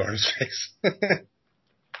there, closed door in his face.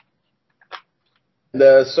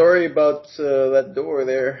 Sorry about that door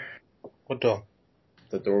there. What door?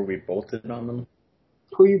 The door we bolted on them.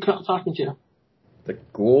 Who are you talking to? The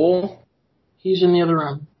ghoul? He's in the other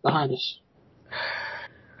room, behind us.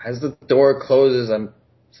 As the door closes, I'm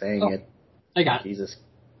saying it. I got it. Jesus.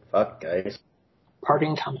 Fuck, guys.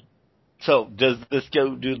 Parting coming. So, does this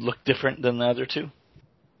dude look different than the other two?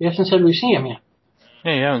 You haven't said we've seen him yet.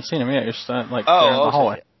 Yeah, you haven't seen him yet. You're there in the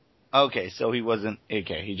hallway. Okay, so he wasn't...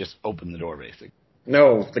 Okay, he just opened the door, basically.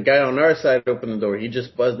 No, the guy on our side opened the door. He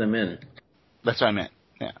just buzzed him in. That's what I meant.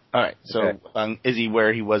 Yeah. All right. So, Okay. Is he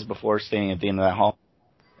where he was before, standing at the end of that hall?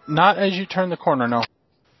 Not as you turn the corner, no.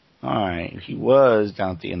 All right. He was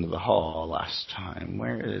down at the end of the hall last time.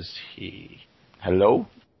 Where is he? Hello?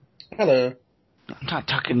 Hello. I'm not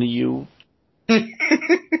talking to you.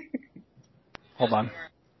 Hold on.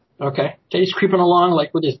 Okay. He's creeping along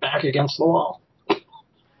like with his back against the wall.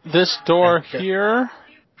 This door here,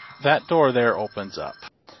 that door there opens up.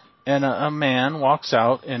 And a man walks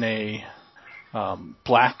out in a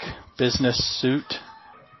black business suit,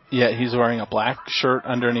 yet he's wearing a black shirt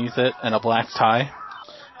underneath it and a black tie.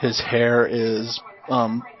 His hair is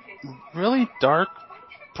really dark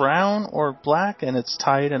brown or black, and it's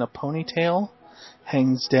tied in a ponytail,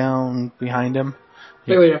 hangs down behind him.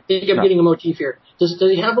 Wait, I think I'm getting a motif here. Does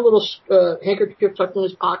he have a little handkerchief tucked in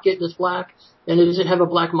his pocket that's black? And does it have a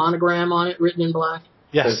black monogram on it, written in black?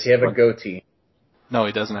 Yes. Does he have a goatee? No,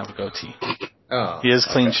 he doesn't have a goatee. Oh. He is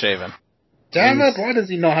clean shaven. Damn it, why does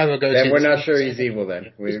he not have a goatee? Then we're not sure he's evil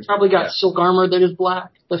then. He's probably got silk armor that is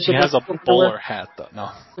black. He has a bowler hat, though.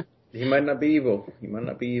 No. He might not be evil.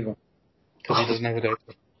 Because he doesn't have a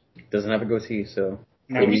goatee. Doesn't have a goatee, so...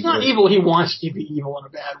 If he's not evil, he wants to be evil in a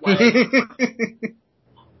bad way.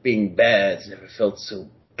 Being bad's never felt so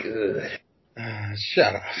good.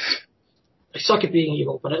 Shut up. I suck at being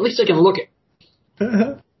evil, but at least I can look it.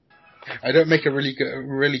 I don't make a really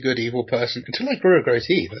good evil person until I grew a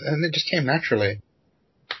goatee, and it just came naturally.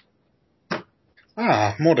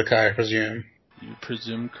 Mordecai, I presume. You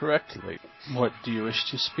presume correctly. What do you wish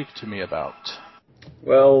to speak to me about?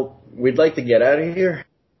 Well, we'd like to get out of here.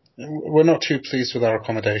 We're not too pleased with our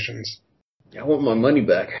accommodations. I want my money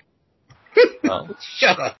back. Well,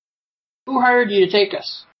 Shut up. Who hired you to take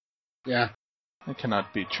us? Yeah. I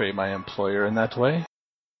cannot betray my employer in that way.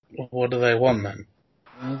 What do they want then?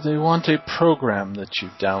 They want a program that you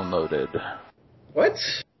downloaded. What?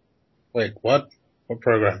 Wait, what? What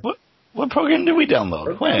program? What program did we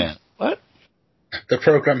download? When? What? The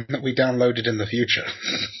program that we downloaded in the future.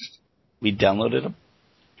 We downloaded them?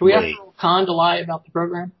 Do we have to roll con to lie about the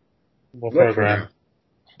program? What program?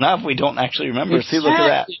 Not if we don't actually remember. See, look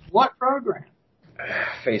at that. What program?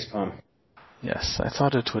 Facepalm. Yes, I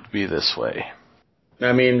thought it would be this way.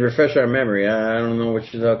 I mean, refresh our memory. I don't know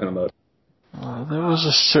what you're talking about. There was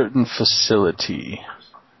a certain facility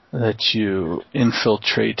that you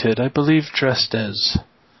infiltrated, I believe dressed as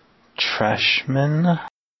trashmen,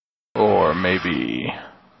 or maybe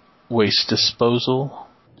waste disposal.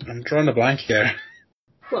 I'm drawing a blank here.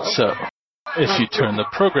 Well, So, if you turn the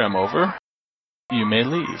program over, you may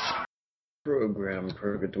leave. Program.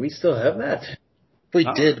 Do we still have that? We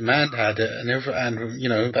did, man had it,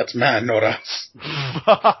 and that's man, not us.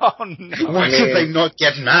 Oh, no. Why did they not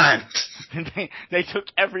get man? They took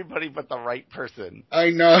everybody but the right person.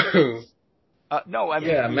 I know. No, I mean...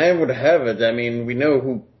 Yeah, man would have it. I mean, we know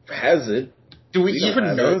who has it. Do we We don't even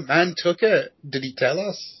have know it. man took it? Did he tell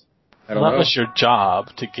us? I don't That know. was your job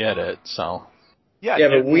to get it, so... Yeah,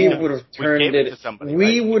 but we would have turned gave it. to somebody,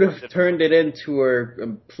 We right? would have turned it into our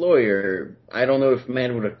employer. I don't know if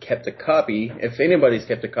man would have kept a copy. If anybody's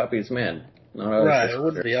kept a copy, it's man. Not us. Right, it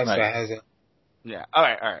wouldn't be us Right. that has it. Yeah. All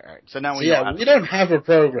right. So now we So know. we don't have a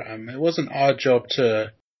program. It wasn't our job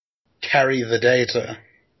to carry the data.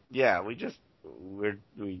 Yeah,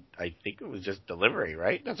 I think it was just delivery,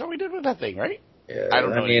 right? That's all we did with that thing, right? Yeah, I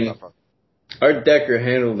don't know. Art Decker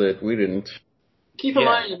handled it. We didn't. Keep in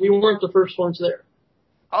mind, we weren't the first ones there.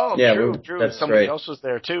 Oh, Yeah, true. that's Somebody right. else was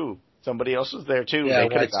there too. Yeah,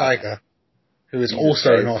 They White Tiger, who is Jesus also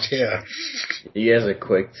Christ. not here. He has it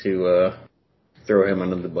quick to throw him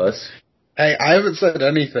under the bus. Hey, I haven't said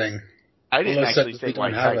anything. I didn't All I said actually was say we don't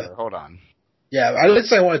White have Tiger. it. Hold on. Yeah, I did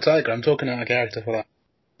say White Tiger. I'm talking out of character for that.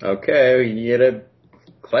 Okay, you gotta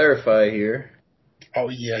clarify here. Oh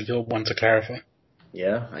yeah, you're one to clarify.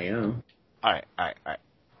 Yeah, I am. All right.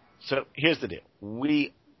 So here's the deal.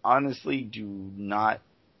 We honestly do not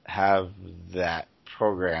have that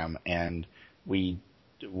program, and when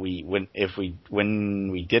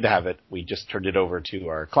we did have it, we just turned it over to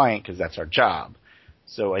our client because that's our job.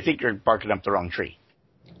 So I think you're barking up the wrong tree.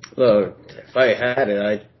 Look, if I had it,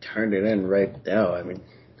 I'd turn it in right now. I mean,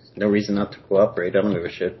 there's no reason not to cooperate. I don't give a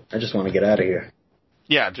shit. I just want to get out of here.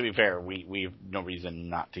 Yeah, to be fair, we have no reason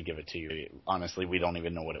not to give it to you. Honestly, we don't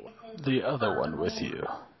even know what it was. The other one with you.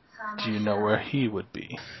 Do you know where he would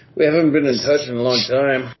be? We haven't been in touch in a long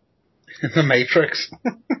time. The Matrix.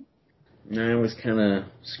 I was kind of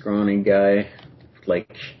scrawny guy,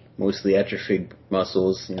 like mostly atrophied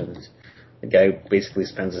muscles. You know, the guy who basically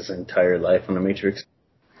spends his entire life on the Matrix.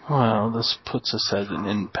 Well, this puts us at an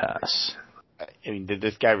impasse. I mean, did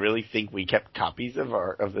this guy really think we kept copies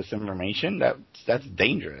of this information? That's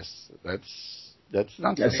dangerous. That's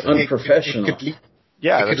not. That's unprofessional. It could lead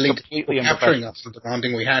that's to completely people capturing unprofessional. us and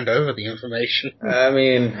demanding we hand over the information. I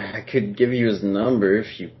mean, I could give you his number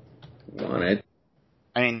if you want it.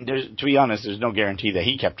 I mean, to be honest, there's no guarantee that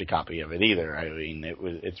he kept a copy of it either. I mean,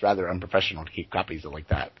 it's rather unprofessional to keep copies of like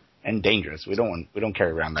that, and dangerous. We don't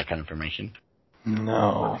carry around that kind of information.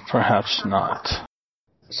 No, perhaps not.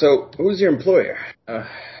 So, who's your employer?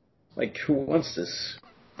 Who wants this?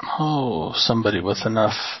 Oh, somebody with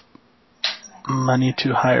enough money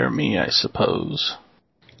to hire me, I suppose.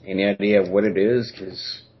 Any idea what it is?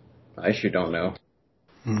 Because I sure don't know.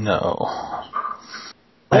 No.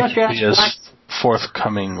 Why I don't you can ask be as Black?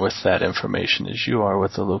 forthcoming with that information as you are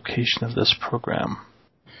with the location of this program.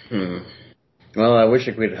 Well, I wish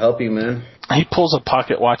I could help you, man. He pulls a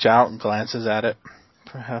pocket watch out and glances at it.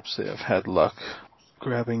 Perhaps they have had luck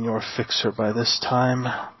grabbing your fixer by this time.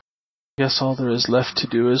 Guess all there is left to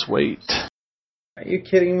do is wait. Are you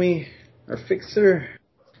kidding me? Our fixer?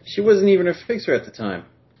 She wasn't even a fixer at the time.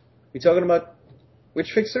 You talking about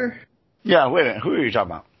which fixer? Yeah, wait a minute. Who are you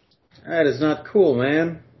talking about? That is not cool,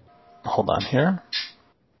 man. Hold on here.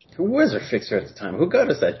 Who was our fixer at the time? Who got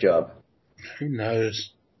us that job? Who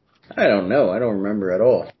knows? I don't know. I don't remember at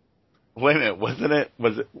all. Wait a minute.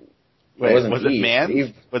 Was it wasn't it Eve. Man's?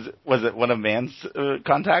 Eve. Was it one of Man's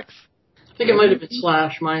contacts? I think it might have been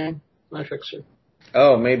Slash, my fixer.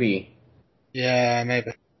 Oh, maybe. Yeah,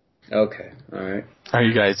 maybe. Okay, alright. Are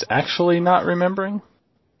you guys actually not remembering?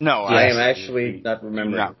 No, I am actually not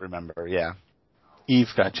remembering. Not remember. Yeah. Eve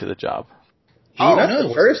got you the job. Oh, no, not it the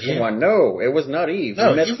wasn't first Eve. one. No, it was not Eve.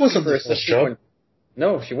 No, We met Eve wasn't for a the first subsequent- job.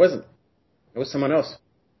 No, she wasn't. It was someone else.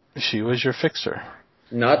 She was your fixer.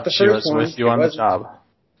 Not the She first was one. with you It on the wasn't. job.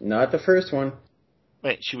 Not the first one.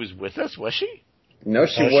 Wait, she was with us, was she? No,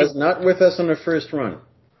 she No, she- was not with us on the first run.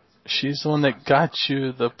 She's the one that got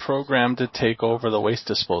you the program to take over the waste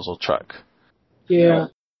disposal truck. Yeah.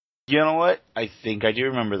 You know what? I think I do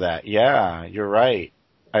remember that. Yeah, you're right.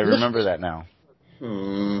 I remember that now.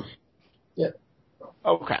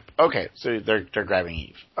 Oh crap. Okay, so they're grabbing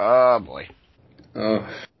Eve. Oh boy. Oh,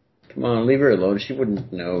 come on, leave her alone. She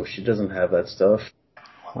wouldn't know. She doesn't have that stuff.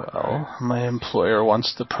 Well, my employer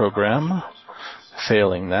wants the program.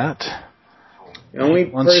 Failing that, The only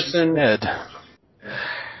once she's person dead.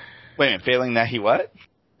 Wait a minute, failing that he what?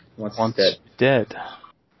 once Once dead. dead.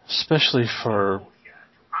 Especially for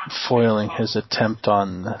foiling his attempt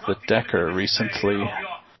on the Decker recently.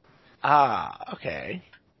 Ah, okay.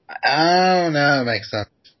 Oh, no, makes sense.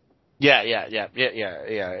 Yeah.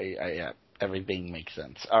 Everything makes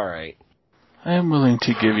sense. All right. I am willing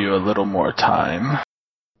to give you a little more time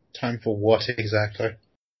Time for what exactly?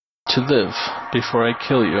 to live before I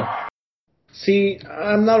kill you. See,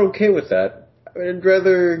 I'm not okay with that. I'd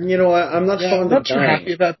rather, I'm not Yeah, I'm fond not of too dying.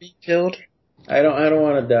 happy about being killed. I don't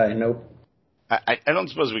want to die. Nope. I don't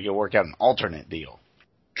suppose we could work out an alternate deal.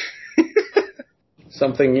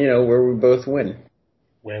 Something, where we both win.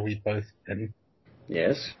 Where we both win.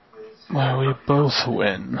 Yes. Where we both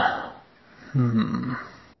win.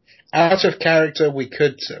 Out of character, we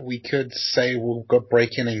could say we'll go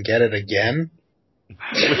break in and get it again.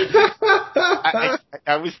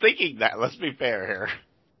 I was thinking that. Let's be fair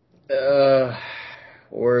here.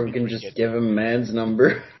 Or we can just give him Man's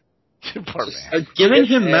number. Poor man. Giving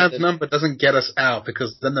him Mad's number doesn't get us out,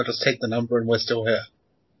 because then they'll just take the number and we're still here.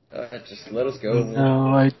 Just let us go. No,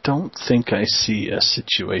 I don't think I see a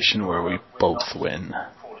situation where we both win.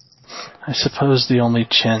 I suppose the only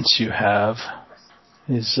chance you have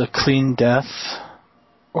is a clean death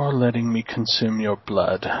or letting me consume your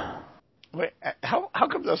blood. Wait, how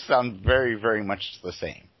come those sound very, very much the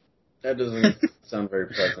same? That doesn't sound very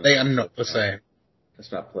pleasant. They are not the same.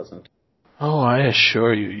 That's not pleasant. Oh, I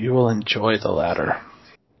assure you, you will enjoy the latter.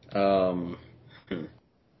 You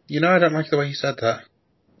know, I don't like the way you said that.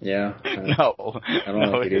 Yeah. No. I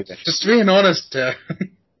don't like it either. Just being honest.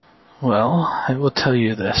 Well, I will tell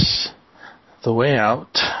you this. The way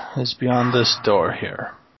out is beyond this door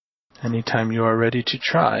here. Anytime you are ready to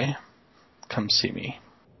try, come see me.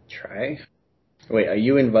 Try? Wait, are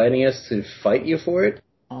you inviting us to fight you for it?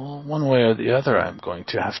 Well, one way or the other, I'm going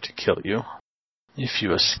to have to kill you. If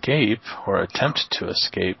you escape, or attempt to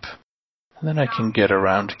escape, then I can get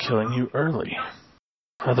around to killing you early.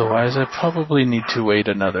 Otherwise, I probably need to wait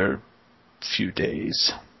another few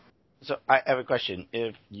days. So I have a question.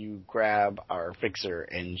 If you grab our fixer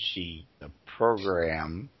and she the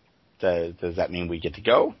program, does that mean we get to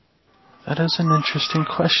go? That is an interesting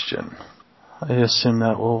question. I assume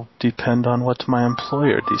that will depend on what my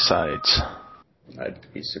employer decides. I'd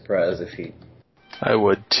be surprised if he... I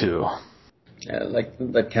would too. Yeah, like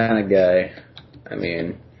that kind of guy. I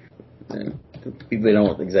mean, they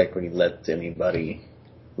don't exactly let anybody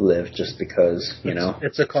live just because, you know.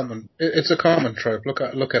 It's a common trope.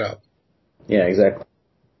 Look it up. Yeah, exactly.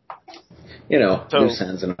 You know, loose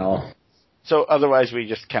ends and all. So otherwise we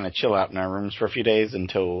just kind of chill out in our rooms for a few days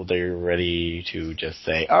until they're ready to just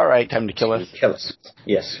say, all right, time to kill us? Kill us.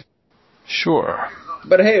 Yes. Sure.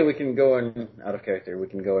 But hey, we can go and, out of character, we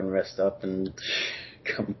can go and rest up and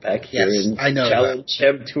come back here and challenge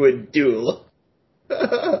him to a duel.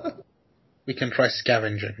 We can try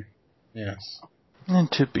scavenging. Yes.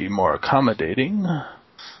 And to be more accommodating,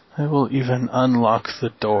 I will even unlock the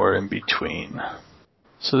door in between,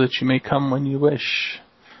 so that you may come when you wish,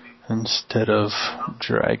 instead of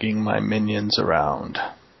dragging my minions around.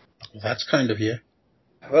 Well, that's kind of you.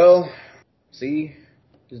 Well, see,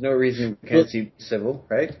 there's no reason we can't be civil,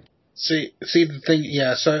 right? See the thing,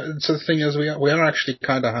 yeah. So the thing is, we are actually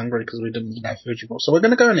kind of hungry because we didn't eat our food before. So we're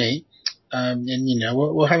going to go and eat, and you know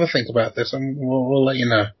we'll have a think about this, and we'll let you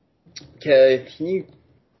know. Okay, you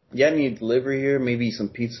got any delivery here? Maybe some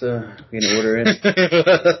pizza we can order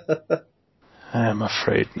it. I am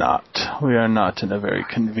afraid not. We are not in a very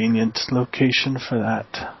convenient location for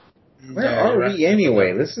that. Where are we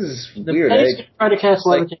anyway? This is weird. Teddy's going to try to cast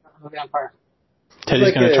Levitate on the vampire.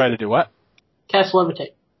 Teddy's going to try to do what? Cast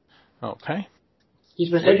Levitate. Okay. He's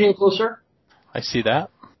been edging closer, I see that.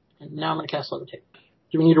 and now I'm going to cast Levitate.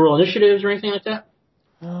 Do we need to roll initiatives or anything like that?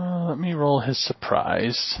 Let me roll his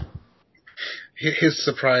surprise. His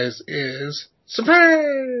surprise is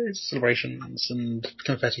surprise celebrations, and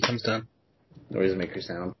confetti comes down. Noise maker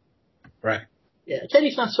sound. Right. Yeah,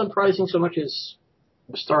 Teddy's not surprising so much as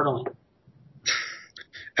startling.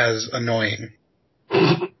 As annoying.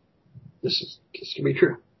 This can be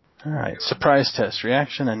true. Alright, surprise test.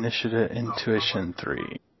 Reaction, initiative, intuition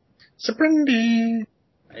 3. Surprindy.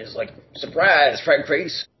 It's like, surprise, frag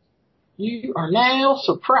face. You are now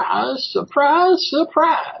surprised.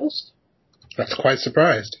 That's quite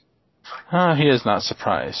surprised. He is not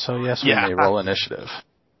surprised, so yes, we may roll initiative.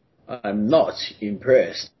 I'm not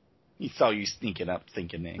impressed. He saw you sneaking up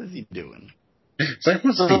thinking, what is he doing? So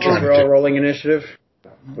what's he trying to Overall do? rolling initiative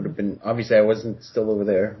would have been, obviously I wasn't still over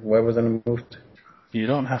there. Why wasn't I moved? You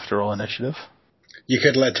don't have to roll initiative. You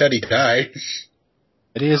could let Teddy die.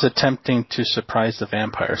 He is attempting to surprise the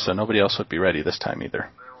vampire, so nobody else would be ready this time either.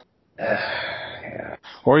 Yeah.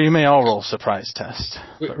 Or you may all roll surprise test.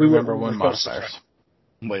 But remember one we've got modifiers.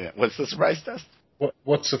 Wait a minute, what's the surprise test?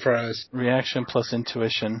 What surprise? Reaction plus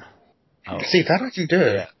intuition. Oh. See, that I can do.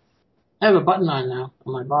 Yeah. I have a button on now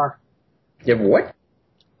on my bar. You have what?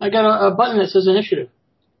 I got a button that says initiative.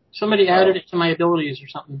 Somebody added it to my abilities or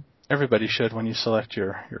something. Everybody should when you select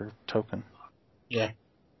your token. Yeah.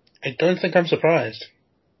 I don't think I'm surprised.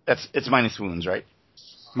 It's minus wounds, right?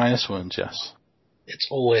 Minus wounds, yes. It's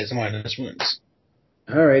always minus wounds.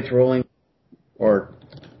 Alright, rolling. Or,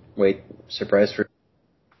 wait, surprise for...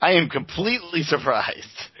 I am completely surprised.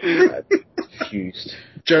 Confused.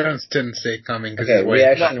 Jones didn't see it coming. Okay,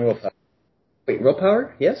 reaction, willpower. Wait,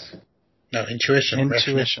 willpower? Yes? No, intuition.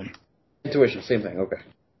 Intuition. Intuition, same thing, okay.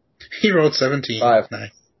 He rolled 17. 5.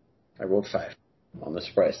 Nice. I rolled 5 on the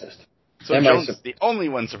surprise test. So Am Jones is the only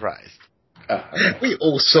one surprised. We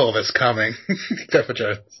all saw this coming, except for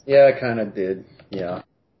Jones. Yeah, I kind of did. Yeah.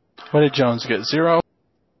 What did Jones get? 0?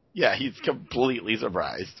 Yeah, he's completely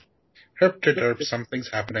surprised. Herp to derp, something's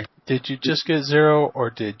happening. Did you just get 0, or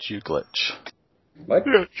did you glitch? What?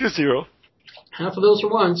 Yeah, just 0. Half of those are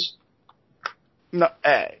ones. No,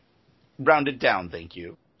 round it down, thank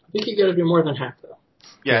you. I think you got to do more than half, though.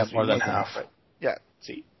 Yeah, more than half. But yeah,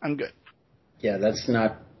 see, I'm good. Yeah, that's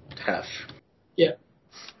not half. Yeah.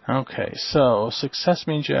 Okay, so success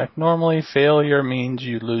means you act normally. Failure means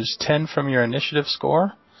you lose 10 from your initiative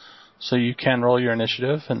score. So you can roll your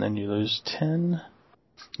initiative, and then you lose 10.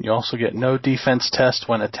 You also get no defense test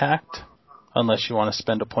when attacked, unless you want to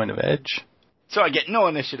spend a point of edge. So I get no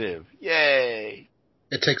initiative. Yay!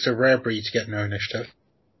 It takes a rare breed to get no initiative.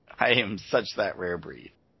 I am such that rare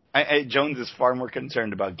breed. Jones is far more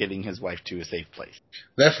concerned about getting his wife to a safe place.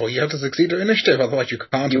 Therefore, you have to succeed your initiative, otherwise you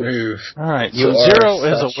can't move. Alright, You so are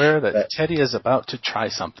 0 is such aware that that- Teddy is about to try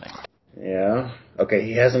something. Yeah. Okay,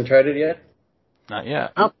 he hasn't tried it yet? Not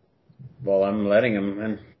yet. Well, I'm letting him,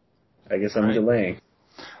 and I guess I'm Right. delaying.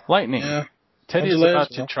 Lightning. Yeah. Teddy I'll is delay about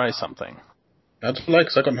as to well. try something. That's like,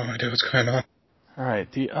 'cause I got no idea what's going on.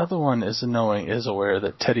 Alright, the other one is aware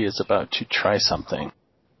that Teddy is about to try something.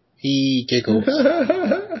 He giggles.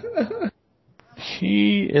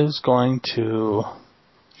 He is going to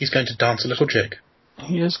dance a little jig. wait.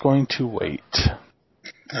 He's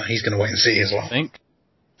going to wait and see as I well. think.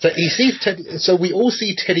 So he sees Teddy. So we all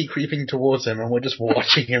see Teddy creeping towards him, and we're just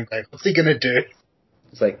watching him. Like, what's he going to do?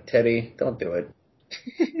 It's like, Teddy, don't do it.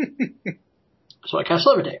 So I cast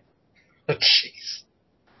Levitate. Oh, jeez.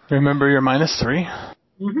 Remember your -3?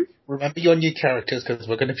 Mm-hmm. Remember your new characters, because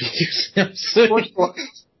we're going to be using them soon.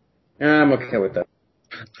 Yeah, I'm okay with that.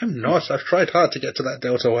 I'm not. I've tried hard to get to that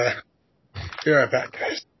Delta where. Be right back,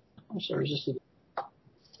 guys. I'm sorry, resisted.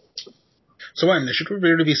 So, Andy, should we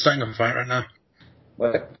really be starting a fight right now?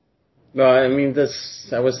 What? No, I mean,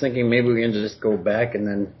 I was thinking maybe we can just go back and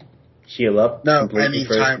then heal up. No, I completely mean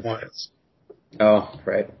first. time-wise. Oh,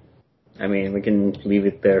 right. I mean, we can leave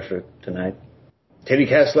it there for tonight. Teddy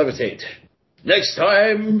cast Levitate. Next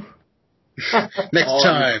time! Next Oh,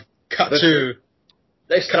 time, cut let's- to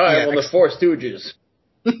Next time on the Four Stooges.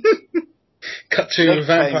 Cut to Next time,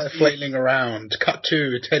 vampire Steve. flailing around. Cut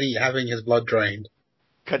to Teddy having his blood drained.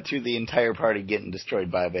 Cut to the entire party getting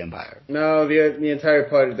destroyed by a vampire. No, the entire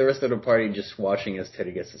party, the rest of the party just watching as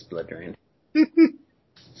Teddy gets his blood drained.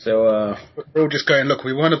 So, We're all just going, look,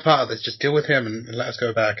 we weren't a part of this, just deal with him and let us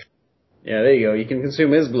go back. yeah, there you go. You can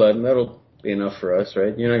consume his blood, and that'll be enough for us,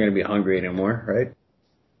 right? You're not going to be hungry anymore, right?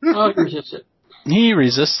 I'll resist it. He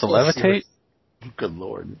resists the levitate, Good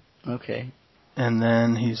lord. Okay. and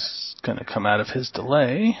then he's going to come out of his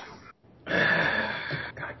delay. Wait a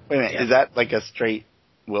minute, is that like a straight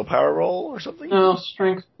willpower roll or something? No,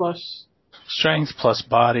 strength plus. Strength plus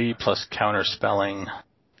body plus counter spelling,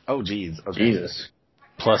 Oh, geez. Okay. Jesus.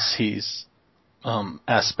 plus he's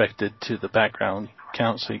aspected to the background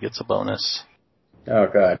count, so he gets a bonus. Oh,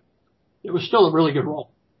 God. It was still a really good roll.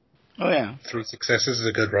 Oh, yeah. 3 successes is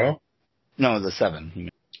a good roll. No, the 7. He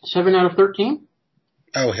meant. 7 out of 13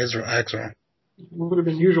 Oh, his Ag's roll, would have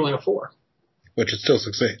been usually a 4. which would still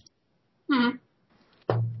succeed. Mm-hmm.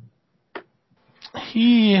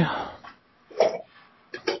 He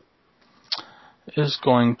is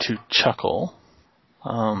going to chuckle.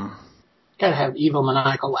 Gotta have evil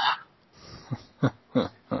maniacal laugh.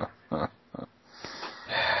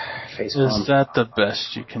 Face Is palm. that the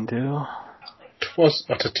best you can do? 'Twas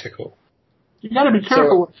but a tickle. You gotta be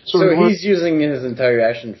careful. with So sort of he's using his entire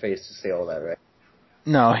action phase to say all that, right?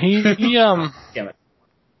 No, he Damn it.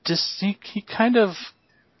 he kind of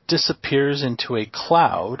disappears into a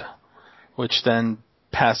cloud, which then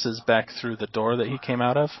passes back through the door that he came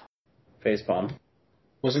out of. Face palm.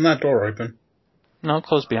 Wasn't that door open? No,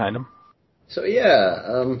 closed behind him. So yeah,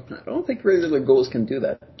 I don't think regular ghouls can do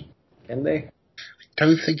that. Can they?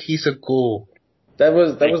 Don't think he's a ghoul. That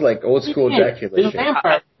was like old school Yeah, Dracula he's a shit.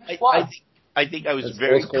 vampire. I think I was That's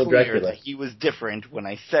very old school clear Dracula. that he was different when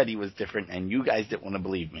I said he was different, and you guys didn't want to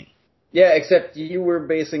believe me. Yeah, except you were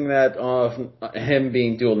basing that off him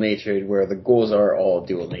being dual-natured, where the ghouls are all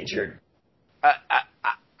dual-natured.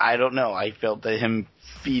 I don't know. I felt that him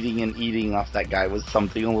feeding and eating off that guy was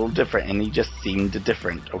something a little different, and he just seemed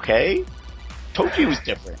different, okay? Told you he was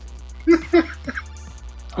different.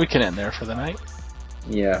 We can end there for the night.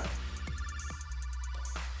 Yeah.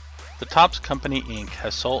 The Topps Company Inc.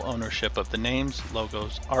 has sole ownership of the names,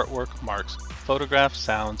 logos, artwork, marks, photographs,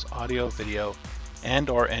 sounds, audio, video,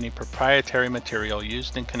 and/or any proprietary material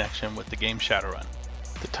used in connection with the game Shadowrun.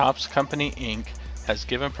 The Topps Company Inc. has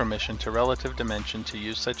given permission to Relative Dimension to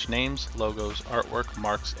use such names, logos, artwork,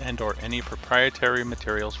 marks, and/or any proprietary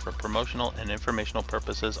materials for promotional and informational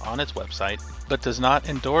purposes on its website, but does not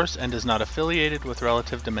endorse and is not affiliated with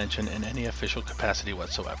Relative Dimension in any official capacity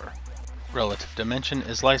whatsoever. Relative Dimension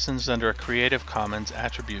is licensed under a Creative Commons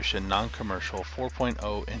Attribution Non-Commercial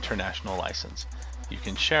 4.0 International License. You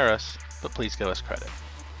can share us, but please give us credit.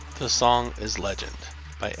 The song is Legend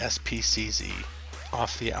by SPCZ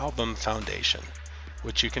off the album Foundation,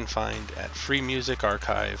 which you can find at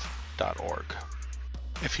freemusicarchive.org.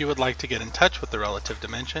 If you would like to get in touch with the Relative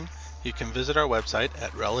Dimension, you can visit our website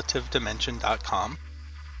at relativedimension.com.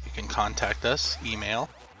 You can contact us, email,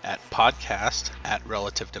 at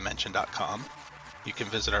podcast@relativedimension.com. You can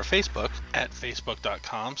visit our Facebook at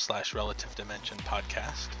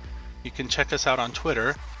facebook.com/relativedimensionpodcast. You can check us out on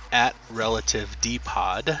Twitter at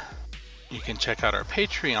RelativeDpod. You can check out our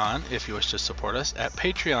Patreon if you wish to support us at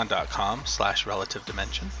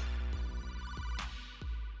patreon.com/relativedimension.